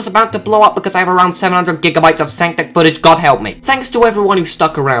computer is about to blow up because I have around 700 gigabytes of saktk footage, god help me. Thanks to everyone who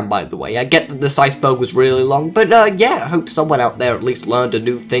stuck around, by the way. I get that this Iceberg was really long, but yeah, I hope someone out there at least learned a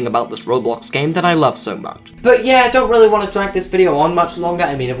new thing about this Roblox game that I love so much. But yeah, I don't really want to drag this video on much longer.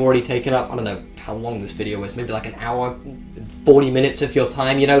 I mean, I've already taken up, I don't know how long this video is, maybe like an hour, 40 minutes of your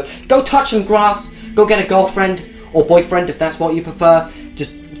time, you know. Go touch some grass, go get a girlfriend, or boyfriend if that's what you prefer.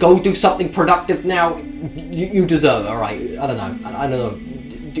 Just go do something productive now. You deserve it, alright? I don't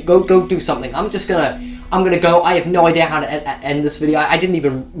know. Go do something. I'm gonna go. I have no idea how to end this video. I didn't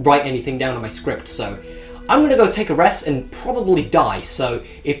even write anything down on my script, so I'm gonna go take a rest and probably die. So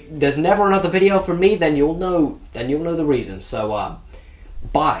if there's never another video from me, then you'll know the reason. So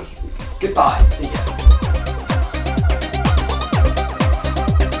bye. Goodbye. See ya.